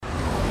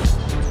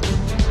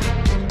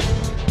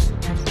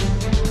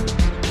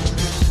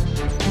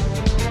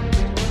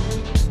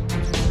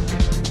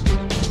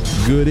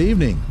Good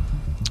evening.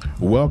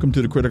 Welcome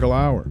to the Critical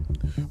Hour.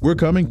 We're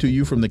coming to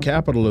you from the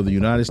capital of the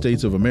United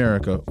States of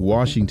America,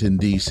 Washington,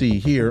 D.C.,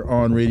 here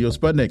on Radio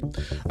Sputnik.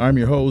 I'm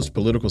your host,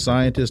 political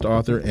scientist,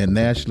 author, and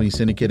nationally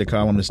syndicated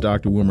columnist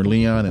Dr. Wilmer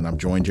Leon, and I'm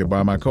joined here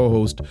by my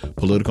co-host,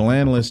 political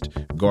analyst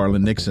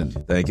Garland Nixon.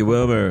 Thank you,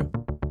 Wilmer.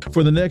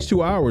 For the next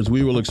 2 hours,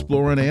 we will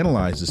explore and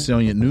analyze the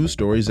salient news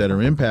stories that are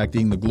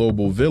impacting the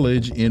global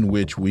village in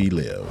which we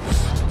live.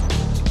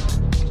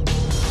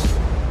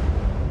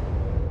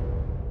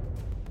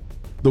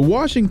 The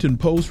Washington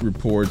Post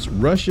reports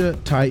Russia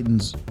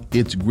tightens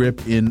its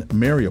grip in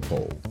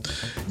Mariupol.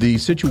 The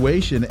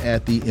situation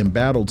at the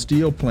embattled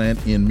steel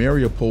plant in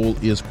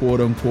Mariupol is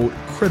quote-unquote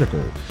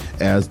critical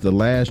as the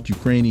last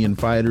Ukrainian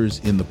fighters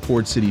in the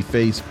port city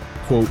face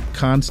quote,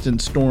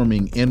 constant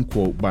storming, end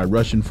quote, by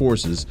Russian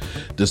forces,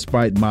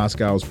 despite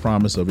Moscow's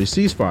promise of a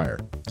ceasefire.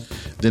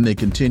 Then they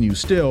continue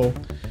still.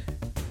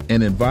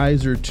 An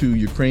advisor to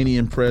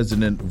Ukrainian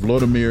President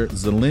Volodymyr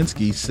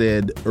Zelensky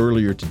said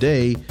earlier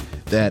today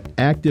that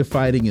active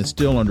fighting is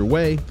still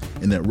underway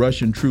and that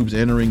Russian troops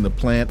entering the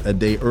plant a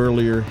day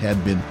earlier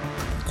had been,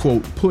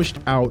 quote, pushed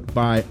out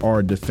by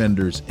our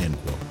defenders, end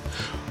quote.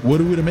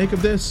 What are we to make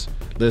of this?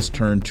 Let's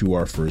turn to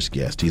our first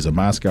guest. He's a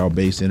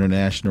Moscow-based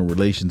international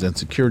relations and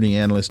security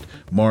analyst,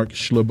 Mark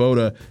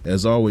Sleboda.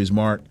 As always,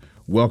 Mark,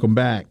 welcome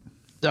back.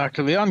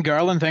 Dr. Leon,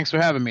 Garland, thanks for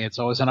having me. It's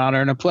always an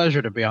honor and a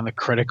pleasure to be on the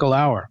Critical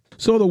Hour.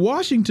 So the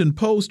Washington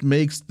Post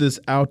makes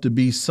this out to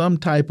be some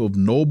type of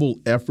noble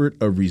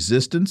effort of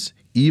resistance,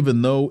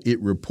 even though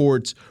it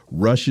reports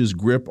Russia's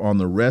grip on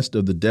the rest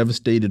of the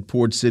devastated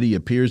port city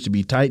appears to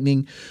be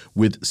tightening,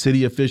 with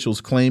city officials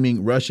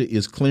claiming Russia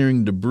is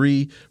clearing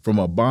debris from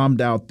a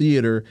bombed-out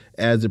theater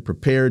as it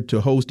prepared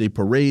to host a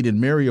parade in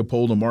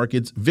Mariupol to mark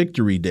its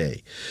Victory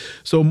Day.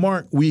 So,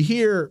 Mark, we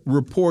hear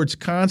reports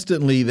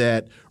constantly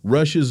that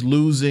Russia's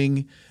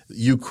losing,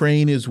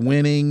 Ukraine is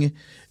winning.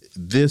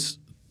 This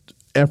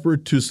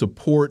effort to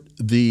support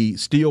the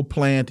steel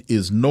plant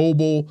is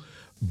noble,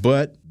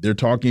 but they're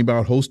talking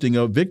about hosting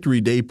a Victory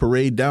Day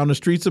parade down the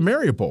streets of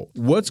Mariupol.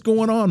 What's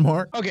going on,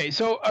 Mark? Okay,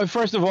 so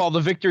first of all, the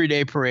Victory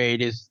Day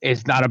parade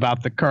is not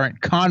about the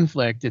current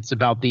conflict. It's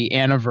about the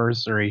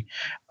anniversary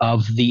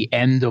of the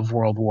end of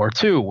World War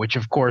II, which,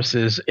 of course,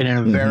 is in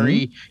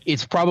a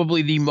it's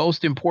probably the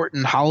most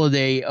important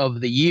holiday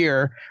of the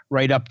year,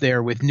 right up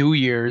there with New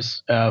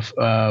Year's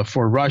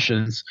for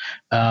Russians,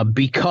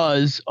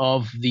 because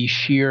of the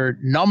sheer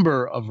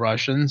number of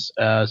Russians,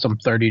 some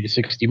 30 to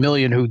 60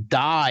 million, who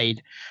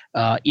died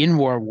in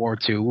World War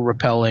II,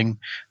 repelling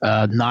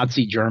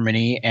Nazi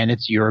Germany and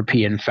its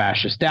European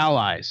fascist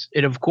allies.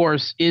 It, of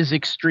course, is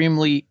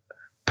extremely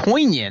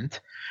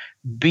poignant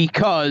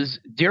because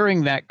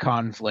during that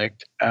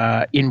conflict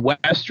in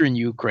Western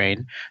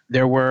Ukraine,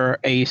 there were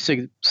a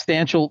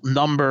substantial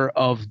number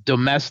of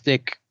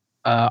domestic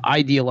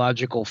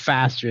ideological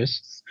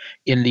fascists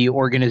in the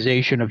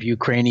Organization of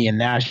Ukrainian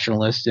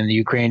Nationalists in the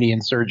Ukrainian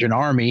Insurgent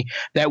Army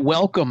that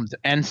welcomed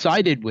and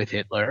sided with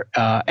Hitler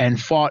and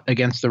fought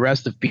against the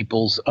rest of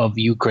peoples of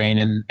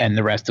Ukraine and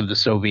the rest of the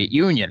Soviet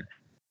Union.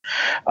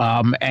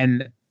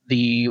 And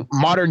the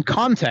modern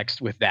context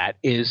with that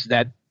is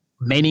that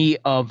many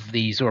of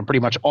these, or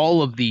pretty much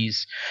all of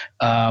these,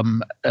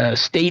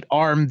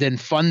 state-armed and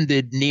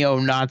funded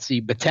neo-Nazi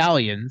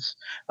battalions,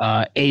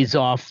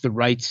 Azov, the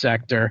Right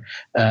Sector,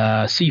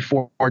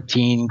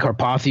 C-14,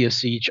 Carpathia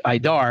Sich,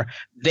 Aidar,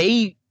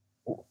 they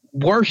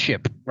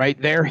worship,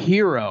 right? Their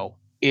hero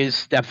is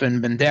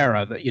Stefan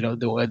Bandera,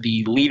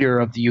 the leader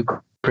of the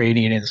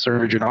Ukrainian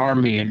Insurgent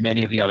Army and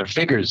many of the other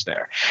figures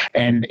there.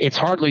 And it's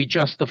hardly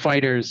just the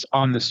fighters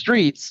on the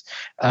streets.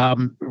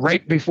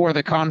 Right before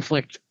the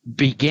conflict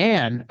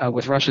began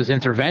with Russia's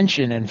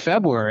intervention in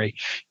February,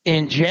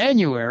 in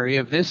January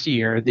of this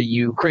year, the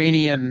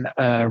Ukrainian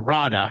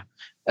Rada,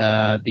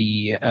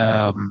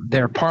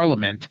 their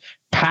parliament,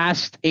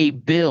 passed a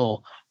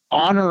bill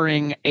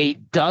honoring a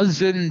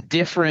dozen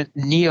different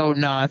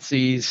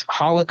neo-Nazis,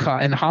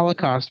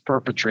 Holocaust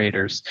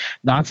perpetrators,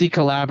 Nazi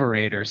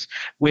collaborators,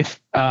 with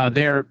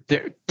their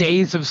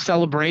days of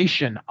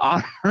celebration,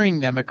 honoring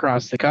them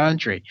across the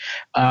country.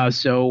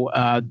 So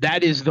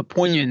that is the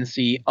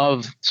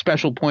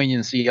special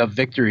poignancy of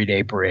Victory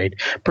Day parade,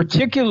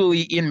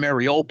 particularly in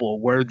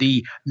Mariupol, where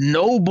the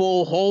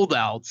noble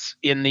holdouts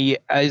in the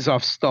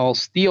Azovstal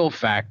steel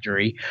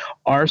factory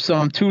are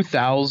some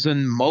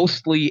 2,000,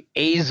 mostly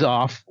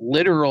Azov,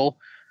 literal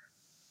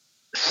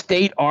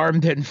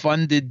state-armed and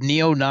funded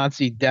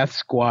neo-Nazi death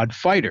squad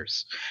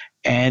fighters.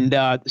 And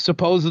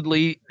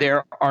supposedly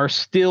there are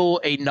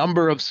still a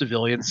number of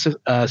civilians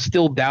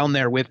still down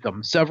there with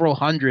them. Several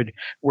hundred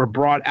were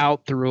brought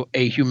out through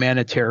a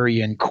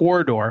humanitarian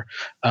corridor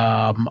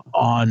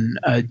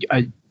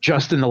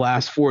just in the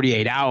last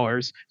 48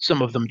 hours.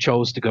 Some of them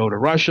chose to go to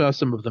Russia.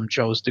 Some of them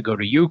chose to go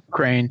to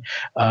Ukraine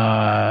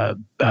or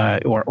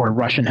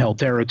Russian-held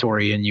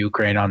territory in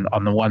Ukraine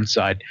on the one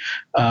side.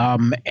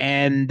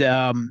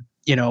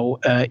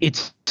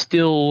 It's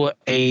still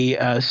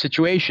a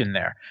situation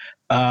there.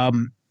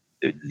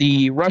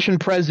 the Russian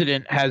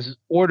president has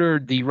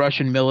ordered the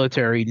Russian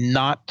military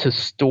not to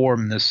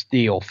storm the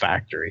steel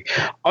factory.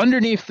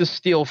 Underneath the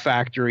steel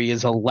factory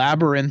is a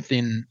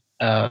labyrinthine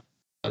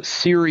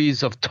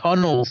series of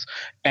tunnels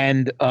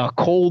and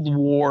Cold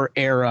War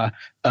era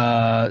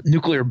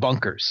nuclear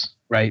bunkers,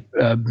 right,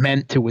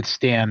 meant to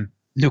withstand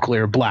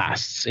nuclear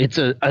blasts. It's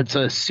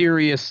a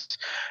serious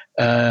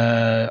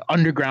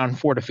underground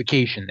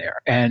fortification there,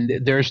 and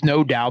there's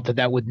no doubt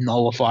that would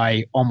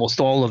nullify almost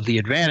all of the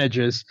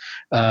advantages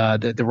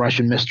that the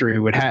Russian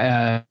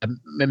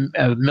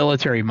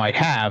military might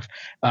have,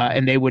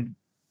 and they would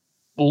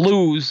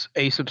lose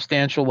a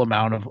substantial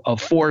amount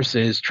of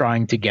forces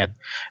trying to get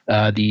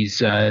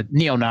these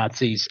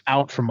neo-Nazis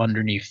out from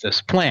underneath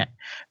this plant.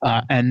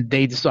 And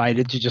they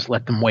decided to just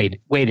let them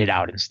wait it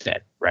out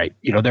instead, right?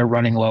 They're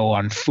running low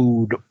on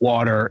food,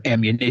 water,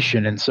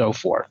 ammunition, and so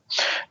forth.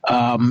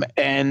 So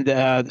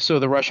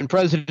the Russian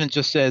president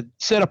just said,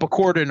 set up a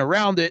cordon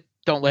around it.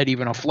 Don't let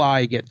even a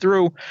fly get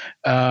through,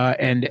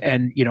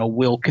 and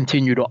we'll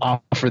continue to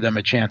offer them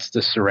a chance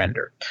to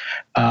surrender.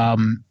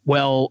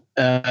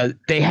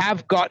 They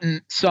have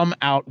gotten some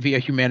out via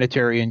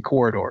humanitarian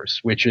corridors,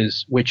 which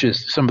is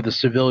some of the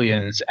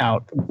civilians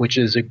out, which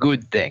is a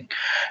good thing.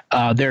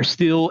 There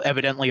still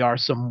evidently are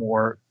some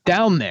more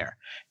down there.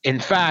 In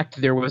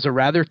fact, there was a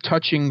rather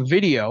touching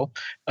video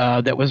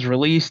that was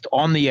released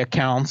on the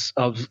accounts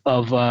of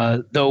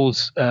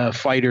those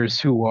fighters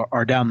who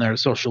are down there,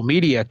 social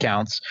media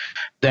accounts,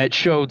 that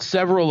showed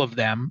several of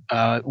them,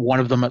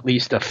 one of them at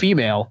least a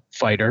female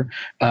fighter,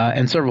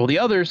 and several of the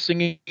others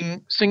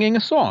singing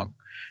a song.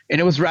 And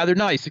it was rather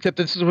nice, except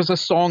this was a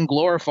song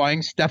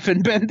glorifying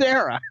Stefan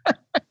Bandera.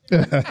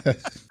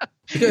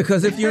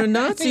 Because if you're a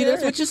Nazi,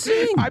 that's what you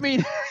sing. I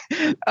mean,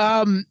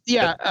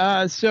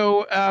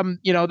 So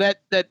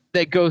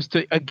that goes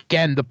to,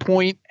 again, the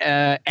point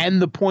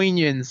and the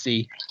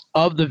poignancy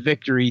of the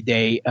Victory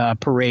Day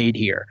parade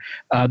here.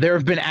 There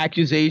have been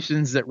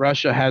accusations that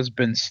Russia has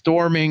been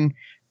storming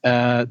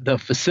the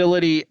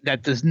facility.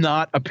 That does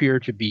not appear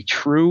to be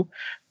true.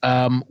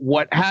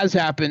 What has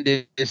happened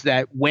is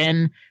that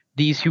when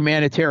these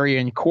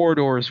humanitarian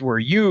corridors were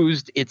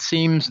used, it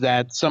seems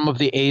that some of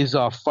the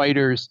Azov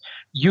fighters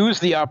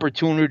used the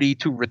opportunity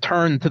to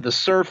return to the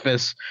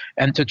surface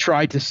and to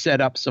try to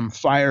set up some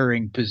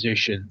firing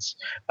positions,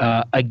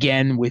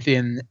 again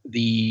within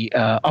the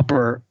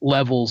upper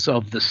levels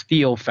of the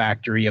steel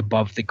factory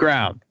above the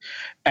ground.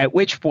 At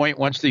which point,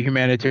 once the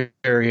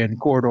humanitarian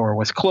corridor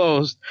was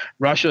closed,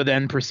 Russia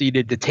then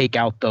proceeded to take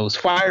out those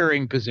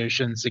firing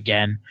positions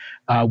again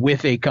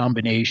with a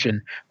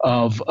combination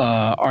of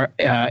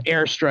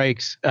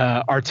airstrikes,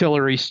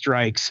 artillery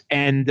strikes,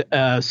 and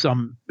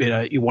some,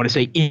 you want to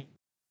say,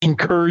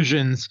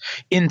 incursions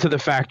into the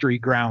factory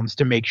grounds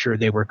to make sure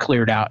they were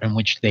cleared out, in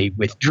which they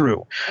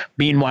withdrew.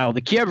 Meanwhile,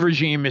 the Kiev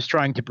regime is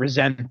trying to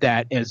present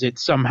that as it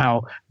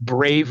somehow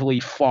bravely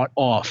fought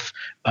off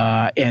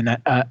an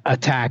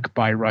attack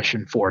by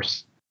Russian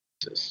forces.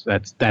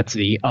 That's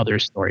the other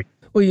story.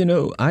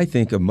 Well, I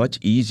think a much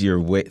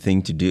easier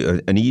thing to do,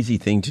 an easy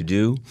thing to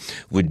do,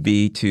 would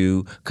be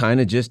to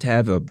kind of just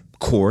have a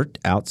court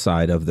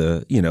outside of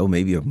the,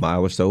 maybe a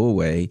mile or so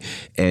away,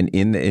 and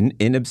in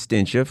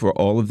absentia for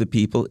all of the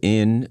people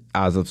in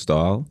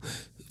Azovstal,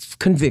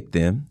 convict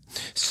them,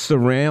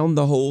 surround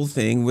the whole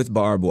thing with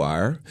barbed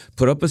wire,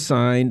 put up a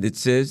sign that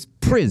says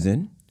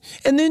prison,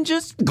 and then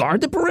just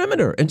guard the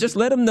perimeter and just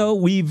let them know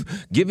we've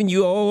given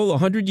you all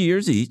 100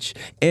 years each.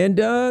 And,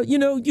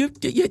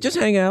 you just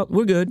hang out.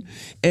 We're good.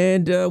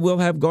 And we'll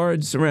have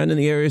guards surrounding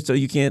the area so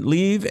you can't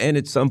leave. And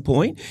at some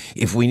point,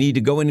 if we need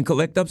to go in and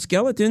collect up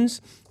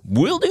skeletons,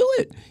 we'll do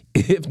it.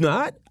 If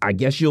not, I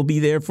guess you'll be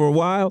there for a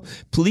while.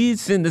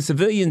 Please send the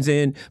civilians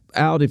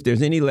out if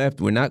there's any left.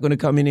 We're not going to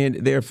come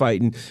in there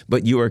fighting.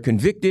 But you are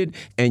convicted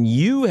and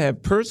you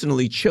have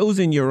personally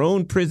chosen your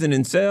own prison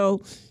and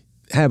cell.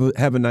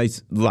 Have a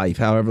nice life,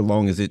 however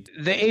long as it.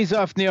 The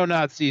Azov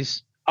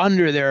neo-Nazis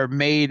under there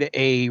made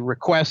a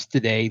request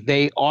today.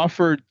 They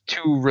offered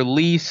to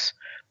release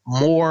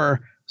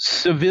more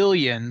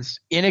civilians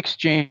in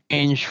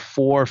exchange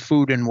for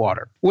food and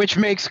water, which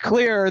makes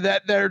clear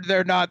that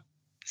they're not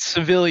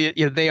civilian.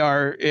 They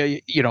are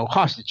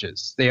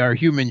hostages. They are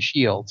human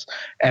shields,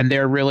 and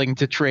they're willing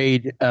to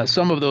trade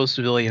some of those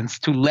civilians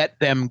to let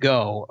them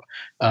go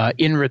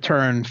in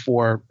return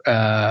for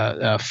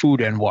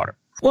food and water.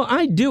 Well,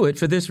 I do it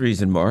for this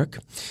reason, Mark.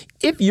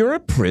 If you're a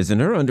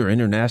prisoner under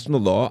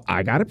international law,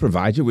 I got to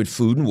provide you with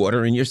food and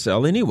water in your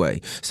cell anyway.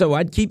 So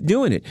I'd keep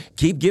doing it.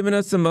 Keep giving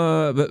us some,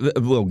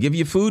 we'll give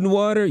you food and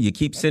water. You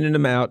keep sending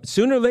them out.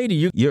 Sooner or later,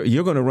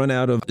 you're going to run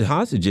out of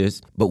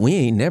hostages, but we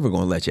ain't never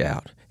going to let you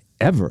out.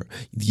 Ever.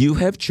 You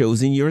have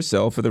chosen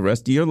yourself for the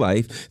rest of your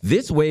life.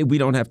 This way, we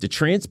don't have to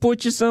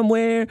transport you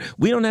somewhere.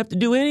 We don't have to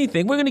do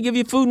anything. We're going to give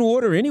you food and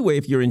water anyway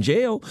if you're in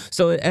jail.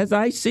 So as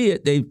I see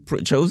it, they've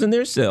chosen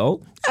their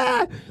cell.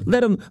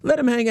 let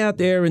them hang out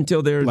there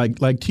until they're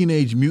like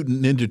Teenage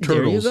Mutant Ninja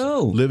Turtles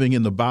living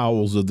in the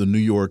bowels of the New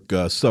York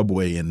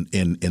subway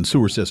and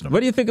sewer system. What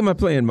do you think of my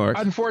plan, Mark?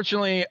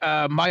 Unfortunately,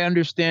 my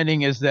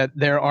understanding is that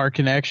there are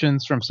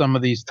connections from some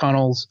of these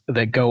tunnels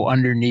that go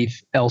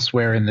underneath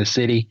elsewhere in the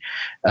city.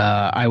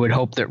 I would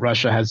hope that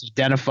Russia has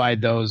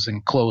identified those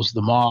and closed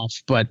them off.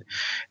 But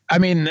I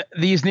mean,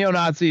 these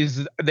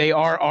neo-Nazis, they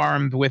are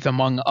armed with,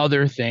 among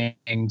other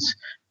things,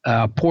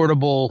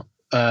 portable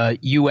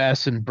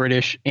U.S. and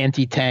British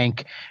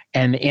anti-tank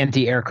and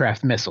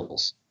anti-aircraft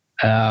missiles.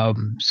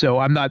 So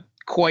I'm not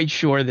quite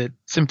sure that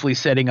simply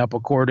setting up a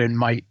cordon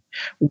might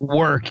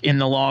work in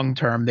the long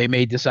term. They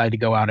may decide to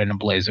go out in a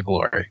blaze of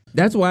glory.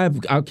 That's why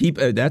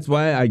that's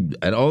why I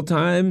at all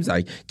times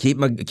I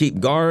keep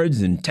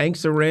guards and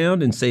tanks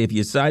around and say if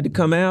you decide to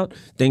come out,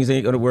 things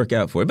ain't going to work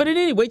out for you. But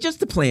anyway,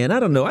 just the plan. I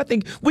don't know. I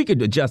think we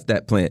could adjust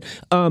that plan.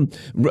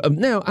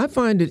 Now I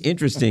find it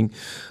interesting.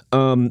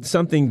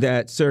 Something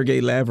that Sergei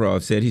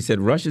Lavrov said. He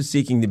said Russia's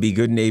seeking to be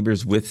good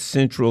neighbors with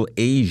Central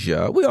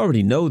Asia. We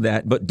already know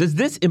that, but does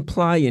this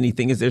imply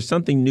anything? Is there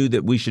something new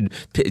that we should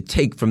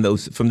take from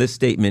this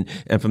statement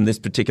and from this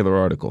particular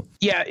article?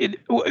 Yeah,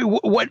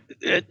 what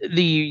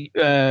the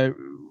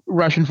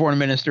Russian foreign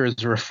minister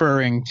is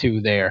referring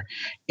to there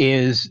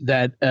is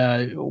that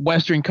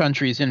Western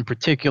countries in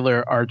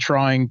particular are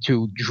trying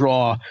to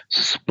draw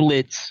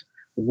splits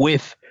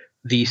with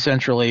the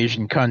Central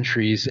Asian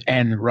countries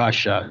and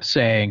Russia,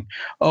 saying,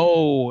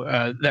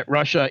 that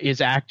Russia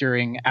is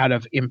acting out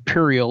of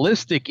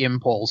imperialistic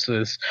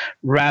impulses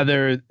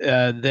rather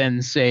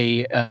than,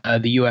 say,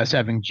 the U.S.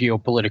 having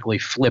geopolitically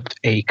flipped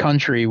a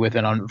country with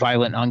an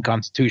violent,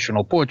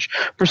 unconstitutional putsch,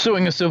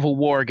 pursuing a civil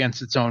war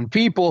against its own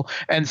people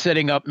and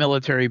setting up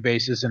military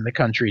bases in the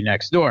country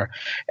next door,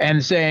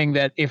 and saying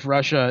that if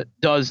Russia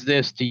does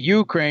this to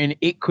Ukraine,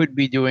 it could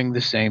be doing the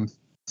same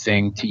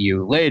thing to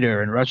you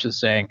later. And Russia's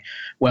saying,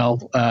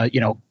 well,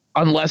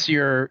 unless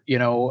you're,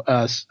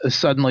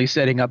 suddenly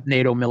setting up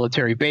NATO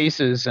military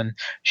bases and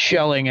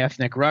shelling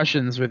ethnic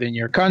Russians within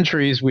your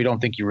countries, we don't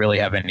think you really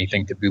have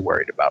anything to be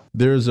worried about.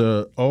 There's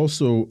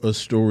also a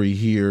story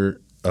here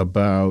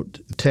about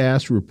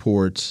TASS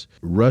reports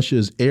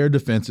Russia's air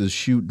defenses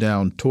shoot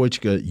down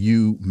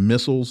Tochka-U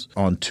missiles.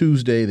 On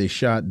Tuesday, they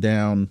shot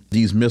down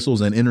these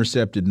missiles and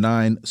intercepted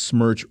 9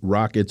 Smerch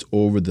rockets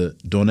over the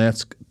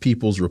Donetsk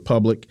People's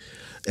Republic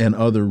and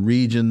other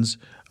regions.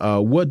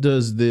 What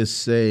does this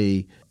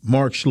say,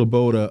 Mark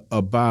Shloboda,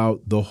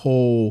 about the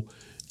whole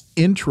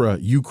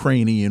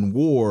intra-Ukrainian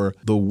war,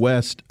 the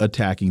West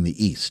attacking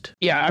the East?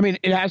 Yeah, I mean,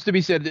 it has to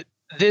be said that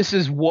this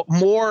is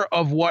more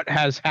of what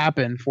has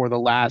happened for the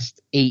last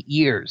 8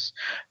 years.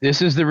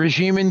 This is the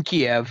regime in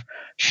Kiev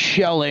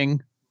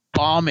shelling,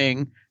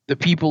 bombing the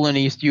people in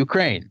East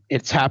Ukraine.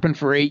 It's happened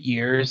for 8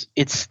 years.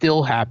 It's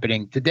still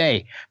happening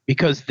today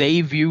because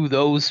they view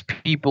those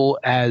people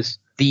as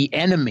the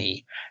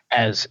enemy,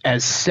 as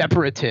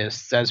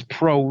separatists, as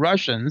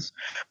pro-Russians,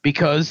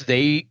 because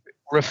they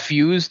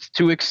refused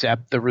to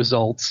accept the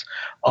results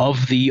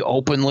of the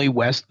openly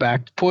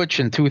West-backed putsch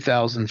in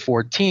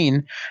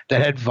 2014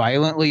 that had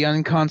violently,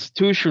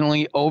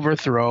 unconstitutionally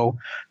overthrown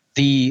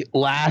the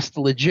last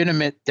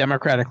legitimate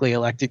democratically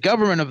elected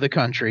government of the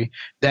country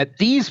that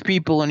these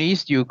people in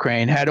East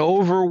Ukraine had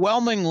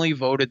overwhelmingly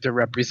voted to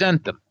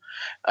represent them.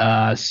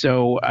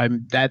 So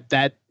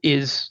that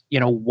is,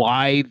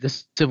 why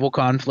the civil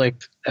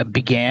conflict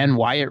began,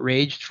 why it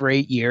raged for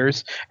 8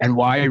 years, and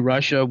why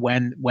Russia,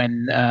 when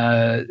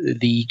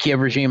the Kiev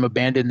regime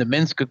abandoned the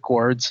Minsk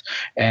Accords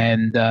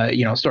and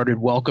started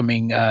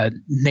welcoming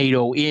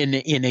NATO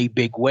in a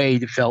big way,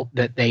 felt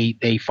that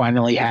they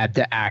finally had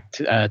to act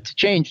to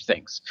change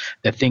things,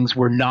 that things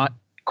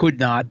could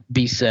not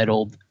be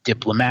settled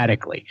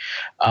diplomatically.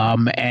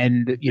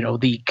 And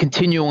the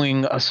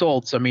continuing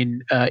assaults,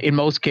 in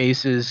most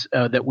cases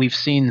that we've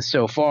seen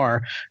so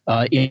far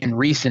in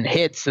recent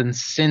hits and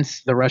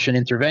since the Russian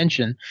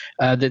intervention,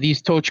 that these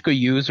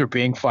Tochka-Us are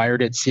being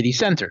fired at city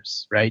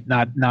centers, right?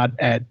 Not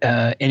at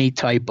any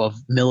type of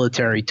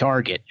military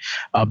target,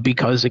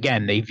 because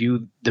again, they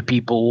view the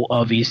people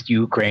of East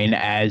Ukraine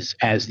as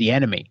the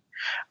enemy.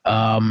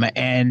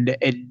 And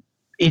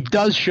it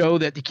does show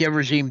that the Kiev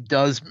regime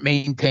does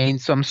maintain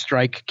some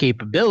strike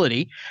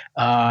capability.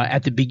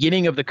 At the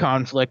beginning of the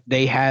conflict,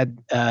 they had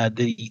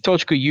the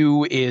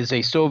Tochka-U is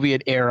a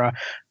Soviet era,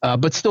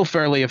 but still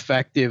fairly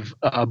effective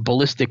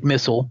ballistic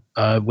missile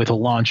with a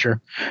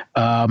launcher.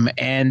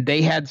 And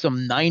they had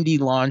some 90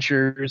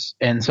 launchers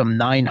and some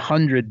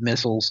 900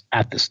 missiles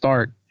at the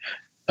start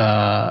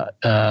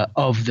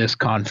of this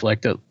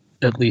conflict,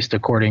 at least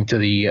according to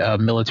the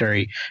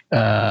military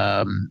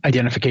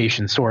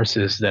identification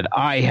sources that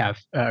I have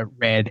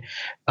read.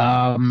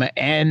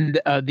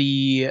 And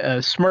the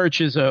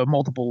Smerch is a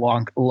multiple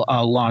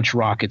launch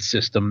rocket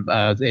system.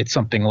 It's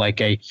something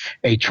like a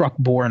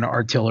truck-borne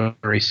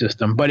artillery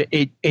system. But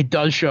it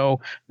does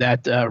show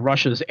that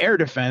Russia's air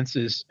defense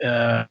is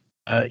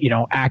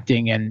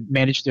acting and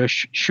managed to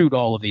shoot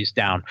all of these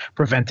down,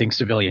 preventing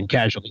civilian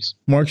casualties.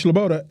 Mark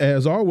Sleboda,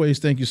 as always,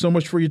 thank you so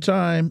much for your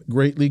time.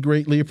 Greatly,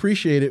 greatly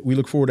appreciate it. We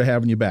look forward to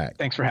having you back.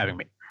 Thanks for having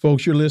me.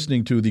 Folks, you're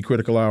listening to the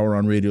Critical Hour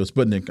on Radio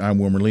Sputnik. I'm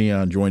Wilmer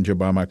Leon, joined here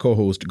by my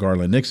co-host,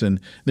 Garland Nixon.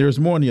 There's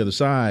more on the other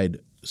side.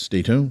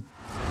 Stay tuned.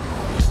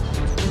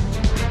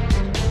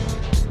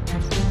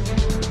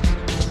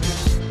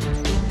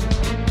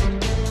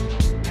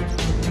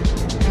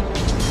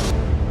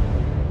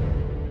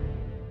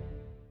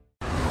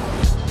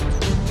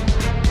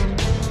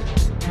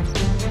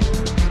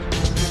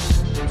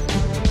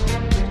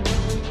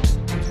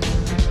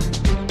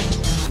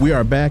 We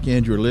are back,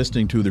 and you're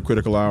listening to the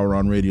Critical Hour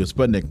on Radio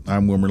Sputnik.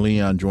 I'm Wilmer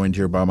Leon, joined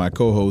here by my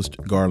co-host,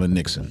 Garland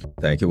Nixon.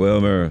 Thank you,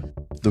 Wilmer.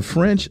 The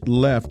French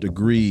left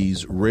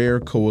agrees rare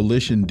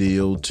coalition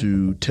deal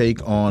to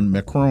take on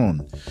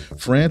Macron.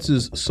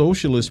 France's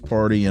Socialist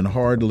Party and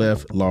hard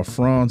left La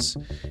France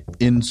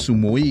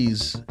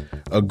Insoumise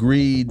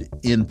agreed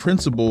in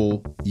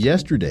principle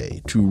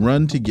yesterday to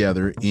run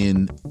together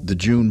in the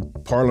June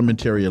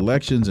parliamentary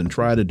elections and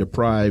try to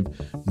deprive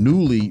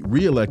newly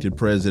re-elected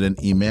President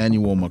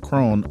Emmanuel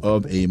Macron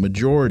of a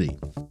majority.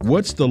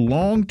 What's the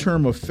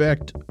long-term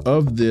effect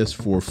of this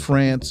for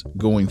France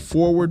going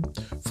forward?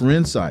 For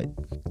insight,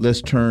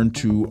 let's turn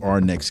to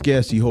our next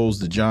guest. He holds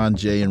the John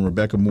J. and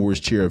Rebecca Moores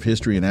Chair of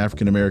History and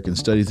African American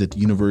Studies at the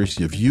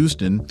University of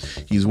Houston.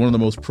 He's one of the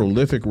most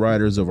prolific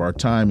writers of our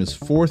time. His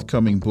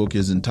forthcoming book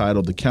is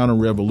entitled The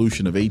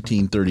Counter-Revolution of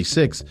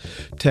 1836,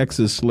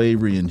 Texas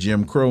Slavery and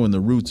Jim Crow and the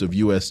Roots of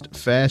U.S.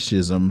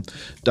 Fascism.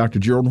 Dr.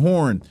 Gerald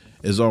Horne,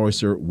 as always,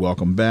 sir,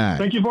 welcome back.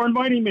 Thank you for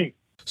inviting me.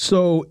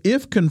 So,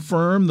 if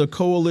confirmed, the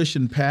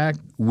coalition pact,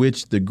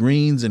 which the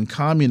Greens and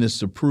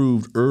Communists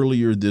approved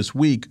earlier this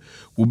week,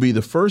 will be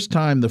the first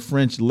time the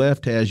French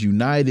left has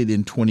united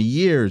in 20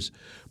 years,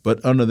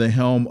 but under the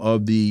helm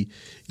of the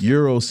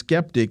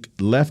Eurosceptic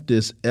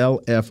leftist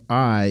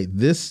LFI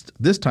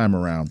this time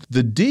around.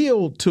 The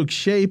deal took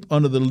shape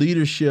under the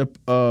leadership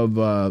of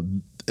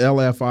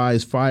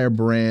LFI's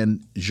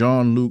firebrand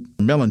Jean-Luc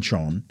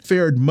Mélenchon,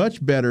 fared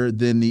much better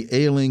than the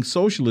ailing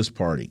Socialist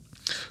Party.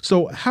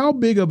 So how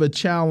big of a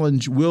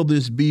challenge will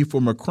this be for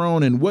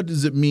Macron, and what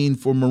does it mean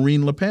for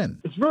Marine Le Pen?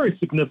 It's very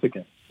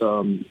significant.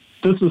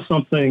 This is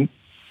something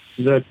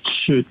that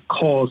should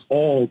cause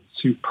all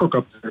to perk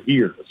up their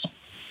ears.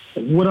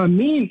 What I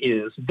mean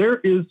is there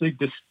is a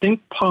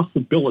distinct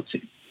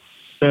possibility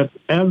that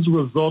as a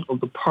result of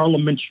the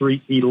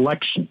parliamentary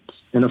elections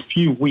in a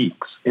few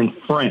weeks in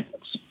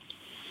France,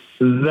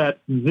 that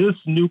this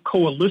new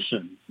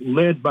coalition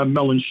led by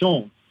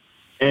Mélenchon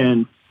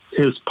and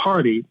his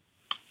party,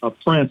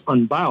 France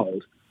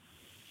Unbowed,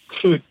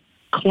 could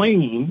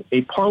claim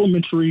a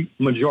parliamentary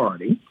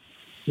majority,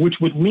 which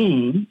would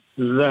mean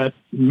that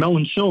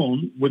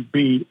Mélenchon would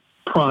be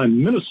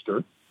prime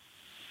minister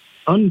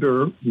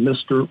under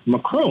Mr.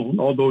 Macron,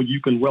 although you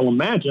can well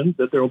imagine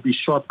that there will be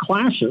sharp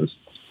clashes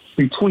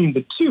between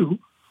the two,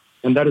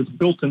 and that is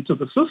built into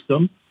the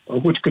system,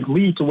 which could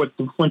lead to what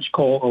the French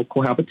call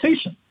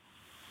cohabitation.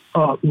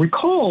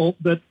 Recall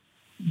that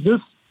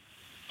this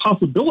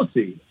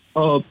possibility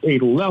of a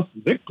left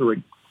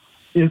victory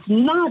is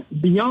not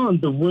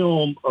beyond the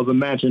realm of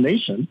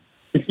imagination.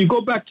 If you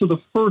go back to the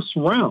first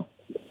round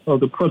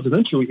of the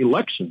presidential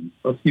election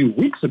a few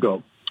weeks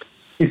ago,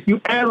 if you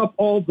add up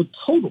all the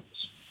totals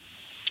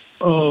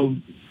of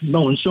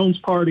Mélenchon's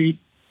party,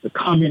 the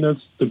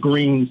Communists, the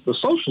Greens, the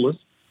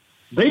Socialists,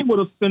 they would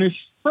have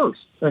finished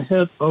first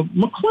ahead of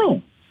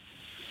Macron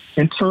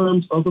in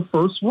terms of the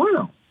first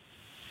round.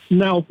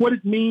 Now, what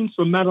it means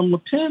for Madame Le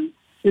Pen,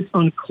 it's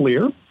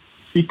unclear,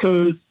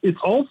 because it's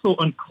also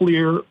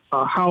unclear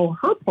how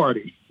her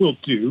party will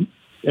do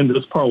in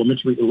this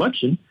parliamentary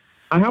election.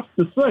 I have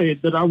to say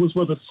that I was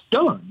rather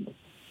stunned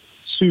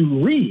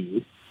to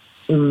read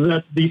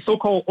that the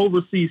so-called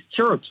overseas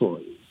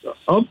territories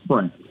of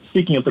France,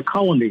 speaking of the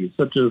colonies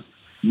such as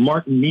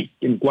Martinique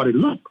and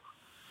Guadeloupe,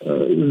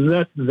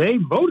 that they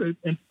voted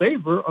in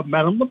favor of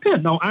Madame Le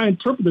Pen. Now, I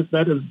interpreted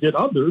that, as did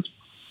others,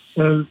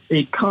 as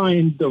a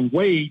kind of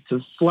way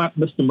to slap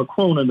Mr.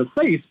 Macron in the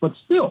face, but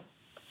still,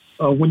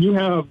 when you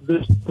have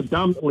this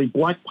predominantly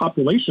black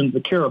population of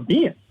the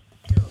Caribbean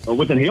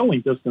within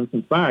hailing distance,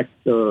 in fact,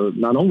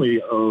 not only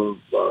of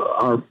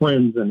our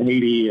friends in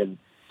Haiti and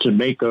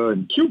Jamaica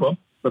and Cuba,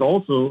 but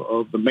also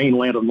of the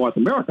mainland of North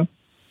America,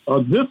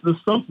 this is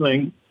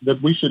something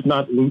that we should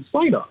not lose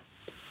sight of.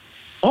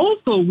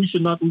 Also, we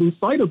should not lose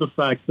sight of the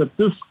fact that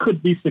this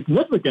could be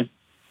significant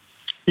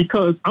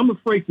because I'm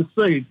afraid to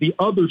say the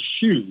other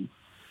shoe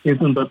is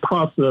in the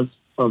process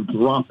of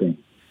dropping.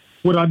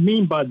 What I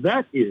mean by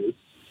that is,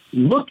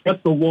 look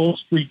at the Wall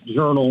Street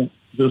Journal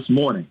this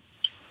morning.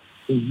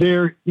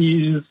 There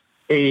is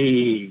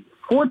a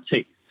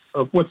foretaste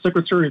of what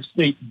Secretary of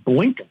State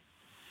Blinken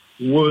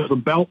was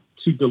about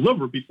to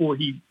deliver before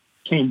he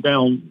came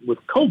down with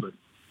COVID,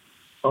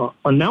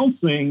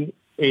 announcing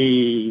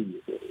a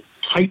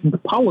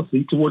tightened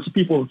policy towards the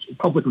People's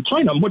Republic of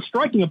China. And what's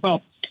striking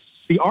about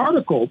the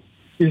article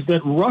is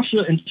that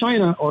Russia and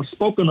China are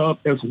spoken of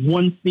as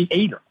one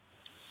theater.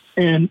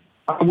 And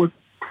I would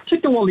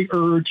particularly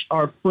urge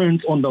our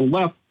friends on the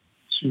left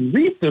to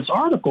read this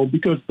article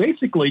because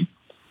basically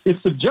it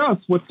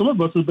suggests what some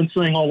of us have been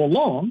saying all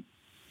along,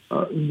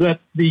 that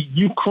the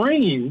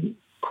Ukraine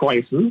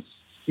crisis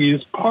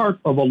is part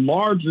of a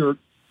larger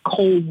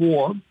Cold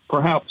War,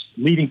 perhaps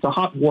leading to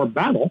hot war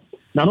battle,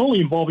 not only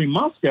involving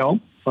Moscow,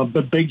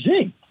 but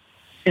Beijing.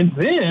 And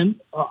then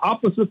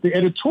opposite the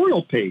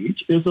editorial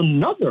page is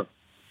another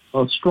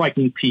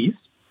striking piece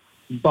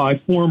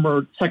by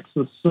former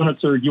Texas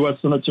Senator, U.S.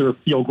 Senator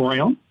Phil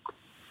Gramm,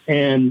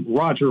 and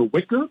Roger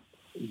Wicker,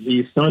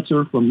 the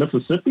senator from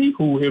Mississippi,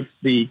 who, if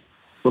the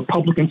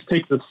Republicans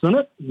take the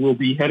Senate, will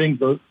be heading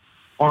the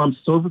Armed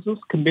Services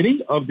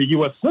Committee of the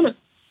U.S. Senate.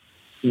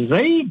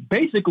 They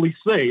basically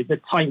say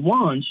that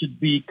Taiwan should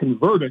be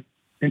converted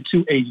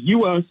into a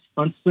U.S.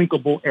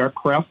 unsinkable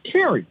aircraft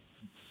carrier.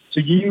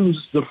 To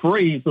use the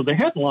phrase of the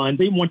headline,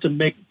 they want to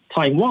make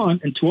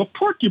Taiwan into a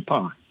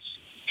porcupine.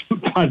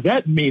 By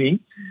that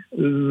meaning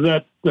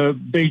that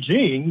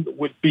Beijing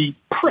would be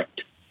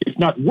pricked, if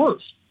not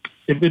worse,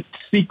 if it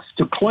seeks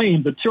to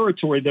claim the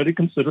territory that it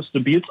considers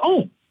to be its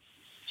own.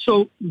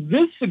 So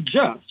this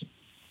suggests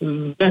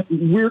that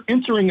we're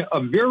entering a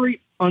very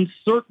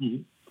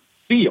uncertain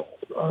field,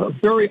 a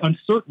very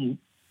uncertain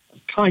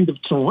kind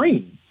of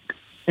terrain.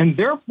 And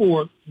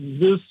therefore,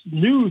 this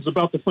news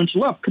about the French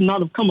left could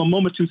not have come a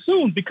moment too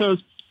soon because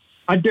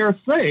I dare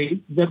say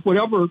that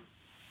whatever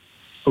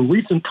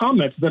recent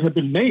comments that have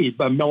been made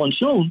by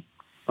Mélenchon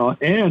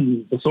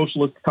and the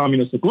Socialist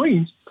Communist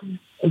Greens,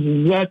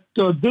 that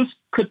this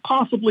could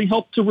possibly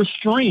help to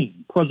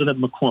restrain President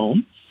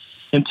Macron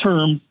in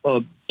terms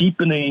of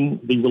deepening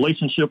the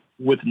relationship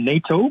with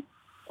NATO,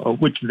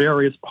 which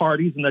various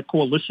parties in that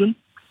coalition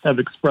have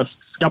expressed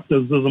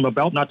skepticism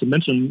about, not to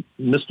mention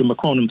Mr.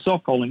 Macron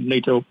himself calling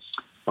NATO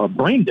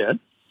brain dead.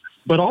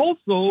 But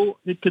also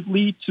it could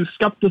lead to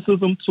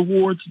skepticism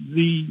towards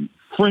the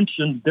French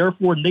and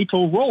therefore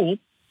NATO role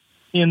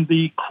in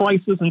the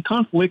crisis and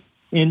conflict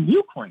in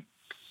Ukraine.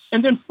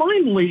 And then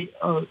finally,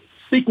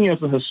 speaking as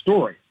a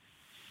historian,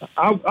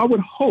 I would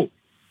hope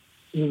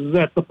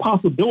that the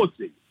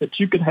possibility that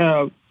you could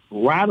have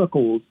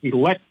radicals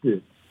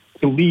elected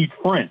to lead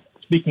France,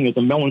 speaking as a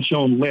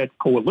Mélenchon-led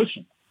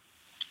coalition,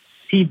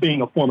 he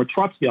being a former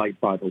Trotskyite,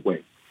 by the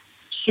way,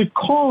 should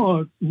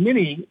cause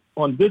many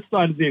on this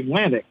side of the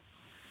Atlantic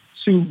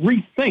to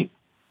rethink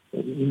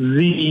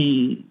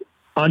the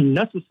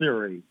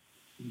unnecessary,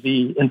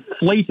 the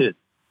inflated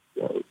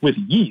with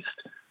yeast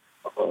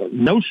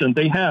notion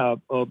they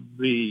have of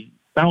the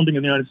founding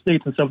of the United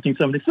States in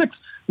 1776,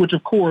 which,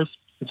 of course,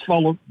 is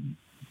followed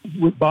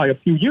by a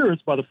few years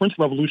by the French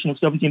Revolution of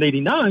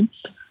 1789.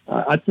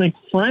 I think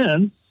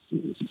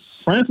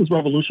France's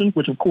revolution,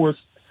 which, of course,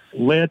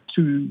 led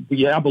to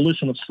the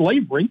abolition of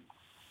slavery,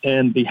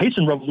 and the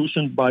Haitian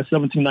Revolution by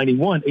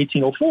 1791,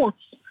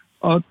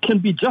 1804, can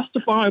be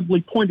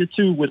justifiably pointed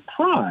to with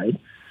pride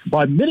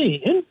by many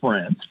in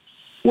France,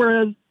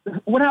 whereas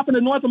what happened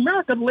in North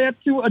America led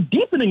to a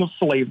deepening of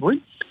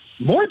slavery,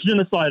 more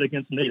genocide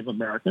against Native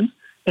Americans,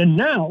 and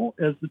now,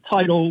 as the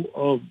title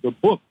of the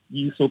book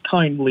you so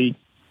kindly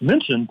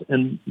mentioned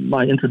in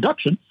my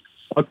introduction,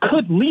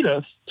 could lead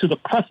us to the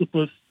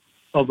precipice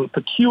of a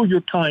peculiar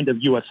kind of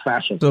U.S.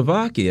 fascism.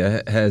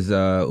 Slovakia has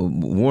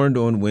warned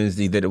on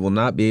Wednesday that it will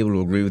not be able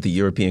to agree with the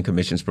European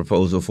Commission's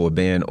proposal for a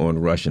ban on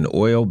Russian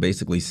oil,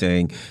 basically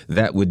saying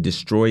that would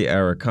destroy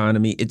our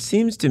economy. It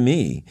seems to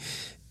me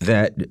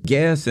that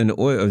gas and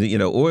oil,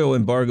 oil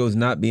embargoes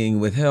not being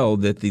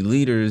withheld, that the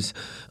leaders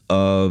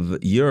of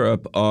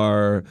Europe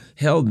are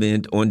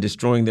hell-bent on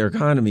destroying their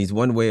economies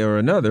one way or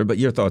another. But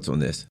your thoughts on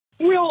this?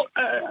 Well,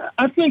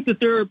 I think that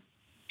they're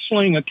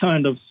playing a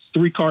kind of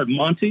three-card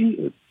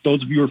Monte.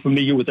 Those of you who are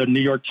familiar with the New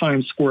York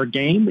Times Square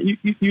game,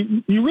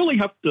 you really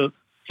have to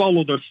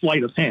follow their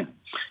sleight of hand.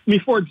 I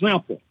mean, for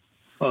example,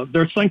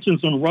 there are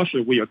sanctions on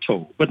Russia, we are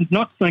told, but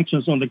not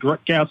sanctions on the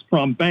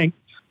Gazprom Bank,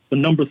 the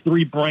number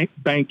 3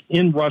 bank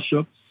in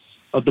Russia,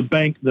 the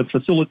bank that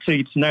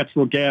facilitates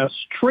natural gas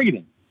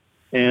trading.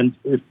 And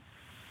if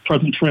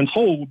President Trump's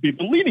hold would be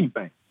the leading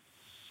bank.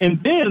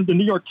 And then the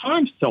New York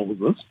Times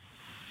tells us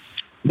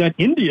that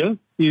India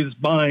is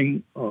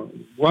buying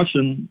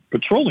Russian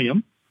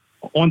petroleum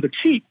on the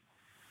cheap,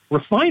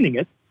 refining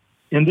it,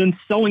 and then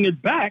selling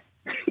it back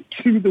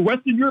to the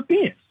Western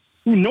Europeans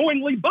who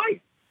knowingly buy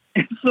it.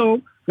 And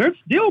so they're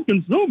still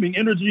consuming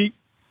energy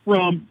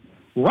from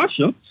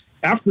Russia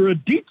after a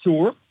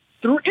detour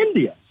through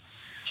India.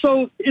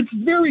 So it's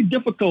very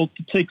difficult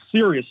to take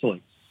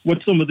seriously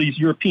what some of these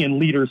European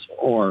leaders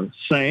are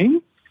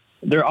saying.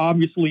 They're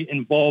obviously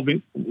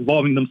involving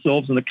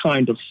themselves in a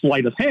kind of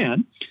sleight of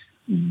hand,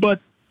 but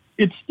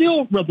it's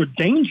still rather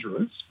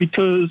dangerous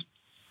because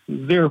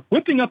they're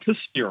whipping up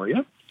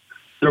hysteria.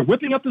 They're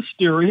whipping up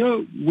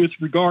hysteria with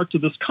regard to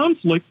this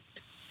conflict,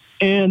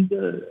 and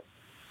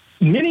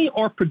many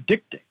are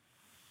predicting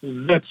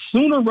that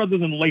sooner rather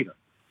than later,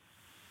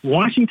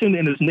 Washington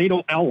and its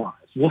NATO allies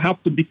will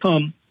have to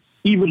become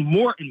even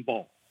more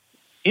involved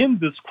in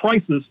this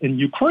crisis in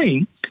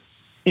Ukraine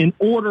in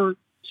order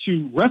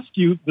to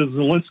rescue the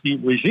Zelensky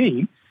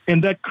regime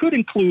And that could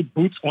include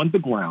boots on the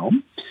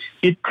ground.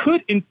 It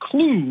could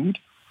include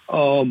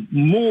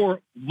more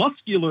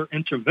muscular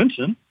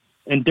intervention.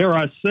 And dare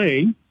I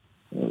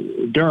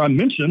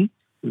mention,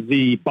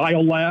 the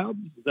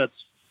biolabs that's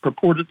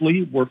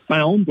purportedly were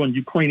found on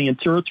Ukrainian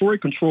territory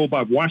controlled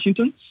by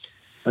Washington.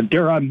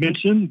 Dare I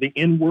mention the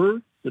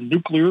N-word, the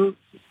nuclear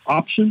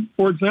option,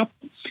 for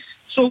example.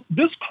 So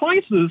this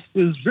crisis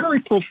is very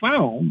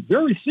profound,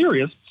 very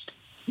serious,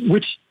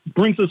 which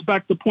brings us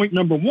back to point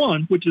number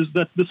one, which is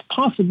that this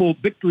possible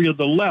victory of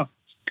the left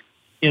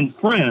in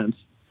France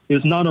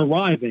is not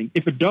arriving,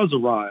 if it does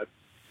arrive,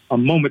 a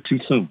moment too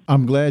soon.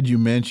 I'm glad you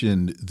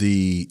mentioned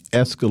the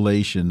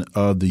escalation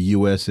of the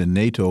U.S. and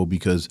NATO,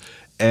 because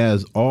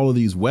as all of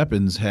these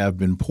weapons have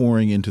been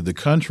pouring into the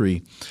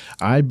country,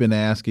 I've been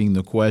asking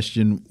the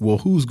question, well,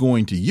 who's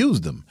going to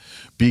use them?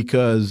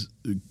 Because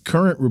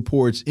current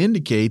reports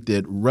indicate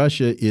that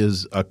Russia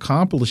is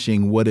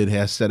accomplishing what it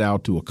has set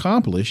out to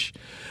accomplish,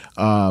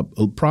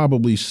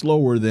 probably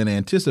slower than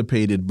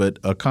anticipated, but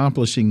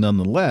accomplishing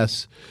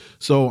nonetheless.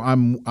 So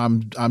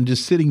I'm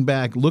just sitting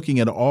back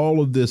looking at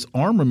all of this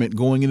armament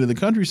going into the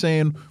country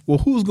saying, well,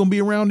 who's going to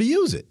be around to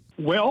use it?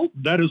 Well,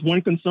 that is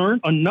one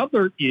concern.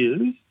 Another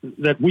is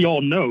that we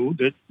all know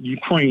that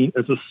Ukraine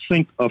is a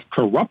sink of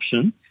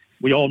corruption.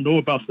 We all know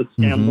about the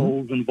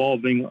scandals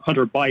involving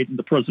Hunter Biden,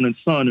 the president's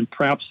son, and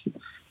perhaps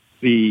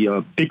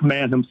the big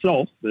man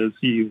himself, as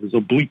he was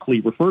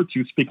obliquely referred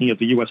to, speaking of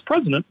the U.S.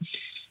 president.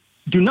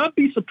 Do not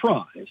be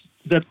surprised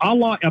that a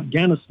la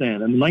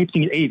Afghanistan in the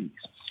 1980s,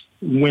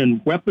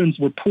 when weapons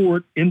were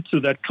poured into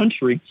that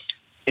country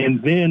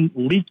and then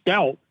leaked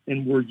out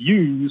and were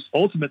used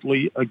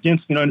ultimately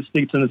against the United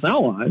States and its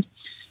allies,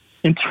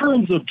 in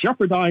terms of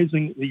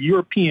jeopardizing the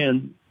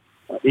European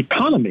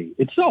economy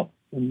itself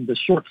and the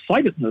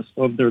short-sightedness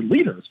of their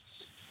leaders,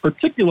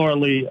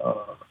 particularly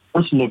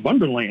Ursula von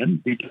der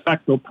Leyen, the de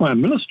facto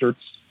prime minister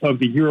of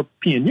the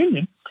European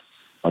Union,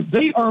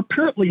 they are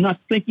apparently not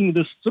thinking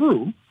this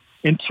through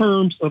in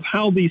terms of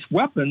how these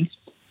weapons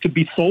could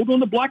be sold on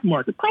the black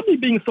market, probably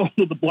being sold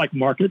on the black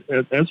market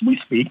as we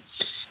speak,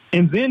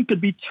 and then could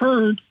be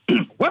turned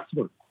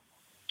westward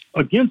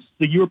against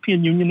the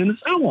European Union and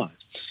its allies.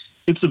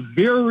 It's a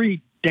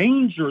very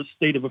dangerous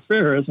state of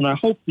affairs, and I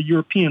hope the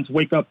Europeans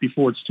wake up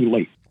before it's too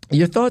late.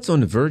 Your thoughts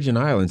on the Virgin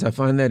Islands? I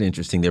find that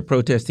interesting. They're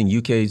protesting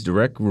UK's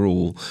direct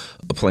rule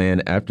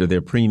plan after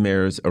their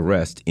premier's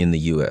arrest in the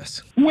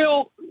U.S.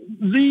 Well,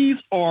 these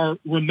are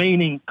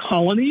remaining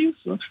colonies.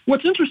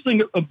 What's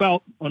interesting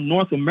about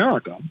North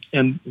America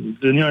and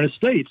the United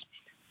States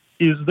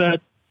is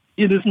that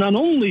it is not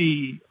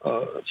only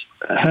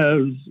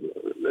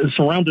is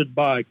surrounded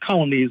by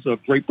colonies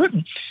of Great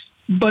Britain,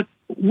 but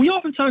we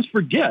oftentimes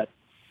forget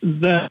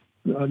that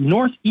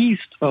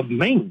northeast of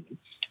Maine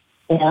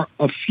are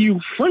a few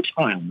French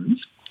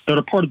islands that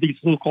are part of these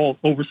so-called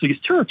overseas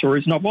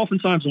territories. And I've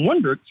oftentimes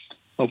wondered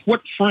of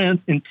what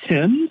France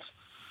intends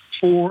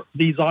for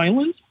these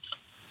islands,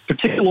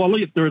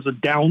 particularly if there's a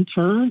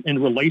downturn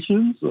in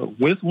relations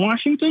with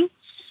Washington.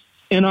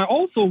 And I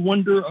also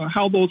wonder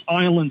how those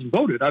islands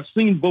voted. I've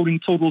seen voting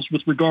totals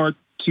with regard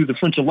to the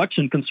French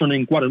election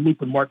concerning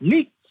Guadeloupe and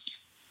Martinique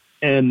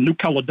and New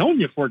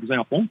Caledonia, for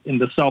example, in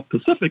the South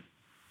Pacific,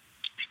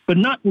 but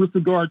not with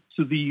regard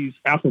to these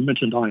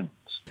aforementioned islands.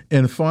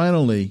 And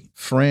finally,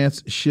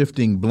 France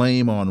shifting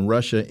blame on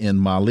Russia in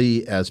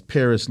Mali as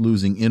Paris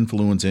losing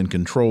influence and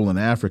control in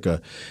Africa.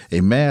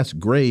 A mass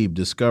grave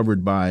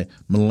discovered by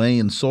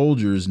Malian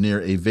soldiers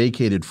near a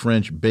vacated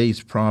French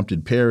base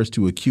prompted Paris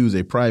to accuse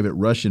a private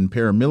Russian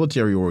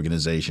paramilitary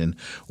organization,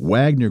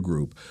 Wagner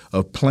Group,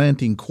 of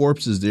planting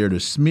corpses there to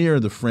smear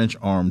the French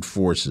armed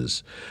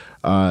forces.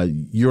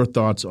 Your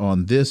thoughts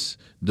on this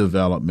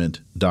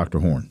development, Dr.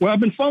 Horn? Well, I've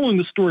been following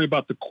the story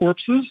about the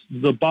corpses.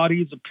 The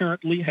bodies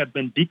apparently had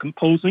been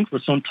decomposing for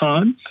some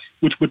time,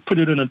 which would put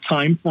it in a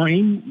time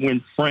frame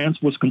when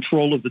France was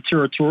control of the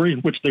territory in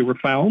which they were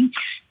found.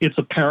 It's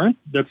apparent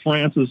that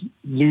France is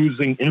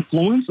losing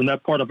influence in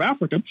that part of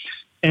Africa.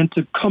 And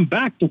to come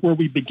back to where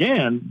we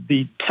began,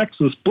 the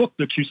Texas book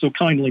that you so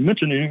kindly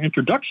mentioned in your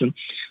introduction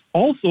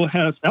also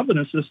has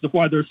evidence as to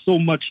why there's so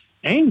much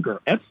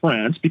anger at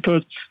France,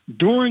 because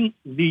during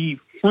the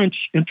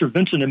French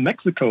intervention in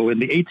Mexico in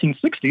the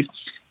 1860s,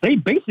 they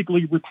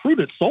basically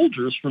recruited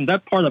soldiers from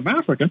that part of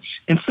Africa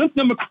and sent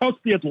them across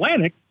the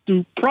Atlantic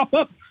to prop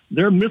up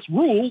their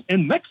misrule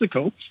in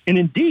Mexico. And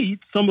indeed,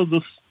 some of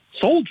the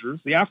soldiers,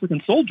 the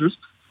African soldiers,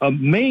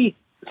 may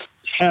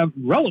have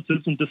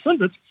relatives and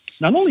descendants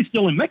not only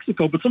still in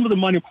Mexico, but some of them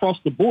might have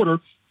crossed the border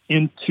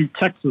into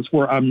Texas,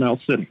 where I'm now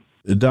sitting.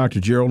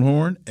 Dr. Gerald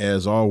Horn,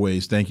 as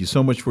always, thank you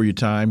so much for your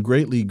time.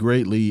 Greatly,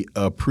 greatly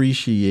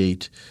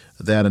appreciate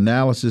that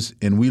analysis,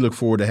 and we look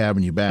forward to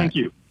having you back. Thank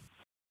you.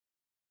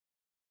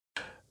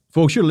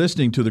 Folks, you're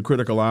listening to the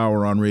Critical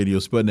Hour on Radio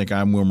Sputnik.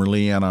 I'm Wilmer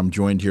Lee, and I'm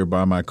joined here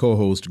by my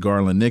co-host,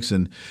 Garland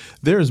Nixon.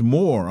 There's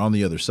more on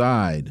the other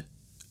side.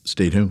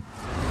 Stay tuned.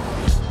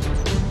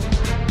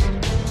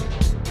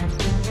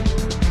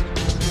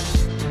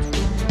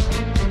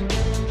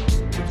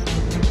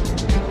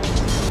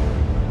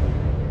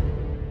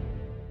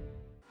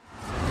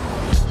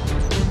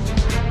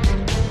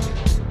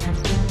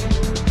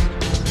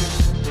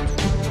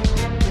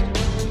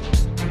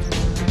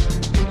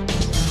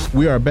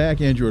 We are back,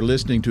 and you're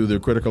listening to the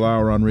Critical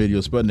Hour on Radio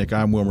Sputnik.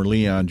 I'm Wilmer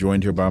Leon,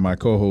 joined here by my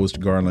co-host,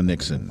 Garland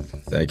Nixon.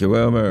 Thank you,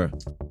 Wilmer.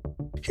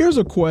 Here's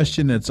a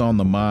question that's on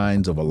the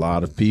minds of a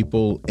lot of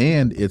people,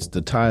 and it's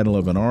the title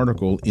of an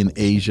article in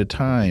Asia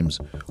Times.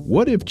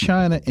 What if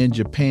China and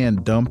Japan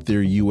dump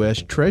their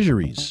U.S.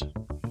 treasuries?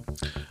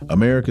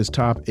 America's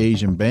top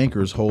Asian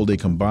bankers hold a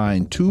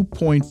combined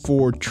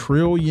 $2.4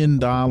 trillion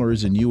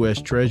in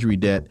U.S. Treasury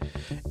debt,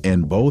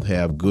 and both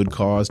have good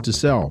cause to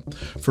sell.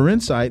 For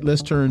insight,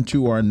 let's turn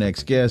to our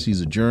next guest.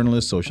 He's a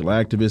journalist, social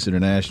activist,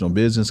 international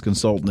business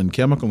consultant, and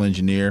chemical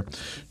engineer,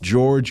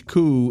 George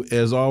Koo.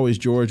 As always,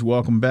 George,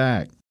 welcome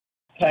back.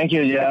 Thank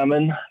you,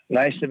 gentlemen.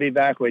 Nice to be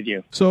back with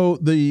you. So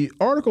the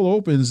article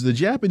opens, the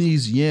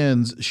Japanese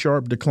yen's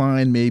sharp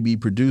decline may be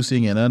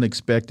producing an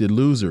unexpected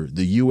loser,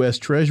 the U.S.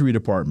 Treasury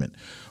Department.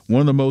 One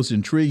of the most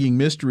intriguing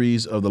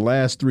mysteries of the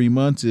last 3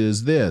 months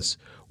is this.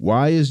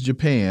 Why is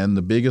Japan,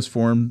 the biggest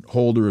foreign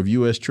holder of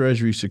U.S.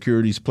 Treasury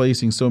securities,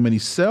 placing so many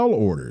sell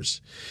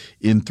orders?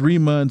 In 3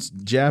 months,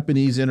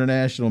 Japanese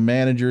international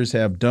managers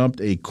have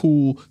dumped a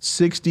cool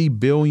 $60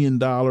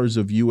 billion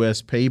of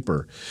U.S.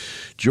 paper.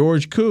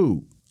 George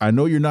Koo, I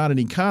know you're not an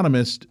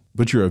economist,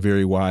 but you're a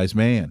very wise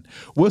man.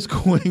 What's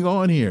going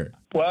on here?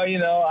 Well,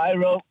 I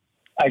wrote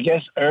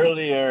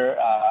earlier,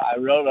 I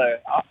wrote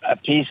a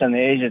piece in the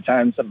Asia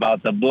Times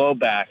about the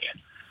blowback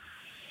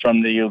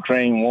from the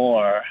Ukraine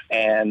war,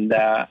 and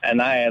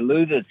I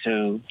alluded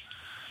to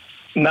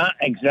not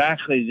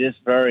exactly this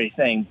very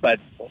thing, but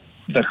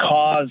the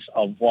cause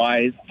of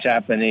why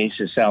Japanese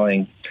is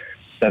selling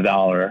the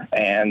dollar,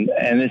 and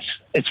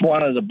it's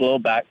one of the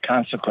blowback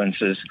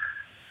consequences.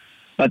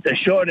 But the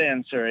short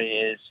answer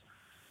is,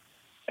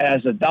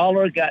 as the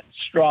dollar got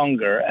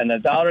stronger, and the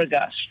dollar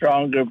got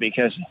stronger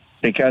because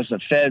the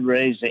Fed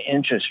raised the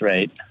interest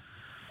rate,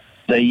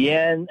 the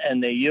yen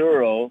and the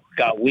euro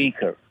got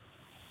weaker,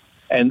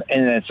 and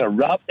it's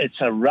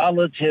a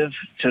relative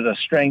to the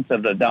strength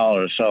of the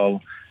dollar, so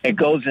it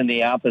goes in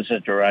the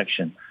opposite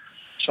direction.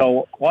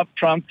 So what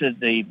prompted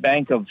the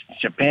Bank of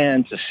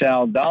Japan to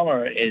sell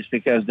dollar is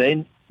because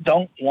they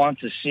don't want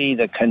to see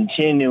the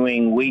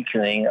continuing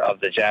weakening of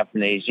the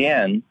Japanese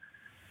yen,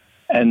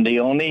 and the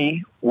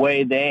only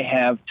way they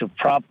have to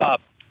prop up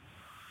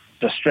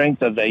the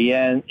strength of the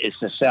yen is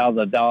to sell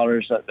the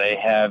dollars that they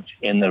have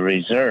in the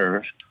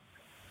reserve.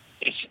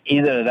 It's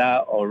either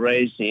that or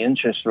raise the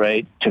interest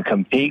rate to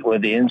compete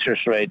with the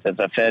interest rate that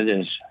the Fed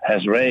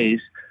has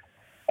raised.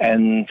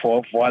 And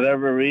for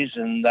whatever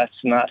reason,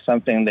 that's not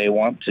something they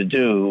want to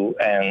do.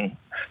 And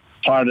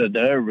part of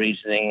their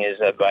reasoning is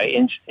that by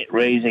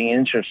raising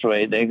interest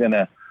rate, they're going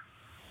to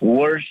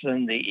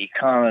worsen the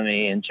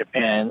economy in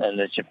Japan, and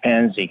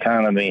Japan's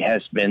economy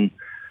has been,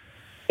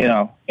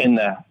 in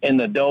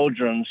the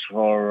doldrums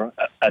for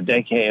a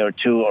decade or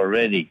two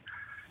already,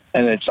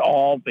 and it's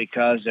all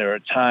because they're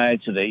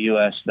tied to the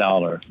U.S.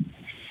 dollar.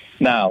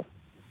 Now,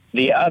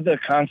 the other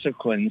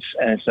consequence,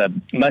 and it's a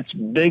much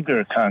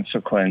bigger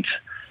consequence,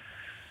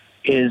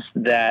 is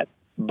that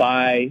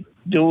by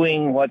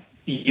doing what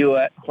the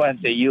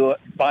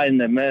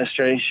Biden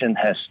administration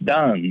has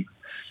done,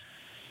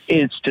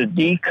 it's to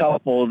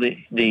decouple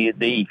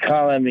the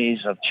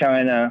economies of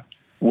China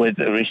with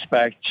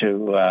respect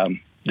to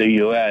the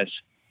U.S.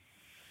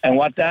 And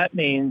what that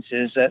means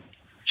is that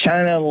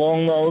China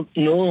no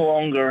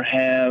longer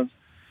have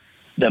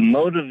the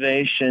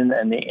motivation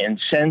and the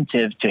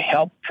incentive to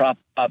help prop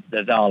up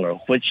the dollar,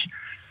 which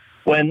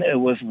when it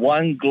was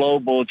one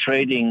global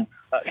trading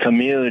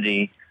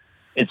community,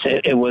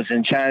 it was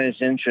in China's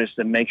interest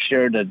to make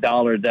sure the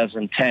dollar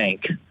doesn't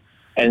tank.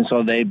 And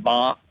so they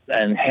bought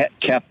and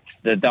kept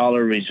the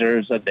dollar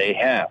reserves that they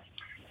have.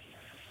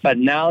 But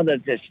now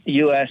that the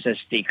U.S. has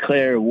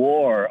declared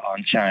war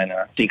on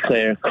China,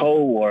 declared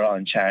Cold War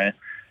on China,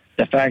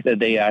 the fact that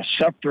they are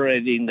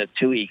separating the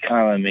two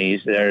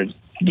economies, they're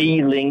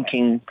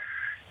delinking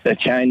the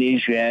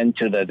Chinese yuan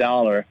to the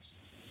dollar,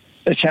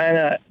 the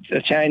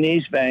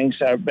Chinese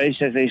banks are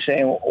basically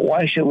saying,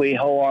 why should we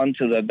hold on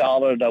to the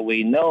dollar that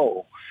we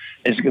know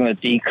is going to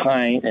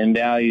decline in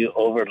value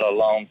over the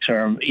long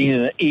term,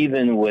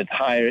 even with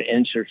higher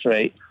interest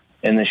rate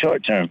in the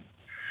short term?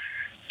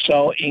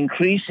 So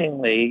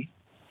increasingly,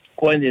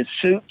 when it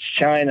suits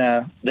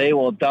China, they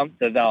will dump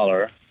the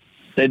dollar.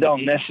 They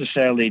don't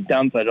necessarily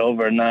dump it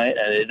overnight,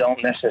 and they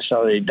don't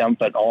necessarily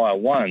dump it all at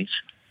once.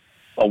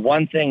 But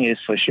one thing is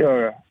for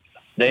sure,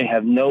 they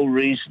have no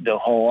reason to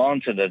hold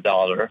on to the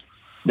dollar.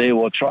 They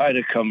will try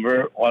to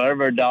convert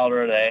whatever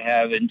dollar they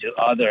have into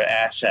other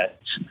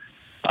assets,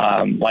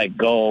 like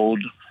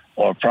gold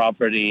or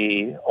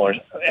property or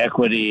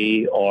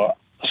equity or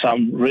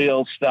some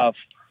real stuff,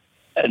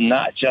 and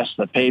not just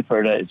the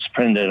paper that it's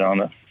printed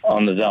on it.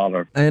 on the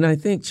dollar. And I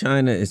think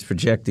China is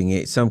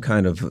projecting some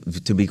kind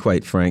of, to be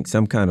quite frank,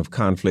 some kind of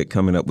conflict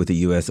coming up with the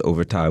U.S.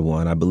 over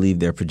Taiwan. I believe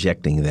they're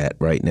projecting that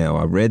right now.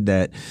 I read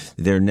that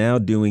they're now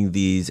doing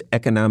these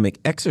economic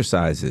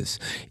exercises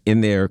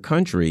in their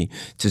country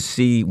to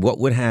see what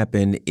would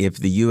happen if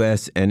the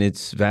U.S. and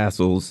its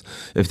vassals,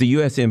 if the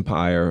U.S.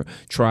 empire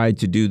tried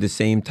to do the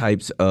same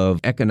types of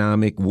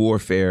economic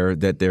warfare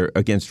that they're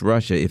against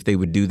Russia, if they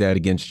would do that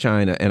against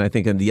China. And I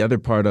think the other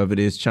part of it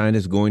is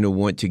China's going to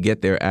want to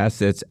get their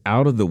assets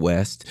out of the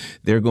West.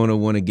 They're going to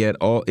want to get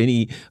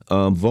any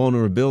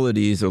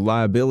vulnerabilities or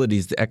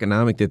liabilities, the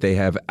economic that they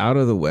have out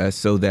of the West,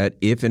 so that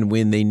if and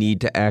when they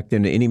need to act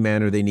in any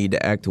manner they need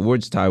to act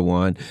towards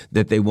Taiwan,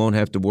 that they won't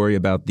have to worry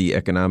about the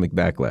economic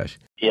backlash.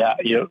 Yeah,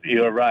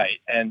 you're right,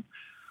 and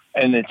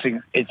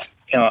it's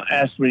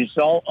as a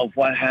result of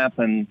what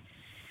happened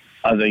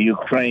of the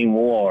Ukraine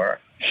war,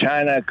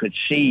 China could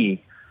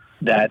see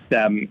that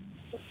the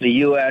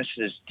U.S.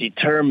 is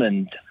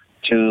determined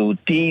to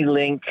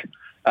de-link.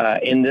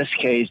 In this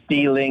case,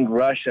 de-link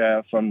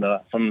Russia from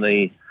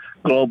the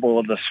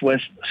global, the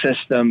SWIFT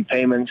system,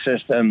 payment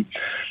system,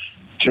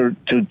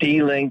 to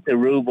de-link the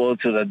ruble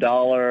to the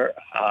dollar.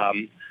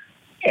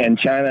 And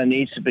China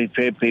needs to be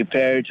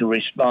prepared to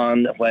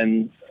respond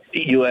when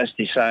the U.S.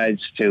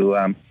 decides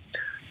to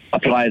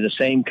apply the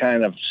same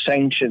kind of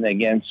sanction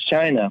against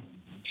China.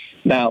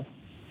 Now,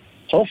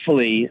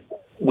 hopefully,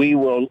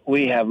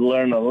 we have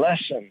learned a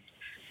lesson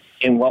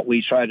in what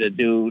we try to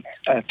do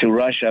to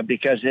Russia,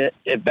 because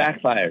it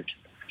backfired.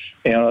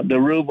 The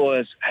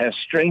ruble has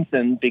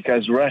strengthened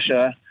because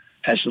Russia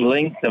has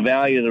linked the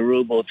value of the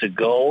ruble to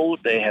gold.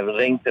 They have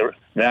linked the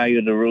value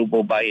of the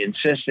ruble by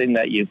insisting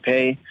that you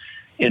pay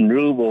in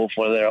ruble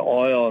for their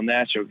oil and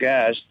natural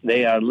gas.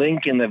 They are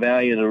linking the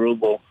value of the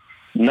ruble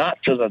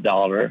not to the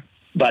dollar,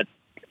 but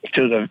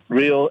to the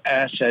real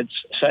assets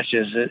such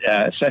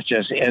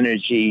as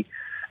energy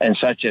and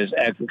such as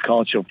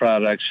agricultural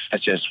products,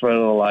 such as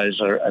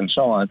fertilizer and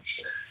so on.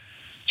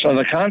 So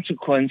the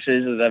consequence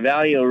is that the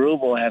value of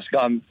ruble has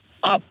gone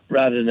up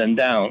rather than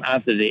down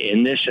after the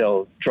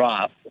initial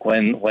drop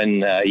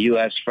when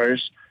U.S.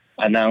 first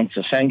announced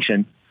the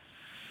sanction.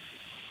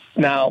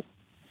 Now,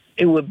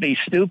 it would be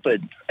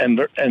stupid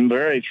and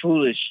very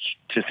foolish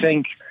to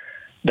think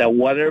that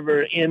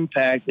whatever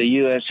impact the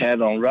U.S.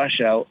 had on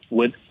Russia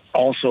would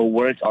also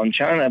work on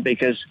China,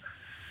 because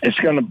it's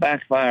going to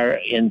backfire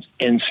in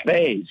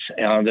spades.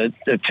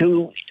 The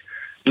two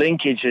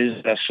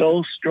linkages are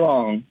so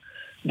strong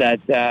that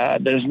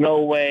there's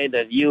no way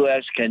that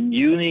U.S. can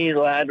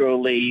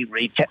unilaterally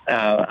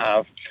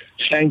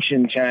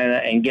sanction China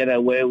and get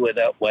away with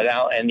it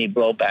without any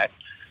blowback.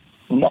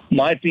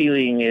 My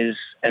feeling is,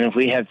 and if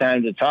we have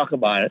time to talk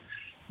about it,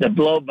 the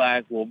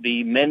blowback will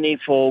be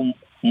manyfold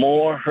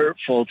more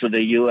hurtful to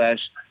the U.S.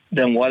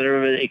 than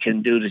whatever it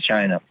can do to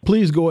China.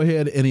 Please go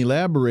ahead and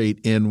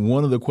elaborate. And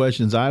one of the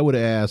questions I would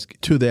ask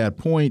to that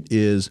point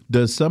is,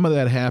 does some of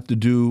that have to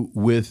do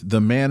with the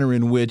manner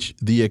in which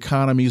the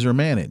economies are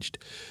managed?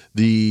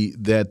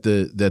 That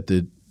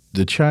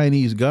the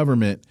Chinese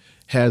government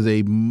has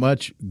a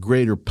much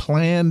greater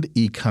planned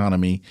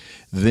economy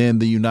than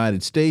the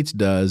United States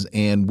does,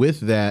 and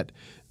with that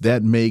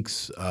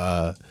makes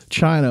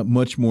China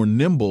much more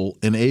nimble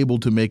and able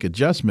to make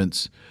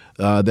adjustments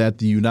that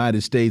the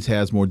United States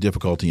has more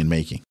difficulty in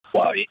making.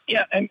 Well,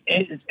 yeah,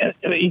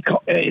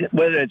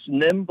 whether it's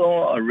nimble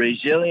or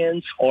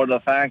resilience or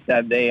the fact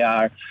that they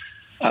are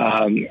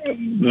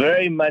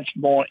very much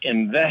more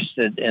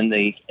invested in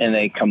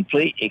a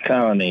complete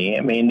economy.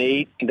 I mean,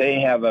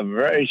 they have a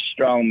very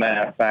strong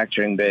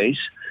manufacturing base.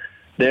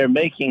 They're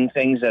making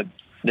things that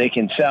they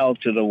can sell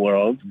to the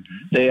world.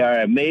 Mm-hmm. They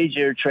are a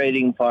major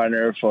trading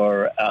partner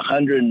for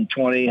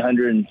 120,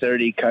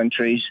 130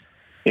 countries,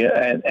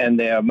 and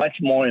they are much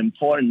more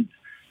important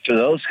to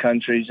those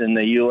countries than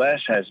the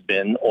U.S. has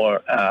been,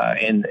 or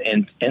in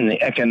the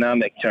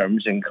economic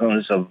terms, in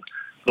terms of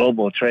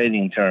global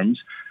trading terms.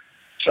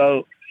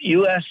 So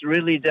U.S.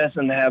 really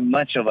doesn't have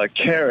much of a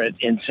carrot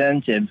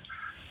incentive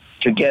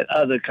to get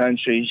other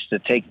countries to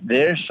take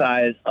their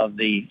side of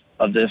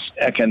this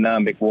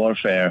economic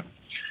warfare.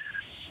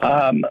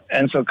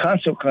 And so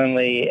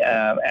consequently,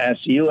 as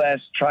the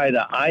U.S. try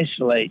to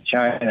isolate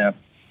China,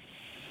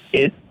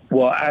 it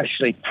will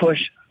actually push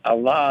a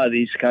lot of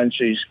these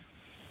countries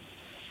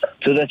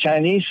to the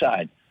Chinese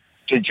side,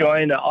 to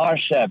join the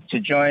RCEP, to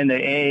join the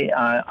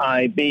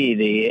AIB,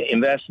 the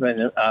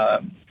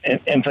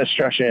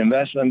Infrastructure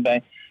Investment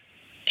Bank,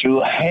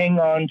 to hang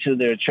on to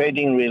their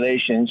trading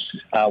relations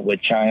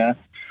with China,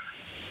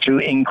 to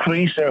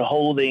increase their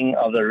holding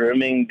of the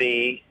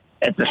renminbi,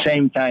 at the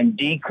same time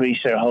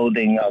decrease their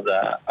holding of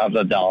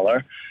the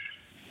dollar.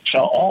 So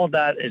all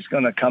that is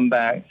going to come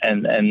back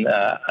and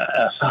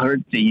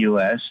hurt the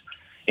U.S.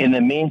 In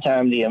the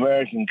meantime, the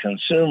American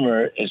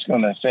consumer is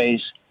going to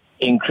face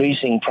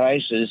increasing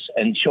prices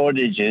and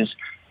shortages,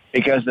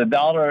 because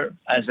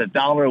as the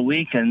dollar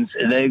weakens,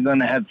 they're going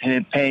to have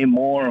to pay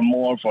more and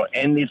more for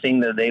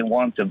anything that they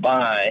want to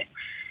buy.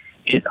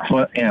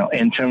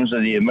 In terms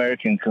of the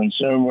American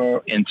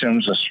consumer, in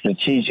terms of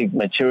strategic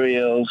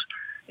materials,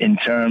 in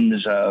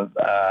terms of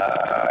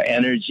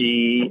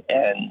energy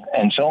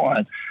and so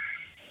on.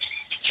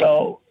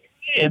 So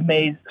it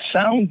may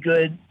sound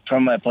good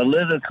from a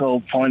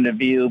political point of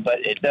view,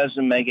 but it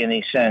doesn't make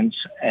any sense,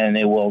 and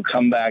it will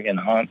come back and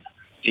haunt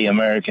the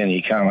American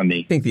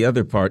economy. I think the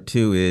other part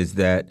too is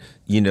that,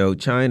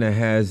 China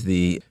has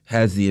the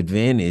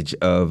advantage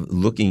of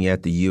looking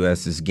at the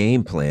U.S.'s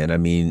game plan. I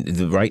mean,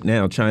 right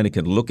now, China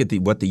can look at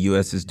what the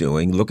U.S. is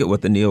doing, look at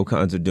what the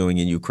neocons are doing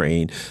in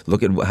Ukraine,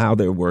 look at how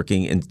they're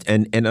working,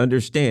 and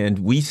understand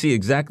we see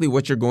exactly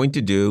what you're going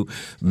to do,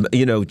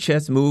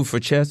 chess move for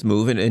chess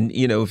move. And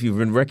if you've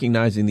been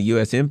recognizing the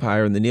U.S.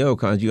 empire and the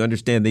neocons, you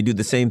understand they do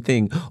the same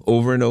thing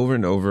over and over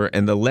and over,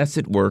 and the less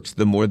it works,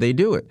 the more they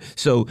do it.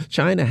 So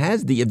China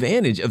has the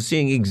advantage of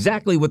seeing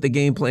exactly what the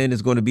game plan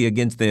is going to be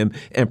against them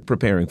and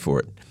preparing for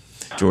it.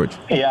 George.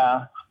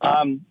 Yeah.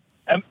 I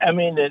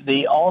mean,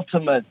 the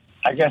ultimate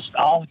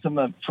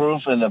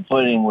proof in the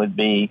pudding would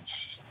be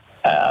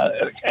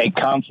a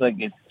conflict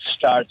that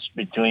starts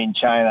between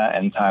China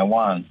and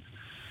Taiwan.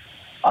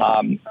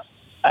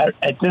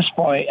 At this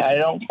point, I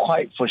don't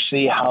quite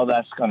foresee how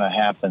that's going to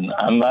happen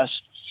unless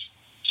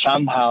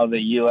somehow the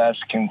U.S.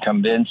 can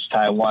convince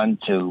Taiwan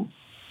to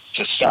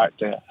start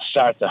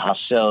the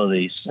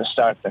hostilities, to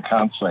start the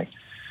conflict.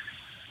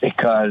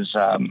 Because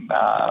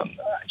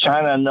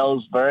China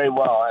knows very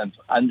well and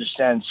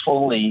understands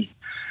fully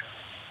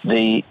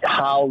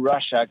how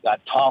Russia got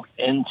talked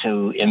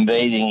into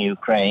invading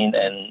Ukraine,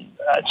 and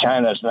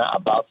China's not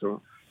about to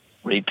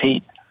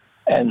repeat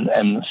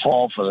and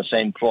fall for the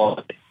same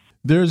ploy.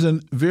 There's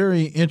a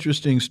very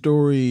interesting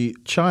story.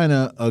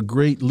 China, a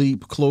great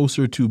leap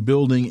closer to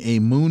building a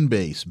moon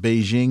base.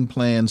 Beijing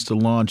plans to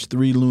launch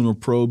 3 lunar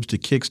probes to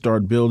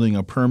kickstart building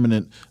a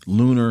permanent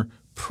lunar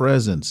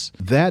presence.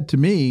 That, to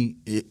me,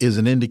 is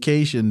an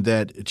indication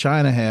that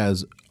China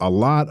has a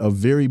lot of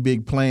very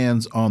big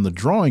plans on the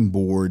drawing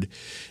board,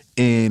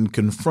 and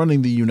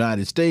confronting the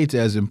United States,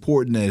 as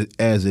important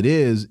as it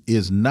is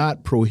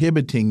not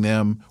prohibiting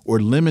them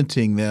or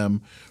limiting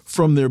them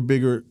from their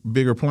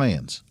bigger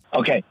plans.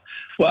 Okay.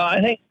 Well,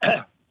 I think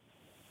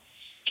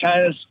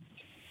China's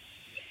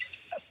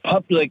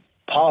public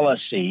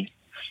policy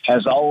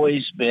has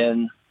always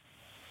been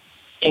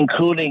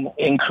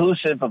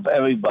inclusive of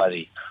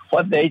everybody.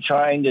 What they're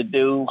trying to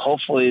do,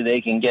 hopefully they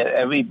can get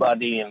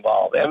everybody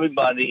involved,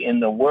 everybody in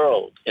the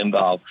world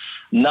involved,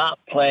 not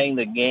playing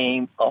the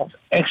game of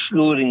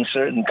excluding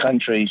certain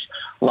countries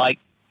like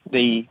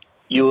the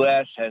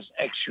U.S. has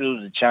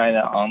excluded China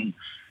on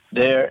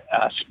their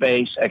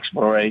space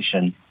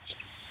exploration.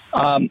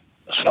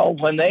 So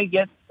when they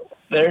get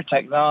their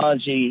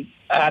technology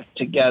act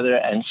together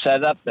and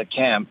set up the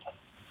camp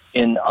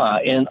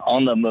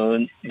on the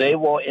moon, they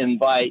will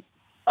invite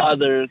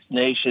other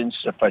nations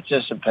to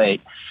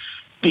participate,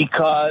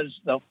 because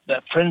the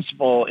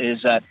principle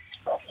is that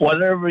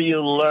whatever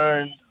you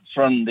learn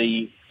from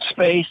the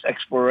space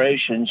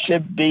exploration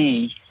should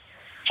be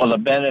for the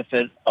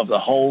benefit of the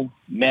whole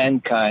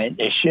mankind.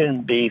 It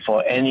shouldn't be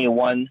for any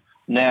one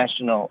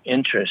national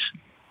interest.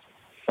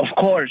 Of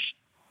course,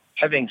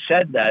 having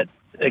said that,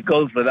 it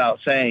goes without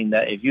saying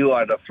that if you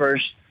are the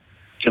first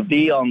to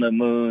be on the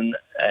moon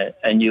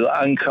and you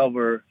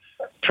uncover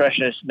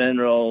precious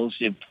minerals,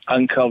 you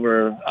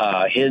uncover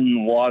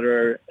hidden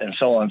water, and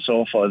so on and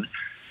so forth,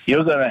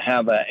 you're going to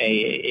have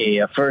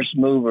a first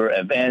mover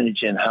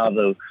advantage in how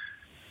to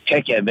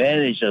take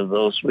advantage of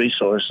those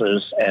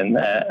resources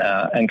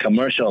and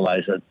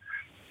commercialize it.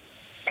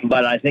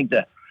 But I think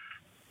that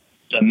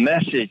the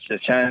message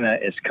that China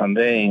is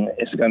conveying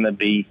is going to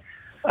be,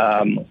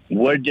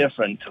 we're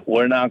different.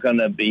 We're not going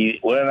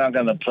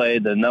to play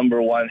the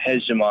number one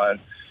hegemon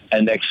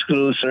and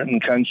exclude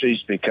certain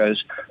countries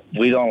because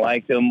we don't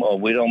like them or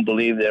we don't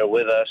believe they're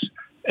with us.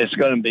 It's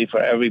going to be for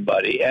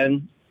everybody,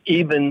 and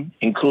even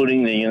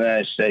including the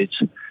United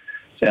States.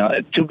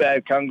 Too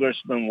bad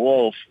Congressman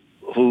Wolf,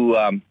 who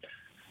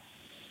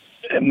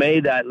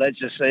made that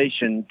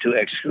legislation to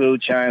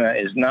exclude China,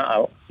 is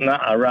not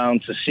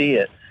around to see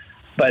it.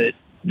 But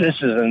this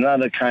is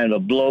another kind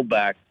of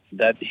blowback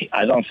that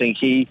I don't think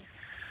he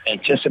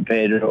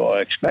anticipated or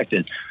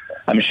expected.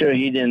 I'm sure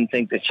he didn't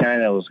think that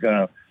China was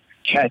going to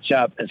catch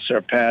up and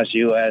surpass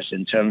U.S.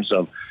 in terms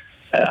of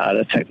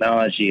the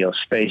technology of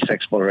space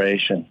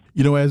exploration.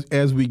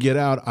 As we get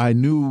out, I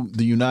knew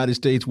the United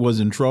States was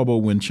in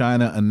trouble when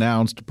China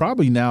announced,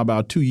 probably now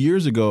about 2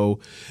 years ago,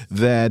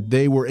 that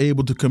they were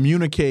able to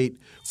communicate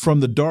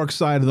from the dark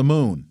side of the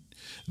moon.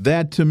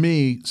 That, to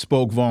me,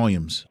 spoke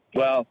volumes.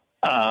 Well,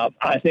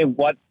 I think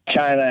what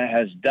China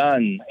has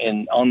done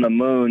on the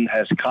moon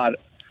has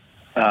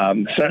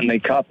certainly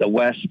caught the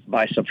West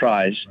by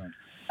surprise. Right.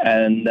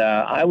 And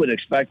I would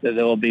expect that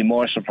there will be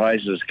more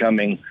surprises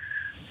coming.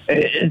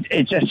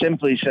 It just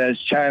simply says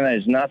China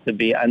is not to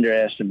be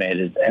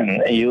underestimated,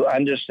 and you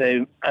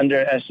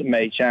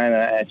underestimate China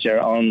at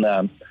your own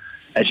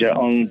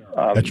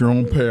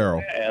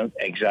peril.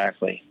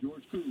 Exactly.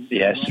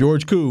 Yes.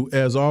 George Koo,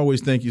 as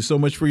always, thank you so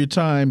much for your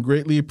time.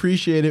 Greatly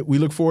appreciate it. We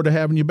look forward to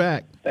having you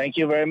back. Thank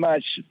you very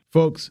much.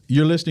 Folks,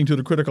 you're listening to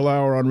the Critical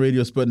Hour on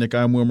Radio Sputnik.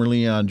 I'm Wilmer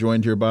Leon,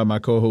 joined here by my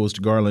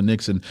co-host, Garland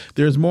Nixon.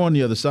 There's more on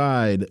the other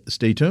side.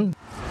 Stay tuned.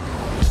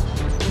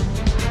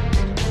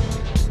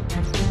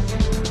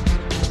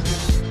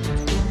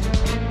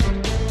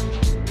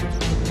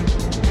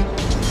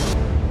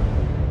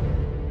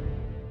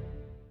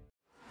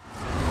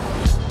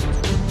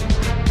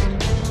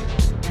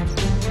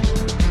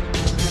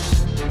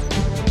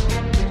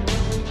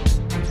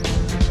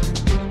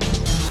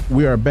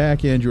 We are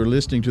back, and you're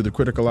listening to the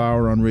Critical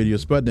Hour on Radio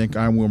Sputnik.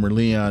 I'm Wilmer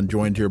Leon,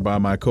 joined here by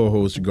my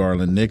co-host,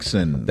 Garland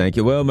Nixon. Thank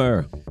you,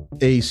 Wilmer.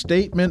 A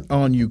statement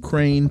on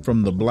Ukraine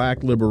from the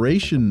Black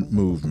Liberation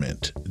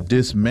Movement.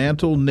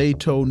 Dismantle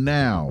NATO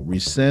now.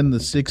 Rescind the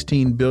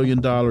 $16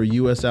 billion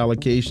U.S.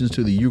 allocations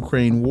to the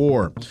Ukraine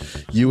war.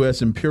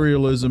 U.S.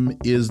 imperialism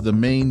is the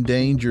main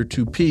danger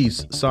to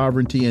peace,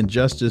 sovereignty, and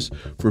justice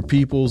for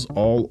peoples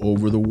all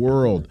over the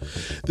world.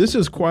 This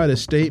is quite a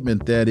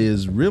statement that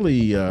is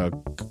really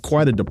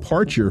quite a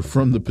departure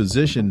from the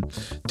position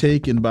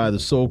taken by the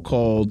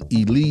so-called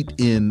elite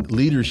in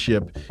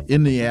leadership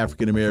in the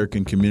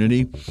African-American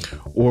community,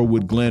 or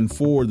what Glenn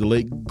Ford, the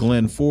late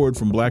Glenn Ford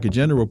from Black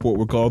Agenda Report,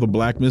 would call the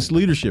Black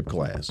Misleadership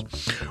class.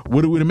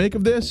 What are we to make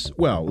of this?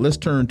 Well, let's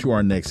turn to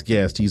our next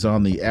guest. He's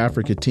on the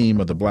Africa team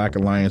of the Black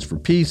Alliance for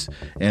Peace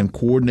and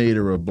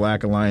coordinator of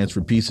Black Alliance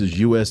for Peace's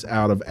U.S.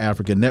 Out of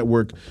Africa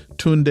Network,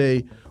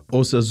 Tunde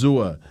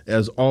Osazua.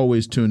 As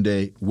always,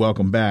 Tunde,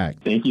 welcome back.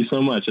 Thank you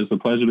so much. It's a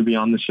pleasure to be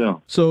on the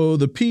show. So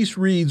the piece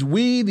reads,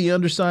 we, the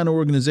undersigned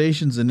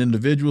organizations and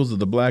individuals of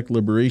the Black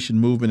Liberation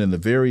Movement and the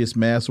various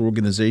mass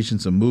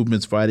organizations and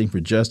movements fighting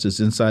for justice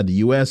inside the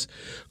U.S.,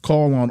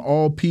 call on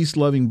all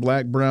peace-loving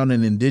Black, brown,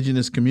 and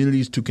indigenous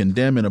communities to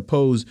condemn and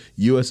oppose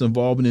U.S.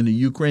 involvement in the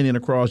Ukraine and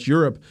across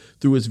Europe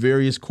through its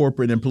various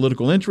corporate and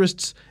political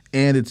interests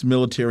and its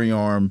military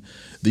arm,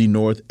 the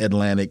North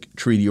Atlantic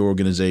Treaty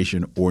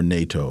Organization, or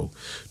NATO.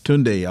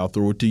 Tunde, I'll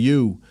throw it to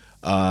you.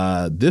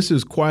 This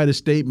is quite a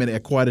statement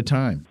at quite a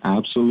time.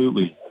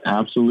 Absolutely.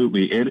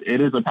 Absolutely. It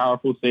is a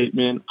powerful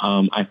statement.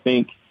 I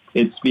think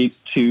it speaks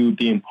to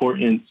the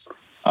importance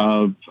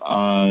of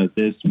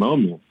this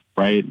moment,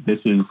 right? This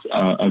is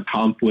a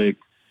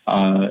conflict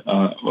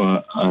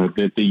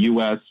that the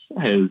U.S.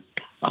 has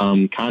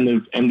and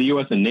the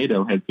U.S. and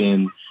NATO have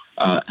been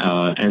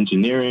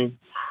engineering,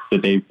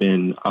 that they've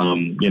been,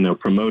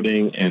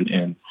 promoting.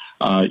 And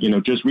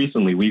just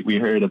recently we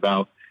heard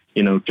about,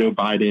 Joe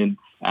Biden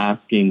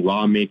asking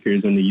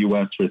lawmakers in the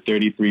U.S. for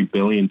 $33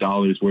 billion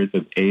worth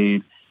of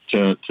aid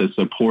to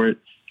support,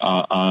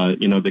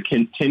 the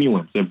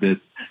continuance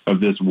of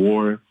this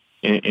war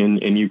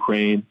in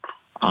Ukraine.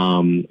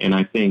 And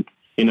I think,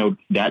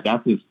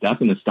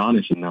 that's an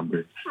astonishing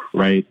number,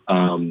 right?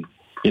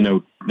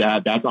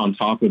 That's on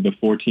top of the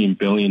 $14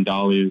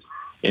 billion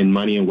in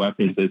money and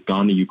weapons that's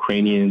gone to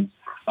Ukrainians.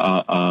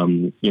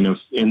 In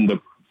the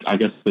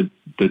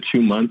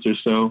 2 months or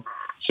so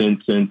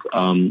since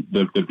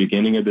the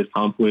beginning of this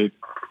conflict,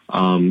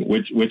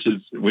 which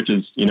is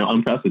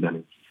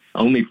unprecedented.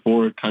 Only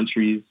 4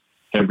 countries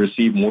have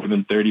received more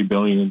than $30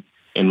 billion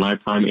in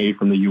lifetime aid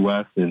from the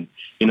U.S. And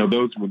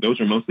those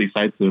are mostly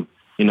sites of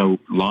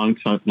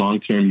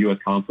long-term U.S.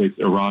 conflicts,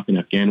 Iraq and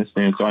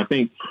Afghanistan. So I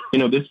think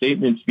this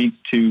statement speaks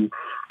to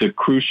the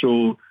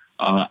crucial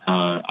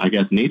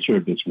nature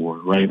of this war,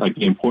 right? Like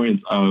the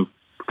importance of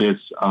this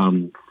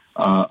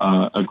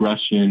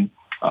aggression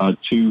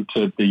to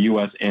the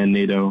U.S. and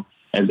NATO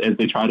as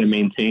they try to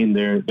maintain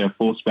their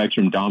full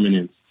spectrum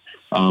dominance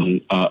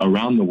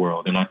around the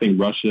world. And I think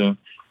Russia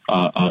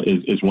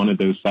is one of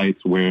those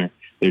sites where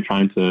they're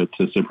trying to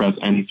suppress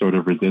any sort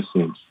of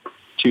resistance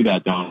to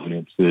that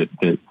dominance that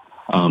the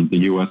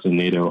U.S. and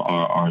NATO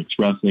are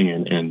expressing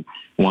and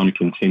want to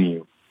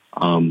continue.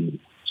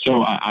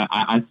 So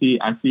I see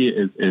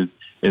it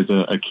as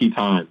a key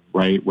time,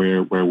 right,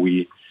 where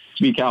we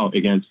speak out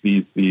against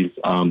these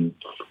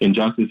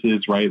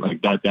injustices, right?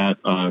 Like that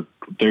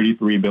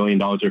 $33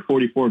 billion or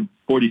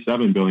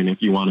 $47 billion,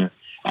 if you want to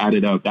add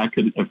it up, that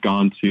could have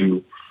gone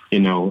to,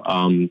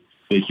 the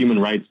human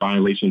rights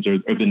violations or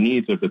the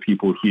needs of the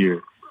people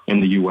here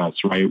in the U.S.,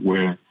 right?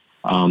 Where,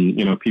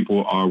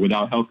 people are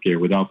without healthcare,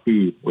 without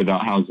food,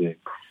 without housing,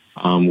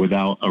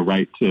 without a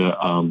right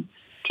to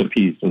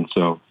peace. And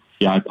so,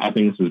 yeah, I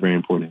think this is very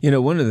important.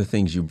 One of the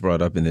things you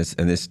brought up in this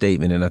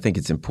statement, and I think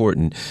it's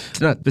important, it's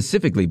not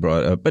specifically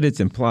brought up, but it's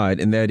implied,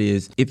 and that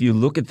is, if you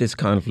look at this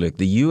conflict,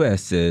 the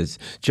U.S. says,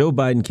 Joe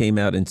Biden came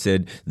out and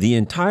said, the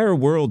entire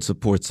world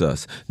supports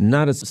us.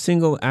 Not a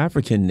single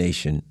African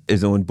nation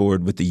is on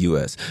board with the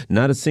U.S.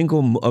 Not a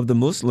single of the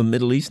Muslim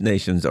Middle East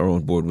nations are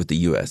on board with the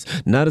U.S.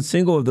 Not a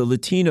single of the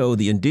Latino,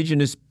 the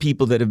indigenous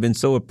people that have been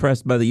so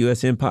oppressed by the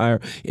U.S.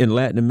 empire in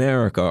Latin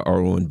America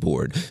are on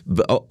board.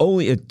 But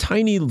only a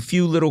tiny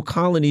few little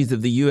colonies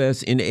of the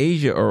U.S. in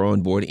Asia are on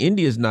board.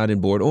 India's not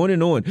on board, on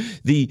and on.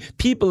 The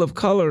people of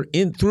color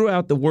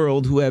throughout the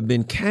world who have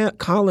been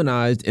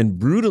colonized and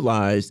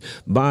brutalized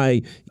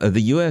by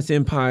the U.S.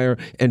 empire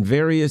and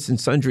various and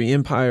sundry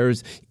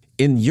empires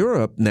in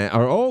Europe now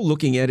are all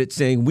looking at it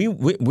saying,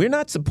 we're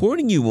not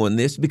supporting you on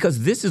this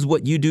because this is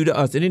what you do to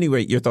us. At any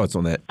rate, your thoughts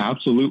on that?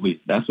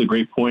 Absolutely. That's a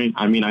great point.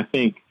 I mean, I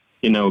think,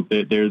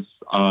 that there's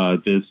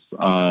this,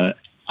 I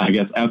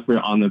guess, effort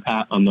on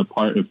the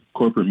part of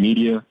corporate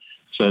media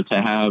to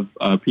have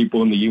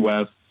people in the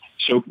U.S.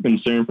 show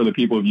concern for the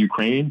people of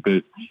Ukraine.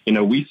 But,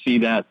 we see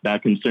that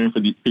concern for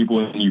the people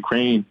in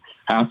Ukraine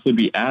has to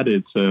be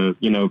added to,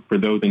 for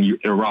those in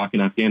Iraq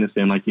and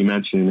Afghanistan, like you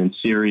mentioned, and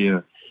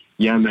Syria,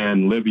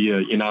 Yemen, Libya,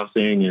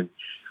 and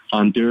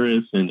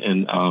Honduras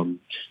and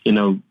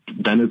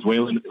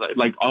Venezuela,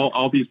 like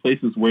all these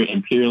places where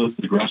imperialist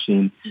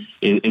aggression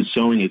is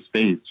showing its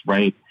face,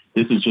 right?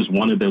 This is just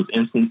one of those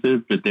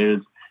instances, but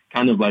there's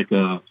kind of like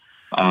a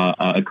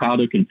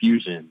cloud of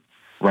confusion,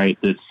 right,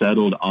 that's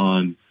settled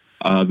on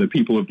the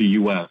people of the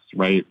U.S.,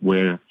 right,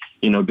 where,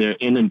 they're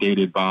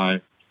inundated by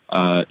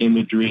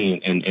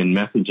imagery and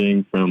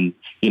messaging from,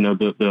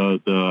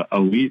 the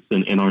elites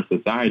in our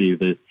society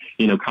that,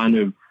 kind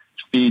of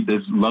feed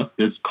this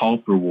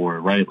call for war,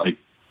 right? Like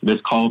this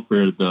call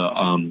for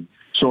the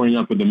shoring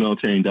up of the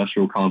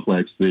military-industrial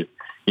complex that,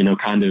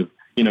 kind of,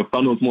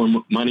 funnels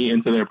more money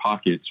into their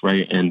pockets,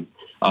 right? And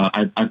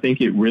I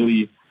think it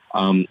really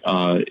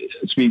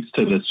speaks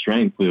to the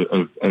strength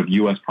of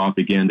U.S.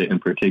 propaganda in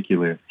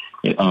particular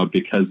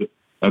because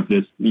of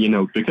this,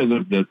 because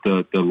of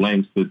the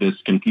lengths that this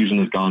confusion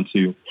has gone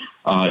to.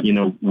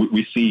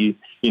 We see,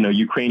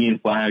 Ukrainian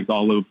flags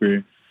all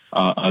over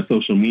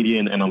social media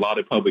and a lot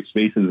of public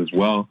spaces as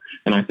well.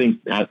 And I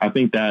think that,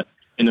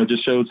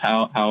 just shows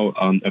how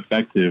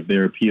effective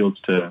their appeals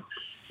to,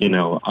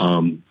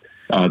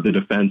 the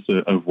defense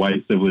of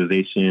white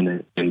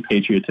civilization and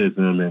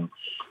patriotism and,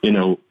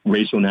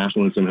 racial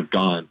nationalism have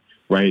gone,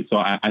 right? So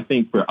I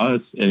think for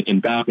us in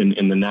BAP and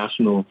in the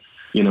national,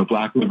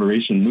 Black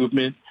liberation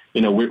movement,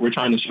 we're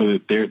trying to show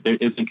that there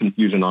isn't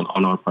confusion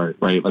on our part,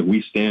 right? Like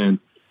we stand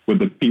with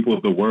the people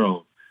of the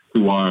world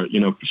who are,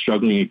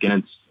 struggling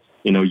against,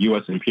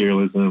 U.S.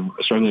 imperialism,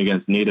 struggling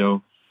against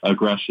NATO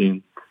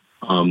aggression.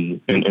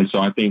 And so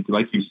I think,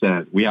 like you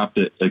said, we have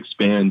to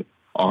expand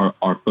our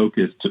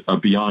focus to,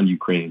 beyond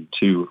Ukraine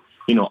to,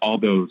 all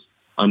those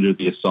under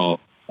the assault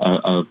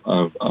of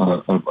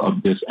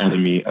this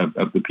enemy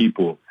of the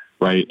people,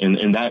 right?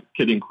 And that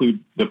could include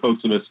the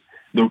folks of us,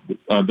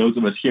 those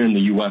of us here in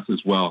the U.S.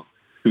 as well,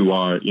 who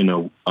are,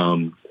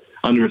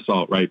 under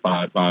assault, right,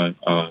 by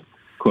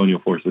colonial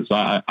forces. So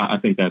I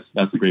think that's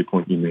a great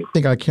point you made. I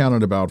think I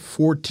counted about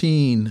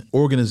 14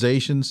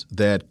 organizations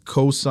that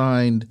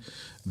co-signed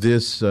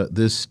this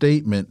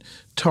statement.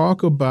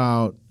 Talk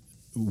about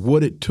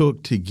what it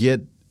took to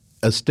get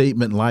a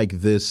statement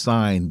like this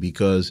signed,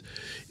 because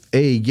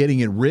A,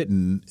 getting it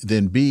written,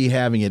 then B,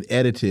 having it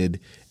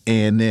edited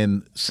and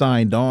then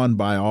signed on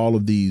by all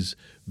of these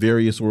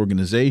various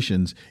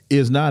organizations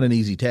is not an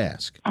easy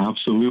task.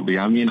 Absolutely.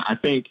 I mean, I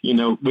think,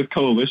 with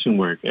coalition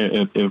work,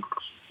 if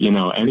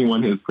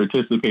anyone has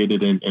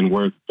participated and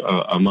worked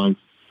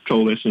amongst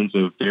coalitions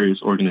of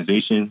various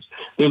organizations,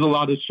 there's a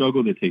lot of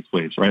struggle that takes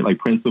place, right? Like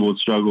principled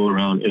struggle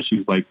around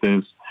issues like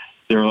this.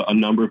 There are a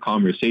number of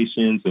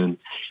conversations and,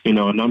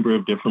 a number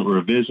of different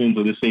revisions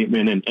of the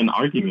statement and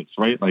arguments,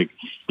 right? Like,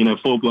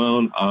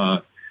 full-blown,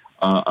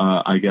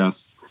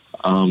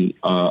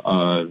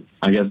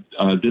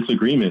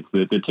 disagreements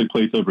that took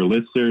place over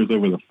listservs,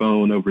 over the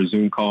phone, over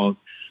Zoom calls.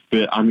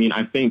 But I mean,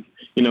 I think,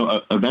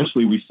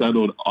 eventually we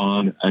settled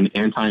on an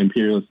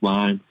anti-imperialist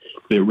line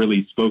that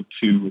really spoke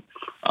to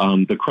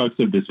the crux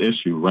of this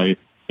issue, right?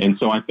 And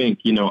so I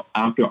think,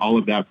 after all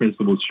of that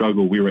principled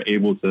struggle, we were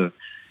able to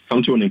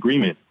come to an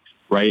agreement,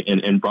 right?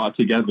 And brought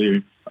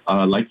together,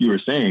 like you were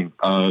saying,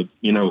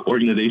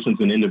 organizations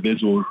and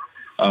individuals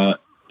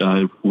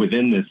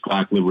within this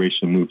Black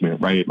liberation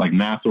movement, right? Like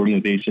mass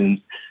organizations,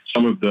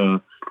 some of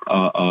the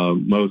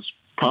most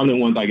prominent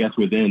ones, I guess,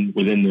 within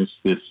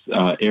this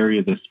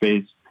area, this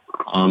space.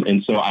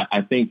 And so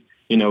I think,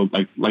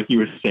 like you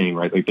were saying,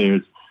 right? Like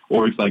there's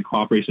orgs like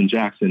Cooperation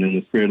Jackson and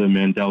the Spirit of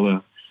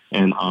Mandela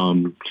and,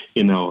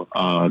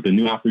 the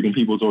New African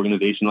People's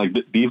Organization. Like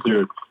these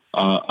are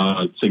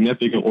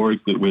significant orgs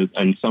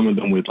and some of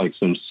them with like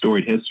some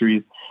storied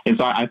histories. And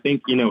so I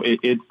think,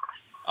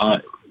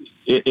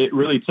 it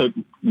really took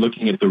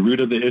looking at the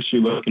root of the issue,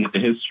 looking at the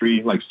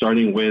history, like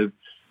starting with,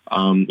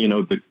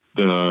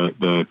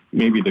 the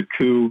maybe the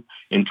coup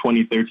in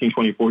 2013,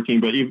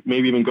 2014, but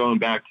maybe even going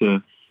back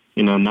to,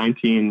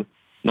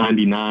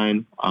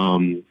 1999,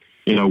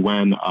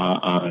 when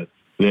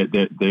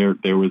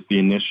there was the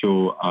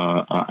initial,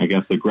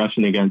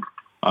 aggression against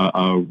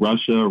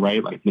Russia,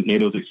 right? Like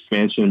NATO's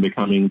expansion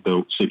becoming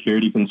the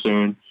security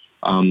concern.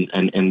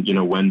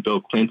 And when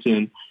Bill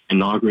Clinton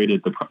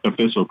inaugurated the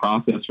official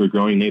process for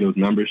growing NATO's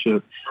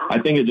membership, I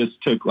think it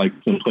just took like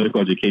some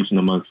political education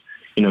amongst,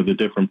 the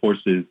different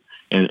forces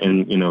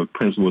and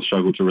principled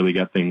struggle to really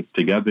get things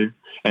together.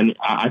 And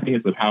I think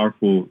it's a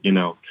powerful,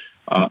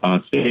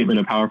 statement,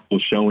 a powerful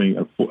showing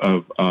of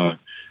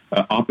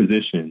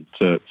opposition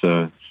to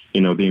the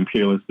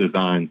imperialist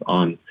designs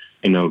on,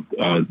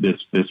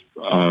 this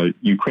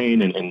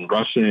Ukraine and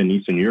Russia and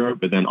Eastern Europe,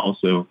 but then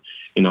also,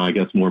 I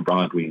guess more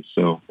broadly.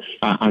 So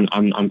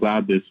I'm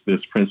glad this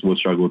principled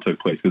struggle took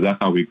place, because that's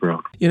how we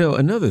grow.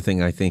 Another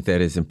thing I think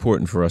that is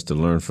important for us to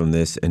learn from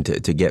this and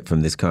to get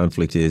from this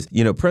conflict is,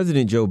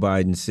 President Joe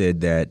Biden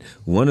said that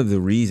one of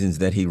the reasons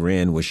that he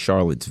ran was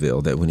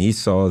Charlottesville, that when he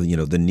saw,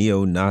 the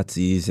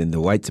neo-Nazis and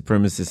the white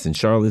supremacists in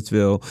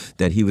Charlottesville,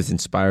 that he was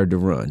inspired to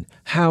run.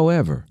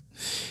 However,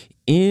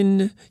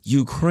 in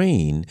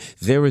Ukraine,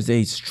 there is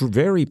a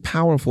very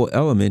powerful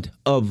element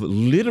of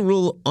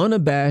literal,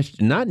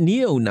 unabashed, not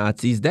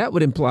neo-Nazis, that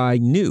would imply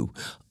new,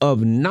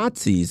 of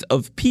Nazis,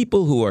 of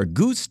people who are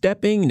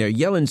goose-stepping, they're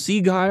yelling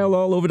Sieg Heil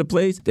all over the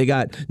place. They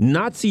got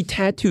Nazi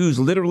tattoos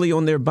literally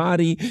on their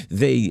body.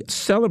 They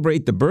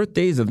celebrate the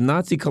birthdays of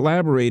Nazi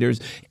collaborators.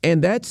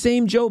 And that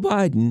same Joe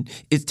Biden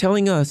is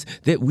telling us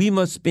that we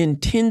must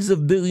spend tens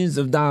of billions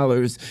of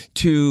dollars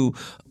to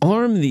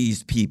arm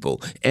these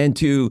people and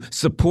to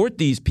support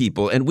these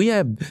people. And we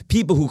have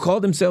people who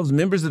call themselves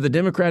members of the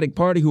Democratic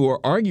Party who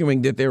are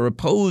arguing that they're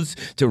opposed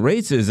to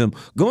racism,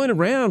 going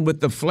around with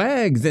the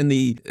flags and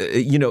the,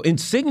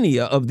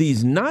 insignia of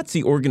these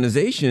Nazi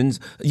organizations.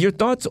 Your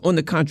thoughts on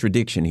the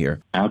contradiction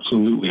here?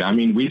 Absolutely. I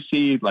mean, we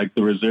see like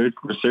the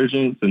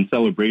resurgence and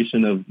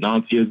celebration of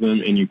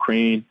Nazism in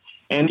Ukraine,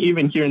 and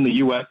even here in the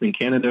U.S. and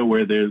Canada,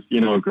 where there's,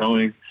 a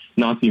growing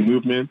Nazi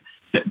movement.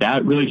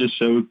 That really just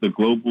shows the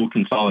global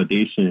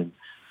consolidation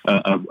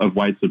of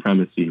white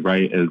supremacy,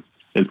 right,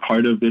 as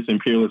part of this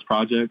imperialist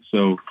project.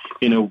 So,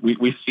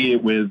 we see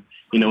it with,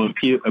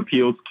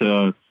 appeals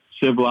to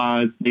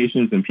civilized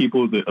nations and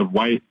peoples of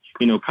white,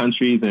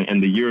 countries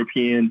and the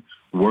European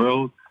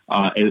world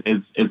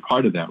is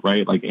part of that,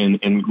 right? Like, and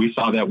we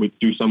saw that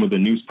through some of the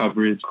news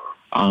coverage,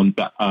 and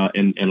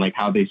like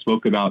how they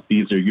spoke about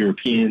these are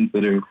Europeans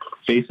that are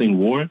facing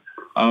war.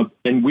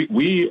 And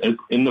we as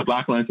in the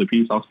Black Alliance of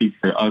Peace, I'll speak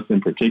for us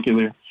in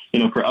particular,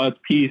 for us,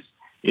 peace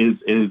is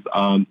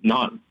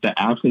not the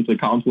absence of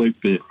conflict,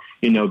 but,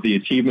 the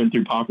achievement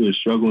through popular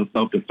struggle and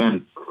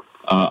self-defense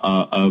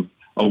of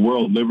a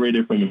world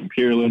liberated from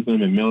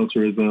imperialism and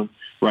militarism,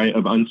 right,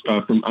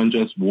 from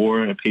unjust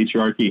war and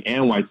patriarchy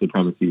and white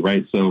supremacy,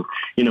 right? So,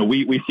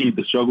 we see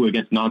the struggle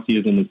against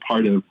Nazism as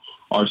part of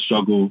our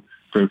struggle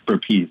for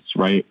peace,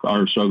 right,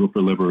 our struggle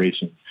for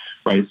liberation,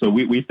 right? So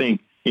we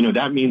think,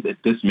 that means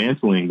that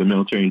dismantling the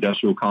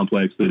military-industrial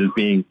complex that is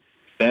being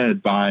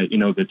fed by,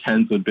 the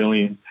tens of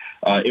billions,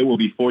 it will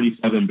be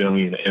 $47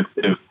 billion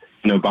if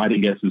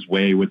Biden gets his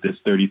way with this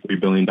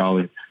 $33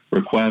 billion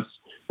request,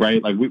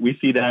 right? Like we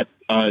see that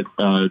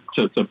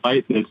to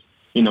fight this,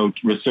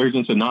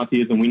 resurgence of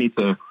Nazism, we need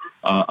to,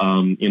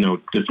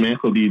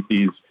 dismantle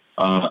these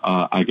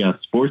I guess,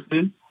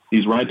 forces,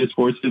 these rightist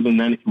forces, and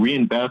then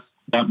reinvest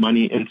that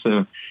money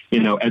into,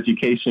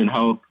 education,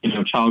 health,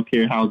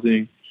 childcare,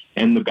 housing,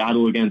 and the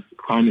battle against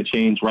climate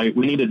change, right?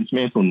 We need to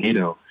dismantle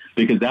NATO,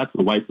 because that's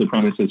the white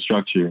supremacist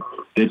structure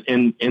that's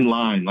in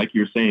line, like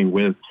you're saying,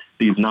 with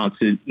these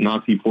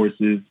Nazi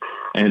forces.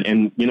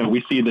 And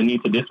we see the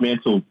need to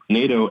dismantle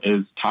NATO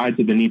as tied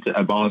to the need to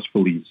abolish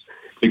police,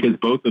 because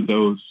both of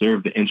those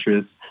serve the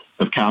interests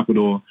of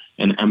capital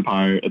and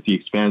empire at the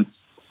expense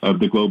of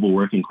the global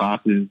working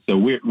classes. So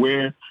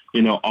we're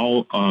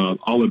all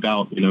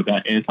about,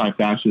 that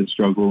anti-fascist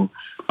struggle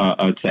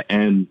to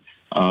end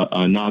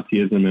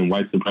Nazism and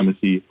white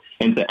supremacy,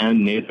 and to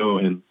end NATO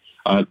and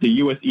the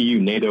U.S., EU,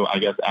 NATO, I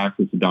guess,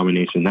 axis of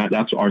domination.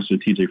 That's our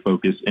strategic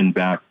focus and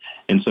back.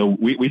 And so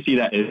we see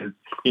that as,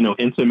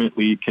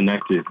 intimately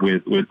connected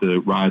with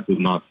the rise of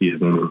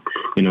Nazism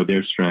and,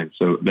 their strength.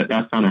 So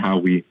that's kind of how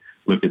we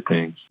look at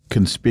things.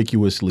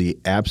 Conspicuously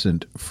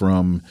absent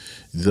from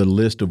the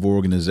list of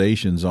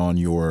organizations on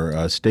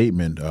your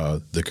statement,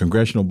 the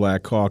Congressional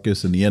Black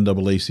Caucus and the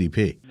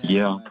NAACP.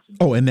 Yeah.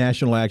 Oh, and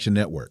National Action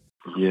Network.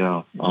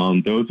 Yeah.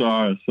 Those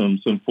are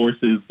some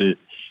forces that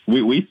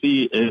we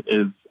see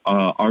as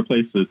our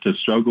place to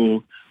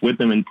struggle with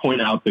them and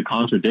point out the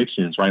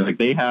contradictions, right? Like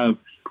they have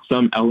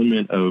some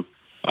element of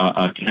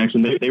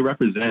connection. They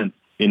represent,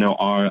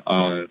 our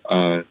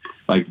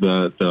like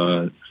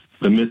the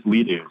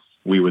misleaders,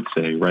 we would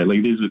say, right?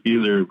 Like these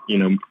are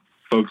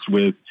folks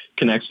with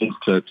connections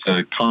to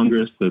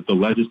Congress, the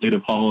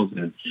legislative halls,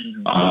 and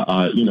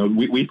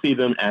we see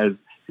them as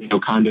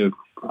kind of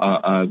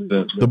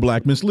the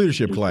Black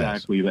misleadership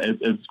class. Exactly,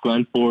 as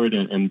Glenn Ford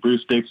and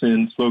Bruce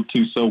Dixon spoke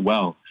to so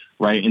well,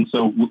 right? And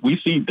so we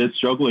see this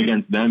struggle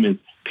against them as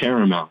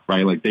paramount,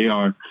 right? Like they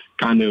are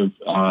kind of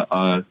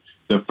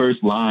the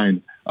first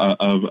line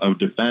of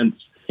defense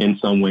in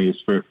some ways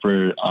for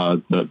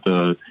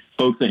the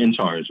folks in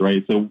charge,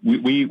 right? So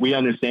we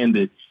understand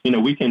that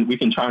we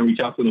can try and reach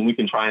out to them, we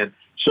can try and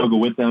struggle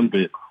with them,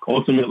 but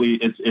ultimately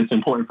it's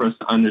important for us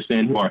to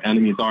understand who our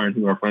enemies are and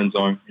who our friends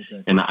are,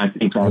 and I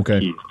think that's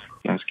key.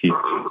 That's key.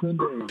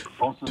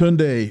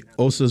 Tunde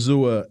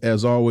Osazua,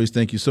 as always,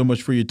 thank you so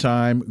much for your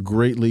time.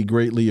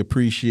 Greatly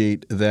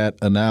appreciate that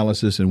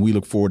analysis, and we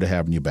look forward to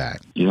having you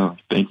back. Yeah,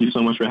 thank you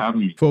so much for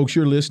having me. Folks,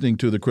 you're listening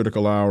to The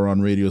Critical Hour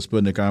on Radio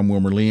Sputnik. I'm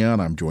Wilmer Leon.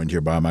 I'm joined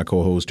here by my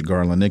co-host,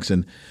 Garland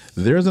Nixon.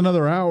 There's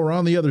another hour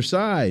on the other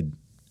side.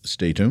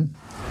 Stay tuned.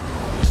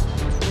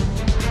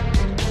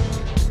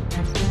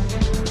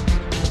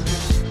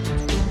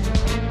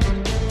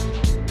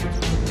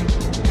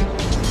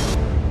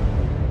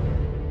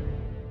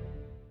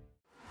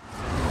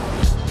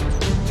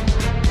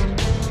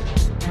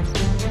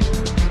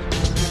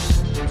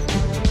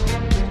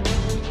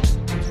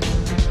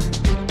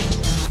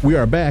 We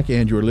are back,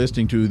 and you're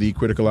listening to the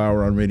Critical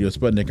Hour on Radio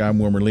Sputnik. I'm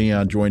Wilmer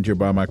Leon, joined here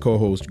by my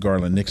co-host,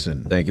 Garland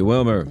Nixon. Thank you,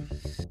 Wilmer.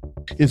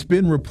 It's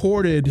been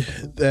reported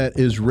that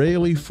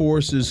Israeli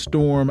forces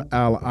storm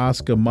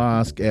Al-Aqsa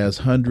Mosque as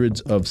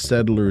hundreds of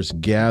settlers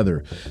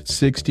gather.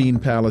 16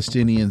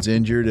 Palestinians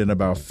injured and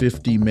about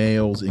 50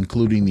 males,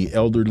 including the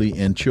elderly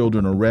and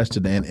children,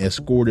 arrested and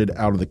escorted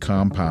out of the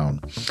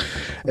compound.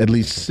 At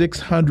least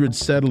 600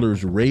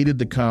 settlers raided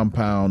the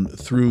compound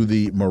through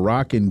the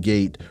Moroccan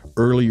gate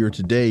earlier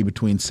today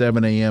between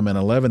 7 a.m. and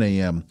 11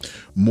 a.m.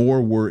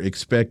 More were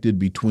expected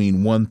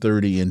between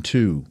 1:30 and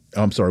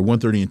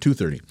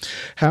 2:30.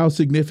 How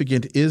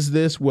significant is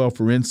this? Well,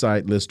 for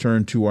insight, let's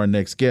turn to our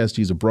next guest.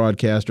 He's a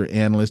broadcaster,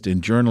 analyst,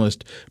 and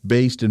journalist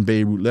based in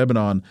Beirut,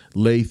 Lebanon,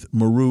 Laith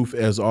Marouf.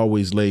 As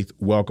always, Laith,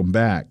 welcome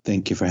back.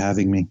 Thank you for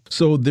having me.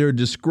 So they're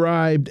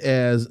described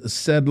as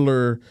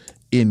settler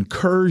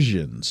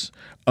incursions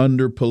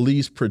under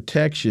police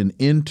protection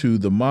into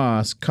the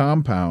mosque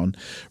compound,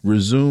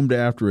 resumed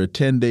after a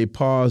 10-day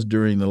pause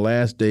during the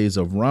last days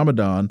of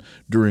Ramadan,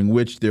 during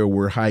which there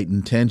were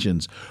heightened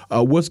tensions.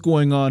 What's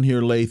going on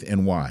here, Laith,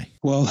 and why?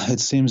 Well, it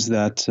seems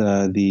that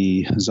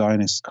the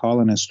Zionist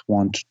colonists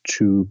want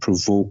to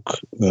provoke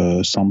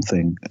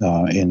something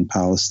in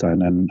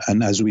Palestine.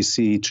 And as we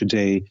see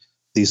today,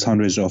 these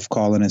hundreds of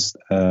colonists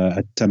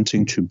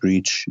attempting to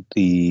breach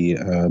the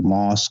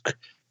mosque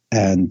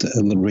and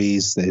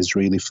raise the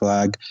Israeli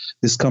flag.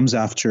 This comes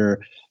after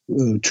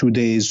 2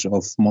 days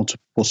of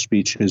multiple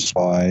speeches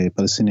by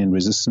Palestinian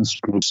resistance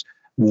groups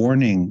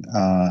warning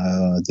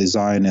the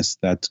Zionists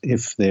that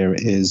if there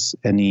is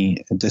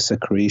any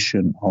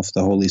desecration of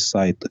the holy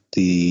site,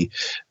 the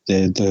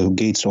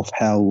gates of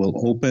hell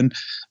will open.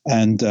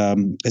 And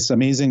it's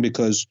amazing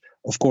because,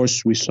 of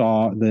course, we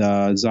saw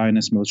the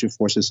Zionist military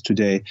forces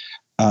today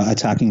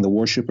attacking the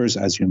worshippers,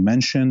 as you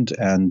mentioned,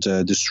 and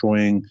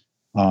destroying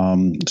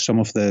some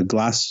of the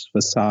glass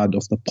facade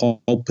of the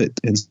pulpit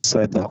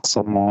inside the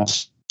Al-Aqsa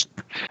Mosque,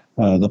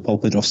 the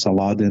pulpit of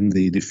Saladin,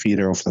 the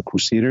defeater of the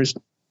Crusaders.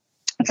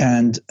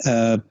 And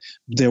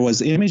there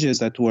was images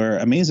that were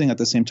amazing at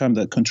the same time,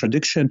 that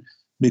contradiction,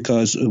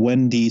 because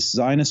when these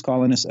Zionist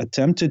colonists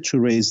attempted to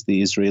raise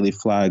the Israeli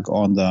flag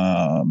on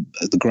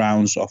the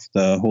grounds of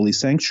the holy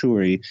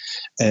sanctuary,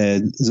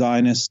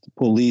 Zionist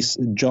police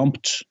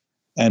jumped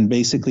and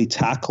basically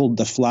tackled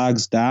the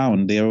flags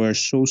down. They were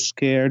so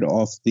scared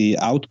of the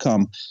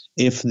outcome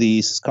if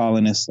these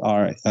colonists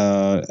are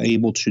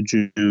able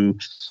to do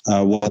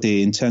what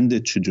they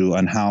intended to do,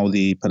 and how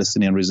the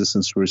Palestinian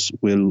resistance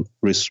will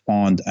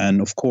respond.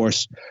 And of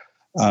course,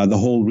 the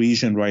whole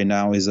region right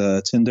now is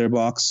a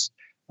tinderbox,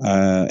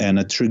 and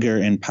a trigger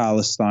in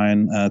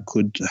Palestine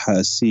could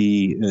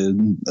see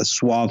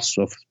swaths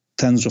of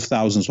tens of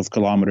thousands of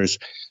kilometers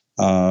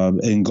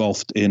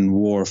engulfed in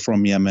war,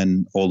 from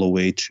Yemen all the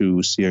way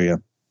to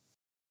Syria.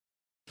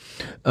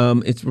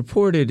 It's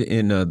reported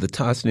in the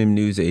Tasnim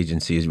news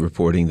agency is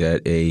reporting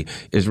that a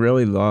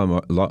Israeli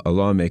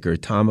lawmaker,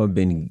 Tama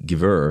bin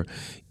Gvir,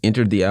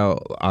 entered the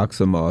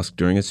Al-Aqsa Mosque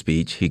during a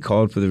speech. He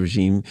called for the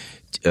regime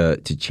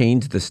to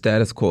change the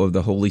status quo of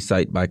the holy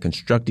site by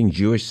constructing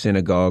Jewish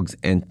synagogues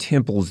and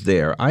temples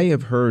there. I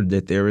have heard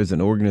that there is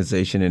an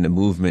organization and a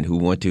movement who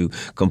want to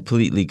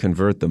completely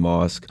convert the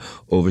mosque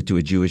over to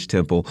a Jewish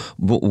temple.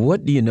 But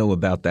what do you know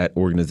about that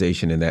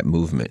organization and that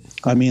movement?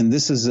 I mean,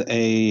 this is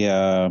a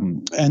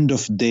end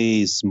of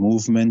days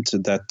movement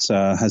that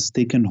has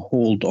taken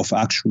hold of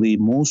actually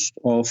most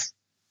of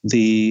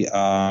the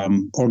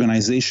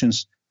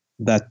organizations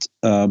that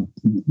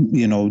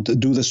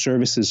do the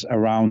services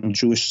around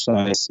Jewish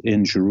sites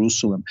in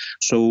Jerusalem.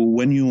 So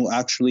when you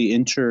actually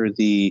enter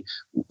the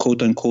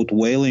quote-unquote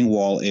Wailing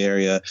Wall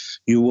area,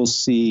 you will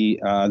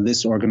see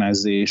this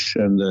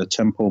organization, the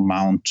Temple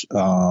Mount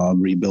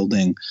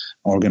Rebuilding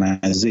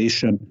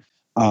Organization,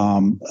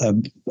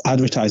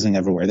 advertising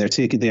everywhere.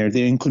 They're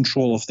in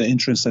control of the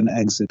entrance and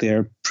exit.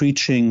 They're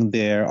preaching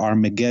their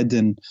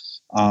Armageddon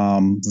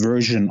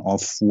version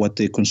of what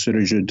they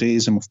consider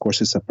Judaism. Of course,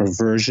 it's a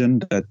perversion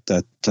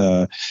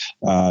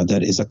that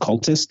is a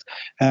cultist,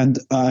 and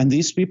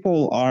these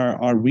people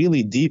are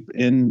really deep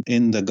in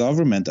the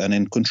government and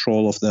in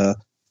control of the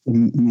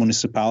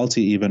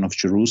municipality even of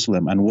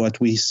Jerusalem. And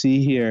what we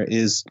see here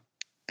is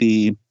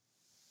the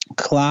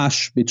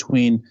clash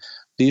between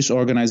these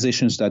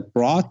organizations that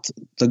brought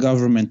the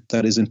government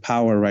that is in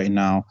power right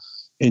now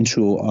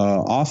into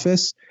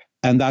office,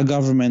 and that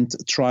government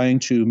trying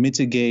to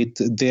mitigate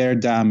their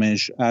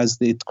damage as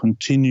it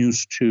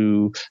continues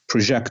to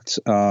project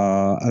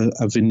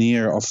a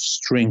veneer of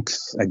strength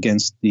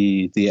against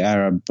the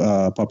Arab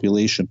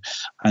population.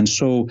 And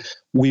so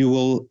we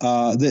will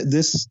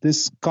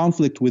this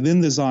conflict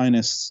within the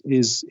Zionists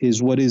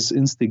is what is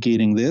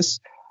instigating this.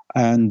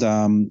 And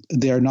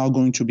they are now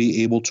going to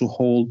be able to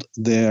hold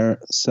their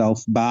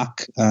self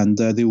back, and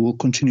they will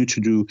continue to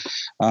do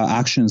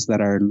actions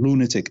that are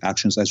lunatic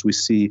actions, as we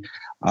see,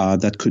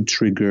 that could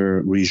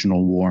trigger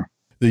regional war.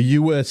 The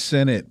U.S.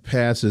 Senate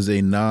passes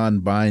a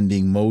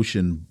non-binding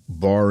motion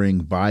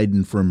barring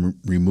Biden from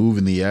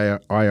removing the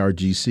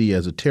IRGC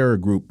as a terror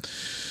group.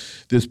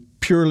 This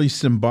purely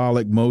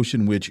symbolic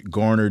motion, which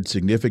garnered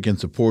significant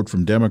support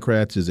from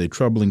Democrats, is a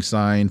troubling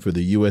sign for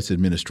the U.S.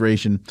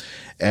 administration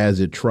as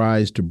it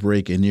tries to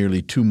break a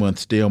nearly 2-month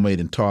stalemate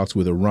in talks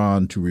with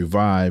Iran to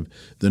revive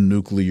the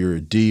nuclear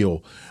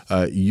deal.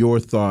 Your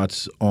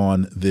thoughts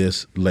on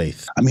this,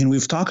 Laith? I mean,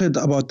 we've talked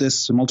about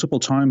this multiple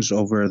times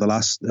over the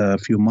last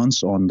few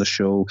months on the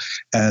show,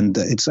 and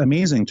it's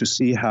amazing to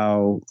see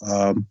how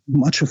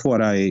much of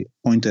what I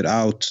pointed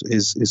out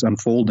is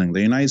unfolding.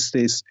 The United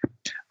States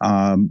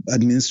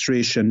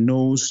administration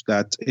knows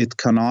that it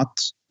cannot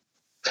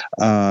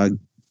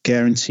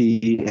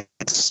guarantee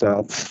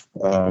itself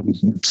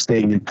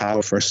staying in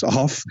power first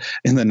off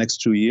in the next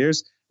 2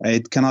 years.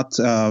 It cannot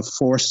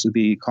force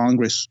the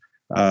Congress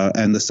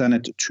and the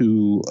Senate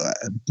to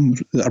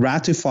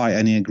ratify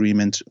any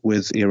agreement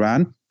with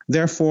Iran.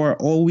 Therefore,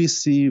 all we've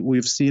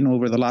seen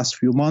over the last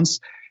few months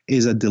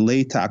is a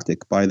delay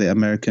tactic by the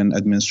American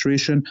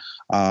administration.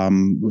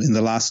 In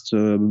the last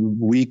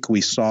week,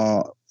 we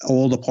saw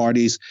all the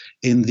parties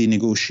in the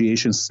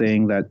negotiations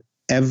saying that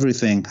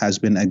everything has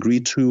been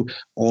agreed to.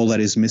 All that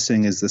is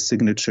missing is the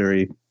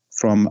signatory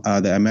from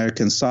the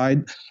American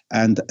side.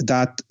 And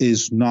that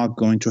is not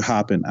going to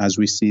happen as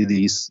we see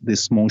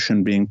this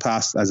motion being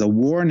passed as a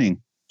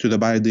warning to the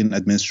Biden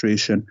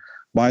administration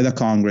by the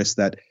Congress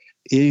that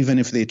even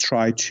if they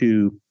try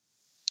to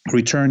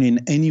return in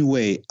any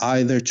way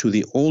either to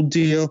the old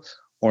deal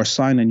or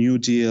sign a new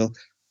deal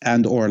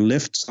and or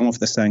lift some of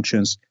the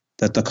sanctions,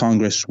 that the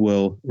Congress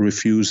will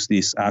refuse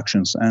these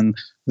actions. And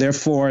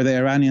therefore, the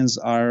Iranians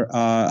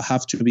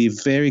have to be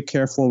very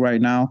careful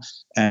right now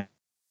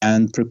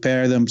and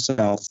prepare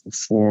themselves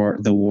for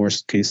the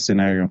worst case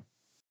scenario.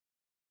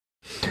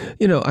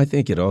 You know, I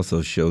think it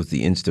also shows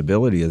the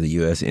instability of the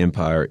U.S.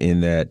 empire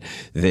in that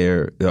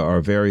there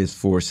are various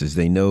forces.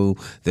 They know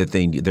that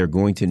they're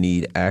going to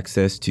need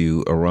access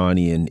to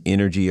Iranian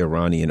energy,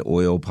 Iranian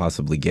oil,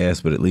 possibly gas,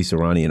 but at least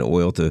Iranian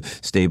oil to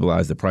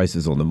stabilize the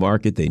prices on the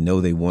market. They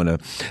know they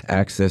want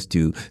access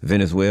to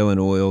Venezuelan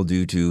oil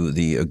due to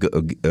the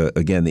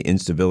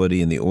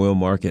instability in the oil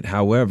market.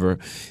 However,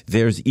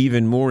 there's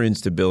even more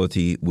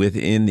instability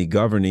within the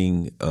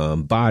governing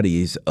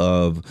bodies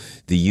of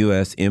the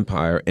U.S.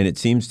 empire, and it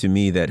seems to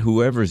me that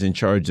whoever's in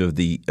charge of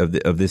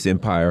this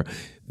empire,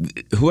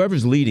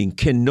 whoever's leading,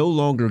 can no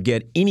longer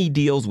get any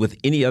deals with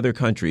any other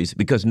countries,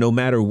 because no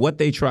matter what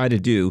they try to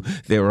do,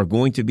 there are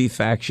going to be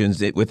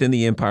factions within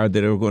the empire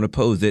that are going to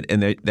oppose it,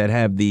 and that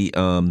have the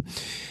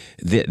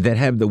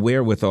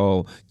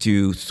wherewithal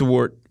to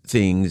thwart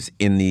things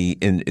in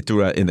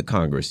the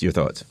Congress. Your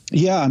thoughts?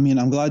 Yeah, I mean,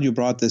 I'm glad you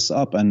brought this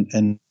up,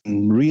 and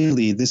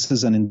really, this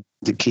is an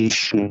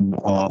indication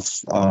of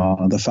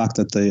the fact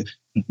that the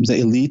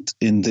elite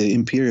in the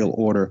imperial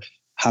order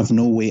have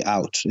no way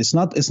out. It's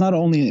not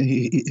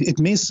only, it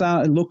may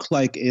look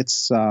like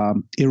it's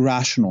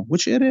irrational,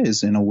 which it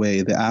is in a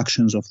way, the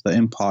actions of the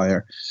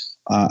empire,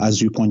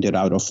 as you pointed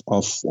out,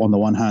 of on the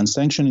one hand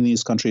sanctioning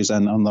these countries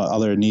and on the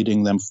other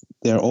needing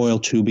their oil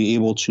to be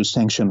able to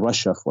sanction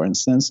Russia, for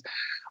instance.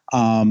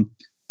 And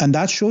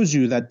that shows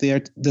you that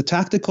the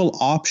tactical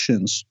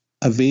options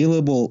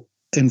available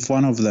in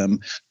front of them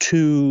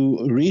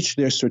to reach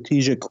their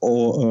strategic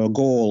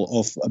goal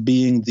of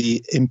being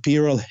the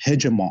imperial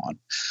hegemon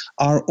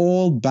are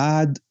all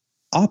bad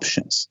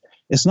options.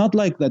 It's not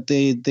like that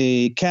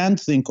they can't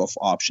think of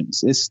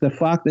options. It's the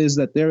fact is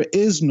that there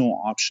is no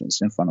options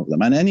in front of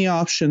them. And any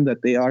option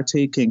that they are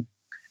taking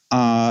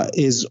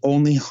is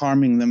only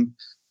harming them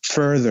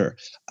further.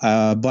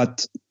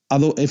 But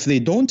although if they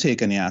don't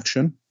take any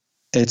action,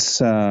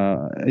 it's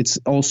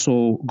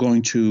also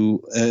going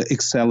to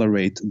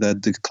accelerate the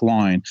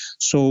decline.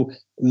 So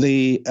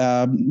the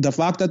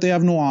fact that they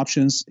have no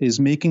options is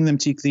making them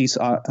take these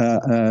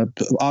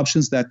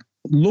options that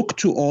look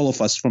to all of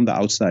us from the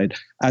outside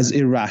as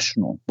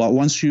irrational. But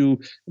once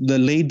you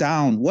lay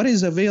down what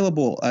is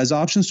available as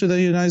options to the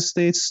United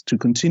States to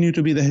continue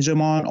to be the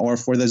hegemon, or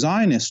for the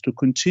Zionists to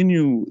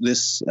continue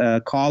this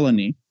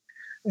colony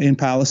in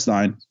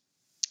Palestine,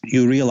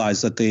 you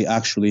realize that they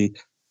actually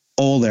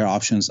all their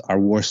options are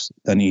worse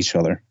than each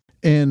other.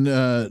 And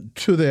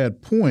to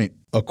that point,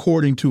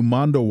 according to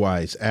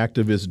Mondoweiss,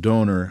 activist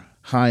donor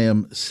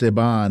Chaim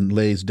Seban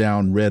lays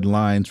down red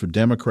lines for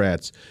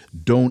Democrats: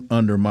 don't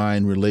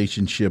undermine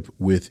relationship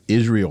with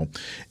Israel.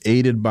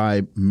 Aided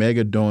by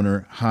mega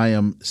donor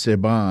Chaim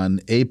Seban,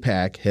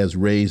 AIPAC has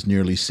raised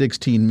nearly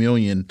 $16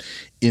 million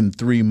in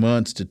 3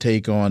 months to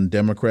take on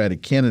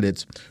Democratic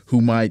candidates who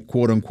might,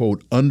 quote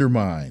unquote,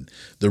 undermine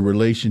the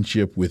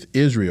relationship with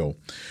Israel.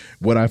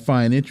 What I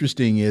find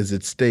interesting is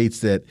it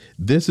states that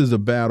this is a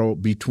battle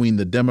between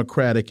the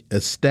Democratic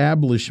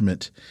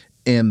establishment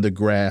and the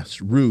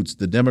grassroots.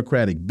 The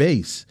Democratic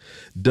base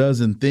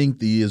doesn't think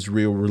the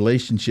Israel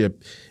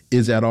relationship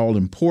is at all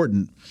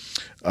important,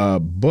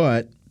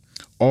 but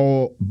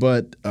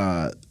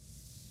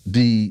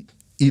the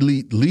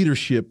elite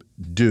leadership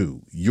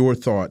do. Your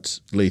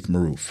thoughts, Laith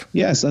Marouf?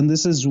 Yes, and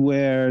this is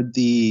where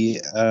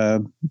the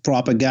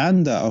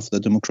propaganda of the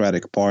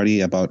Democratic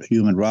Party about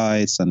human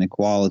rights and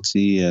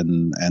equality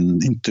and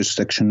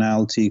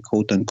intersectionality,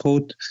 quote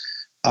unquote,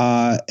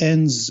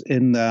 ends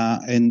in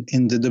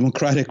the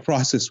democratic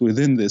process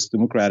within this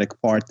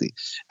Democratic Party.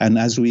 And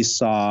as we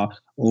saw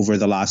over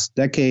the last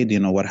decade,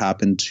 what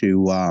happened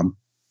to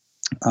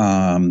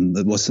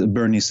was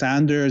Bernie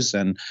Sanders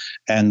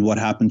and what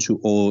happened to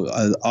all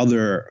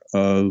other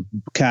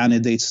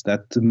candidates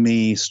that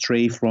may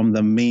stray from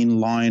the main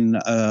line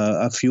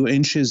a few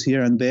inches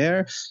here and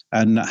there,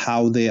 and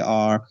how they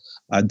are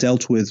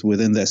dealt with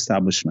within the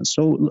establishment.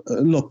 So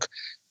look,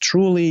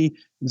 truly,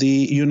 the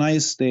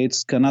United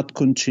States cannot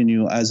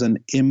continue as an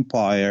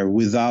empire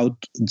without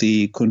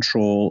the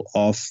control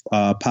of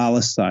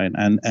Palestine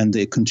and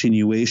the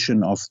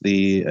continuation of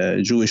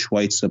the Jewish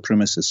white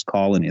supremacist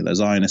colony, the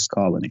Zionist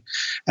colony.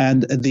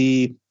 And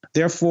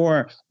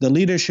therefore, the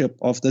leadership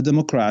of the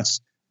Democrats,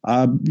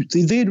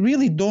 they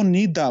really don't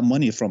need that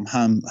money from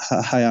Hayam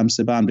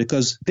Saban,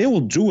 because they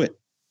will do it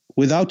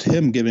without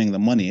him giving the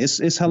money.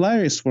 It's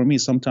hilarious for me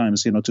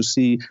sometimes, to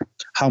see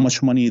how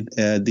much money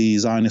the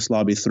Zionist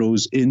lobby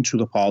throws into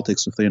the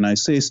politics of the United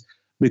States,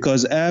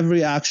 because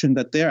every action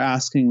that they're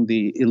asking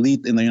the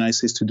elite in the United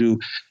States to do,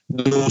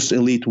 those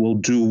elite will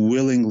do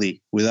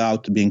willingly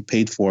without being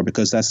paid for,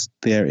 because that's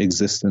their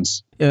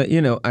existence.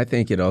 I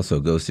think it also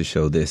goes to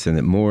show this, and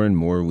that more and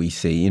more we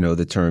see,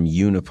 the term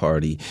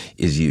uniparty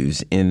is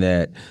used in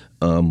that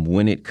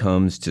when it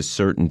comes to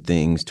certain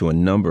things, to a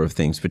number of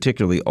things,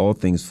 particularly all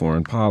things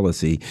foreign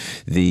policy,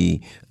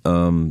 the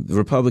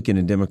Republican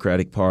and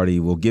Democratic Party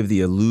will give the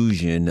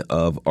illusion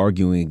of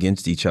arguing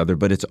against each other,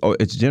 but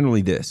it's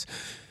generally this: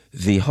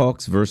 the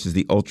hawks versus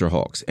the ultra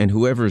hawks, and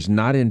whoever's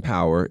not in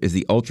power is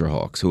the ultra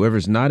hawks.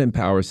 Whoever's not in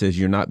power says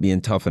you're not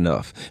being tough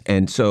enough,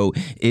 and so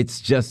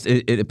it's just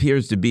it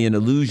appears to be an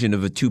illusion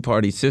of a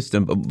two-party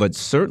system. But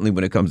certainly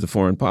when it comes to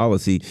foreign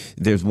policy,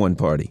 there's one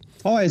party.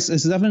 Oh, it's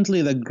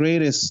definitely the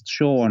greatest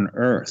show on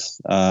earth,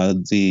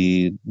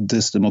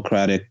 this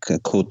democratic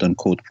quote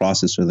unquote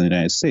process within the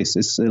United States.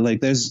 It's like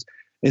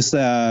it's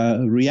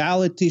a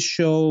reality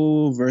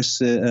show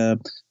versus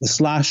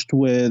slashed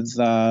with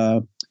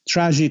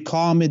tragic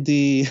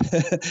comedy,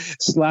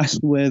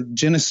 slashed with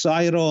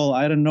genocidal,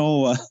 I don't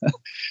know,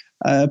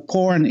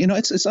 porn.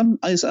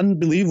 It's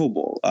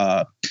unbelievable,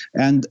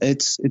 and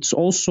it's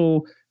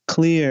also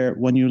clear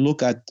when you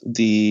look at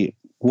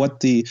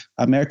what the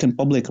American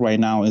public right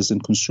now is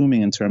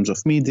consuming in terms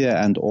of media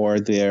and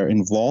or their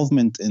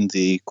involvement in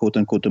the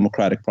quote-unquote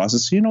democratic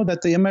process.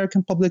 That the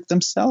American public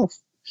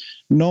themselves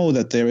know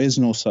that there is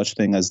no such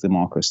thing as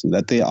democracy,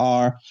 that they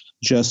are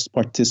just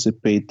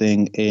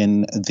participating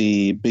in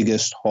the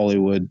biggest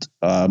Hollywood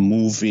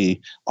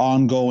movie,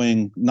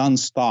 ongoing,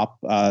 nonstop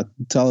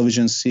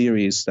television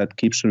series that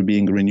keeps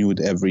being renewed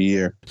every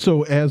year.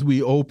 So as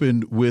we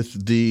opened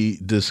with the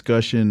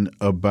discussion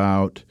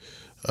about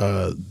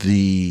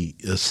the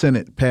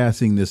Senate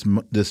passing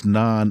this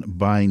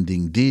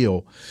non-binding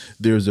deal,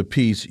 there's a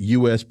piece,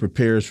 U.S.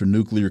 prepares for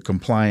nuclear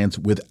compliance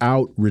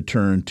without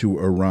return to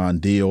Iran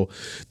deal.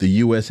 The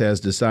U.S. has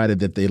decided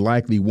that they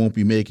likely won't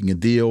be making a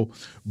deal,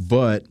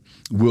 but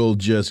will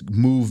just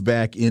move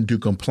back into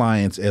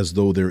compliance as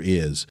though there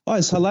is. Oh,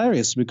 it's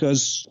hilarious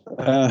because,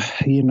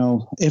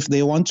 if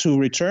they want to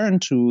return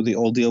to the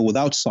old deal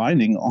without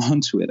signing on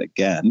to it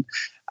again,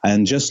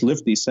 and just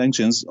lift these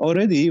sanctions,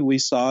 already we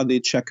saw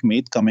the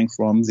checkmate coming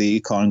from the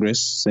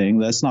Congress saying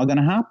that's not going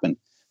to happen.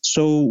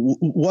 So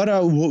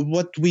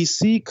what we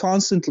see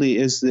constantly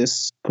is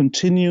this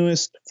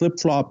continuous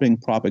flip-flopping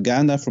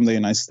propaganda from the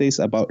United States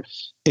about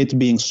it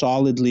being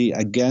solidly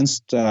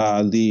against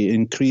the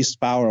increased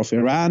power of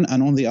Iran,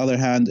 and on the other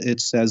hand, it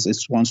says it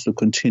wants to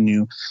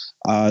continue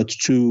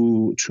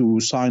to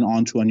sign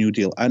on to a new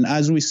deal. And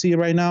as we see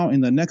right now, in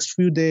the next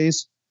few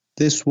days,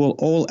 this will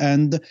all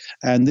end,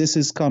 and this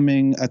is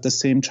coming at the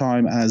same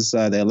time as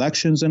the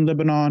elections in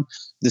Lebanon.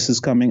 This is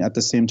coming at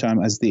the same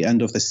time as the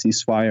end of the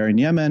ceasefire in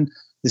Yemen.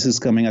 This is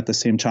coming at the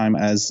same time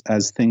as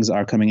things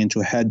are coming into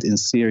head in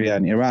Syria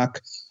and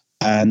Iraq.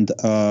 And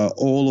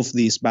all of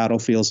these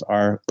battlefields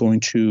are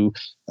going to,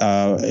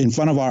 in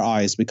front of our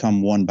eyes,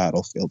 become one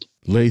battlefield.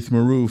 Laith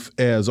Marouf,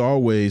 as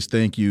always,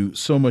 thank you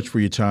so much for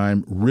your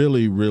time.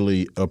 Really,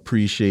 really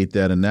appreciate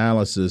that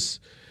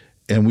analysis.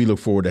 And we look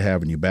forward to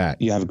having you back.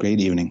 You have a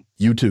great evening.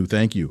 You too.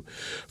 Thank you.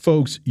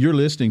 Folks, you're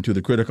listening to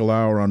The Critical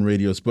Hour on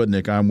Radio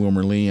Sputnik. I'm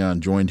Wilmer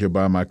Leon, joined here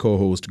by my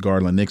co-host,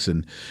 Garland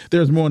Nixon.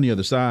 There's more on the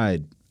other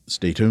side.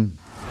 Stay tuned.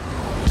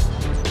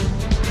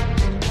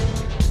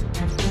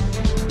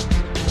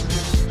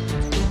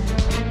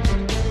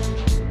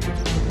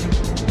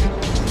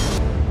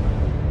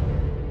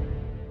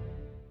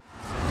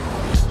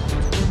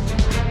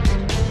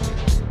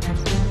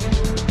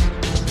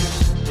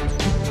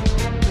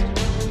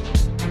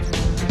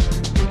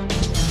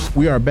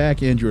 We are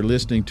back, and you're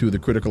listening to The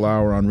Critical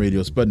Hour on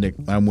Radio Sputnik.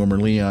 I'm Wilmer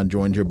Leon,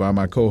 joined here by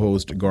my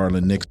co-host,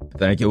 Garland Nixon.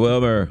 Thank you,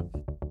 Wilmer.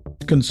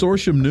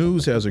 Consortium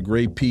News has a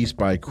great piece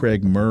by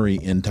Craig Murray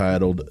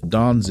entitled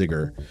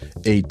Donziger,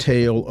 A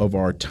Tale of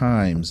Our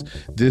Times.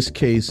 This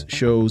case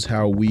shows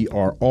how we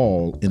are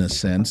all, in a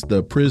sense,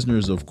 the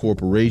prisoners of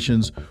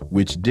corporations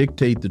which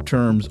dictate the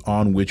terms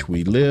on which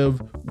we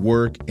live,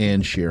 work,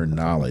 and share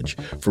knowledge.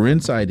 For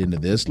insight into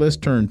this, let's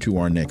turn to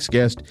our next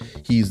guest.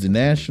 He's the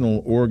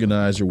national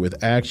organizer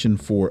with Action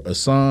for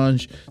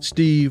Assange,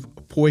 Steve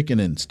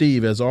Poikonen.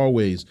 Steve, as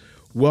always,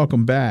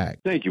 welcome back.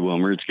 Thank you,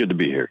 Wilmer. It's good to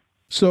be here.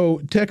 So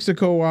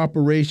Texaco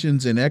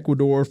operations in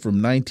Ecuador from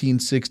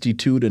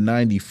 1962 to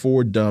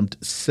 94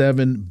 dumped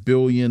 7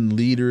 billion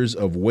liters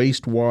of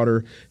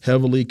wastewater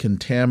heavily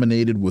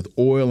contaminated with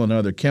oil and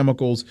other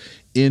chemicals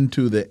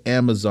into the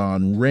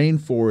Amazon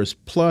rainforest,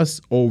 plus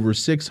over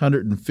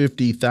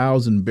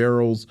 650,000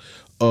 barrels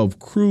of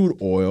crude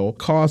oil.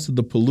 Cost of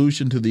the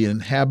pollution to the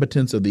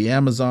inhabitants of the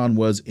Amazon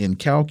was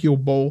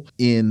incalculable.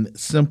 In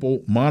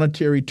simple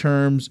monetary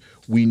terms,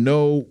 we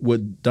know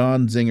what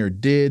Donziger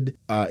did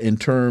in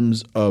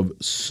terms of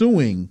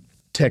suing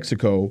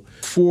Texaco.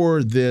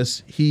 For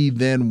this, he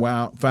then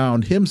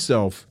found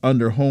himself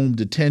under home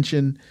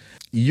detention.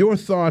 Your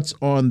thoughts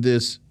on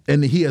this?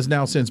 And he has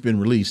now since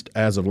been released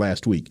as of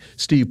last week.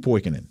 Steve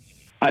Poikonen.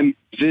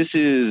 This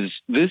is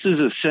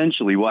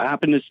essentially what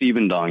happened to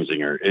Stephen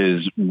Donziger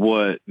is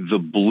what the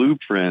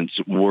blueprints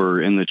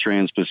were in the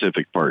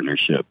Trans-Pacific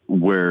Partnership,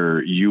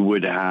 where you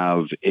would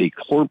have a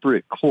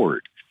corporate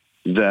court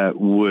that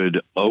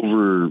would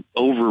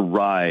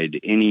override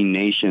any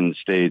nation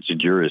state's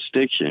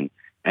jurisdiction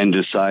and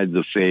decide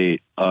the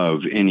fate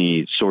of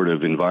any sort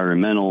of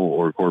environmental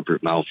or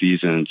corporate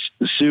malfeasance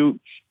suit.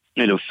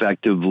 It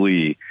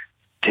effectively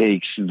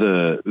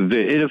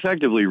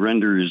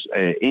renders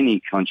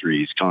any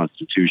country's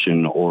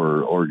constitution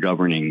or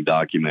governing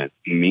document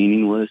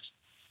meaningless.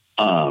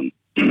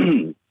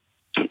 The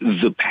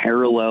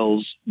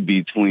parallels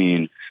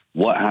between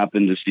what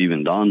happened to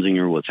Stephen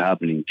Donziger, what's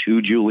happening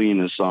to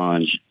Julian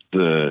Assange,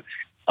 the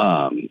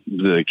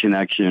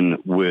connection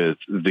with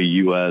the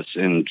U.S.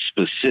 and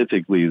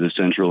specifically the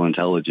Central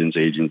Intelligence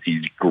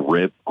Agency's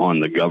grip on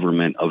the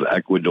government of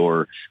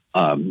Ecuador,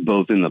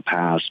 both in the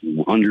past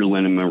under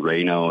Lenin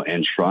Moreno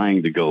and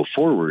trying to go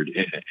forward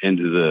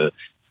into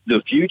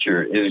the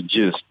future is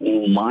just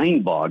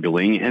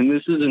mind-boggling. And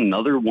this is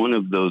another one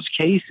of those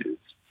cases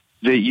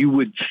that you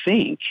would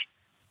think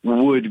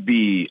would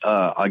be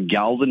a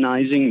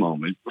galvanizing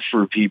moment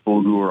for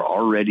people who are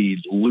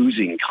already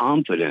losing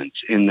confidence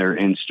in their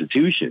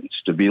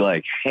institutions to be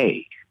like,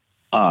 hey,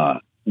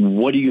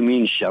 what do you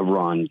mean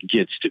Chevron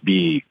gets to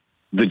be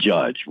the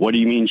judge? What do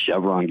you mean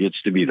Chevron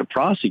gets to be the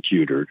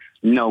prosecutor?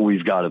 No,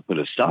 we've got to put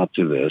a stop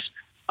to this.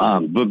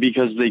 But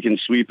because they can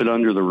sweep it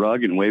under the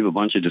rug and wave a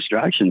bunch of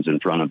distractions in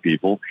front of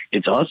people,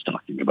 it's us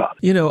talking about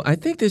it. You know, I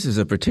think this is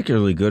a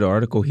particularly good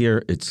article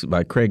here. It's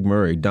by Craig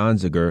Murray,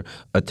 Donziger,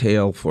 A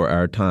Tale for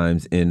Our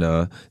Times, in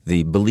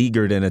the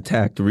beleaguered and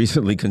attacked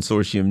recently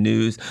Consortium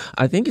News.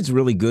 I think it's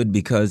really good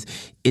because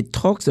it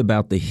talks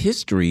about the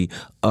history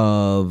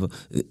of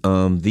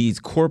these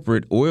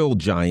corporate oil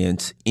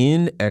giants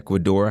in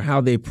Ecuador, how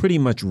they pretty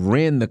much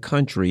ran the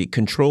country,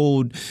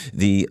 controlled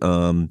the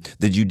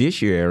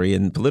judiciary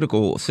and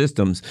political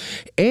systems.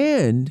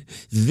 And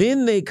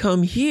then they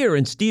come here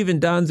and Stephen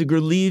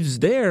Donziger leaves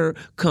there,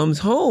 comes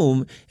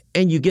home,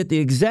 and you get the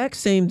exact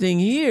same thing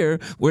here,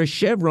 where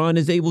Chevron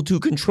is able to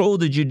control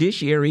the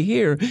judiciary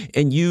here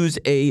and use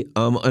an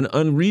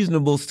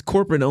unreasonable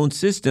corporate-owned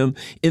system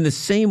in the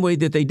same way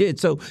that they did.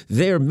 So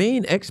their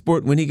main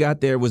export when he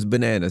got there was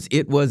bananas.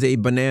 It was a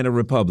banana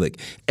republic.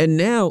 And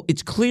now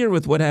it's clear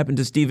with what happened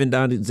to Stephen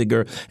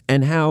Donziger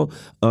and how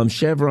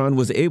Chevron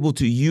was able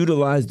to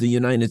utilize the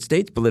United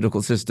States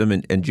political system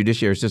and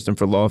judiciary system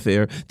for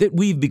lawfare, that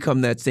we've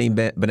become that same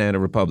banana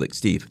republic,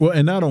 Steve. Well,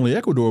 and not only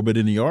Ecuador, but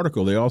in the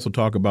article, they also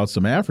talk about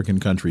some African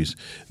countries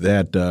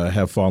that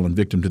have fallen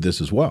victim to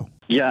this as well.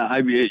 Yeah,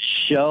 I mean,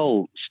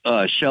 Shell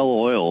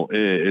Oil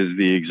is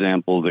the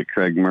example that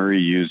Craig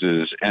Murray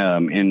uses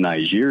in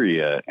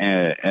Nigeria,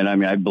 and I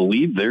mean, I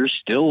believe they're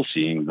still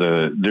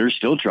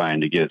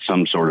trying to get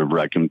some sort of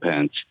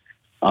recompense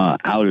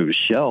out of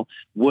Shell.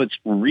 What's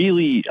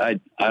really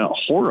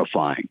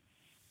horrifying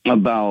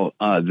about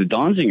the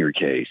Donziger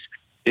case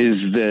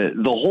is that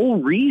the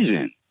whole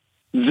reason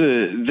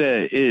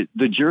the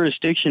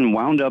jurisdiction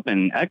wound up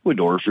in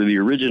Ecuador for the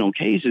original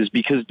case is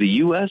because the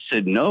U.S.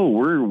 said, no,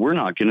 we're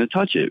not going to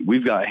touch it.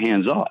 We've got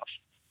hands off.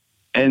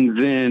 And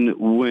then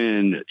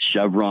when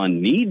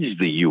Chevron needs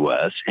the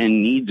U.S.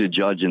 and needs a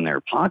judge in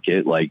their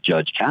pocket, like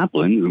Judge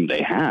Kaplan, whom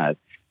they had,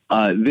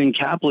 then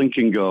Kaplan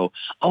can go,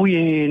 oh,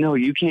 no,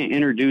 you can't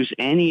introduce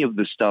any of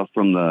the stuff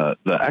from the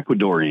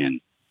Ecuadorian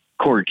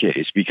court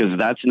case because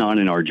that's not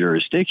in our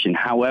jurisdiction.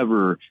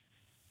 However,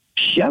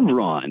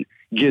 Chevron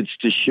gets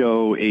to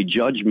show a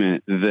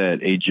judgment that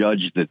a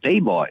judge that they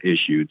bought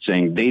issued,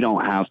 saying they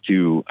don't have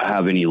to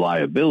have any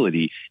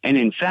liability. And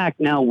in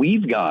fact, now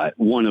we've got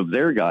one of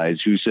their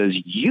guys who says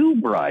you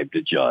bribed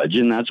a judge,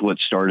 and that's what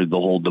started the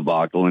whole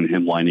debacle and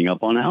him winding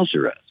up on house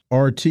arrest.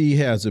 RT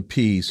has a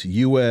piece,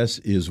 U.S.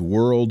 is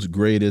world's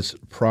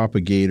greatest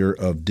propagator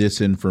of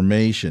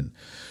disinformation.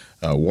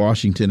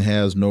 Washington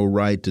has no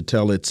right to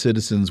tell its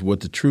citizens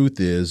what the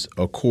truth is,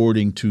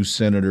 according to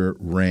Senator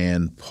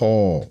Rand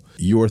Paul.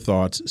 Your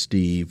thoughts,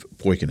 Steve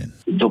Poikonen.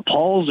 The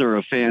Pauls are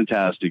a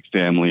fantastic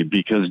family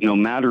because no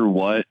matter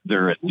what,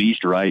 they're at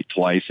least right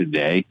twice a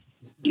day.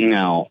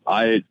 Now,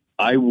 I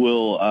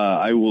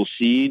will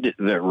cede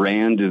that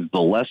Rand is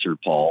the lesser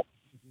Paul,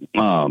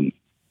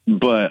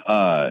 but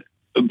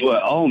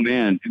oh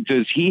man,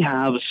 does he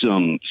have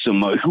some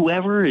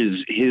whoever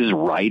is his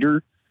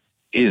writer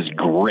is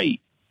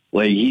great.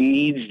 Like, he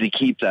needs to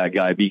keep that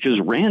guy because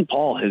Rand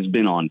Paul has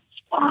been on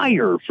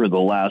fire for the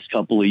last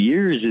couple of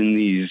years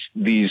in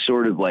these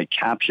sort of like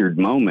captured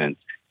moments.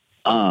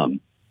 And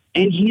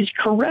he's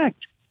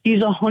correct.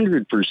 He's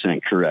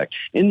 100% correct.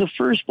 In the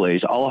first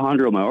place,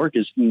 Alejandro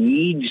Mayorkas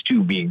needs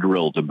to be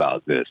grilled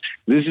about this.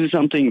 This is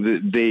something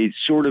that they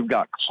sort of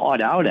got caught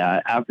out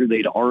at after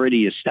they'd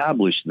already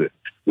established this,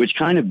 which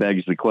kind of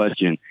begs the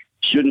question,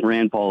 shouldn't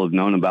Rand Paul have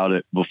known about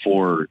it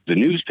before the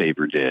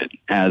newspaper did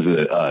as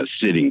a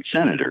sitting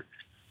senator?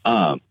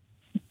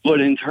 But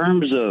in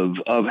terms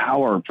of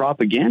how our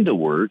propaganda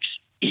works,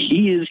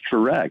 he is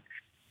correct.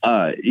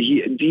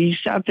 He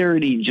sat there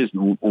and he just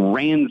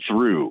ran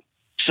through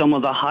some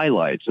of the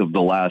highlights of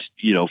the last,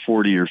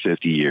 40 or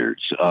 50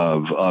 years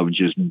of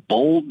just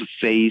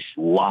bold-faced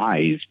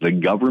lies the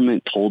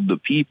government told the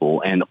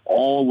people and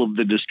all of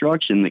the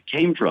destruction that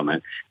came from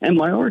it. And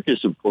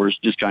Mayorkas, of course,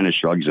 just kind of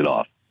shrugs it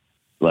off.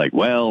 Like,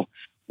 well,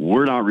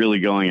 we're not really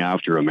going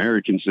after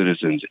American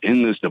citizens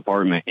in this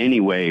department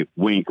anyway,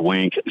 wink,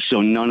 wink,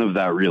 so none of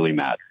that really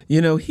matters.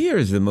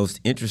 Here's the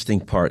most interesting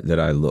part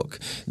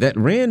that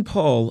Rand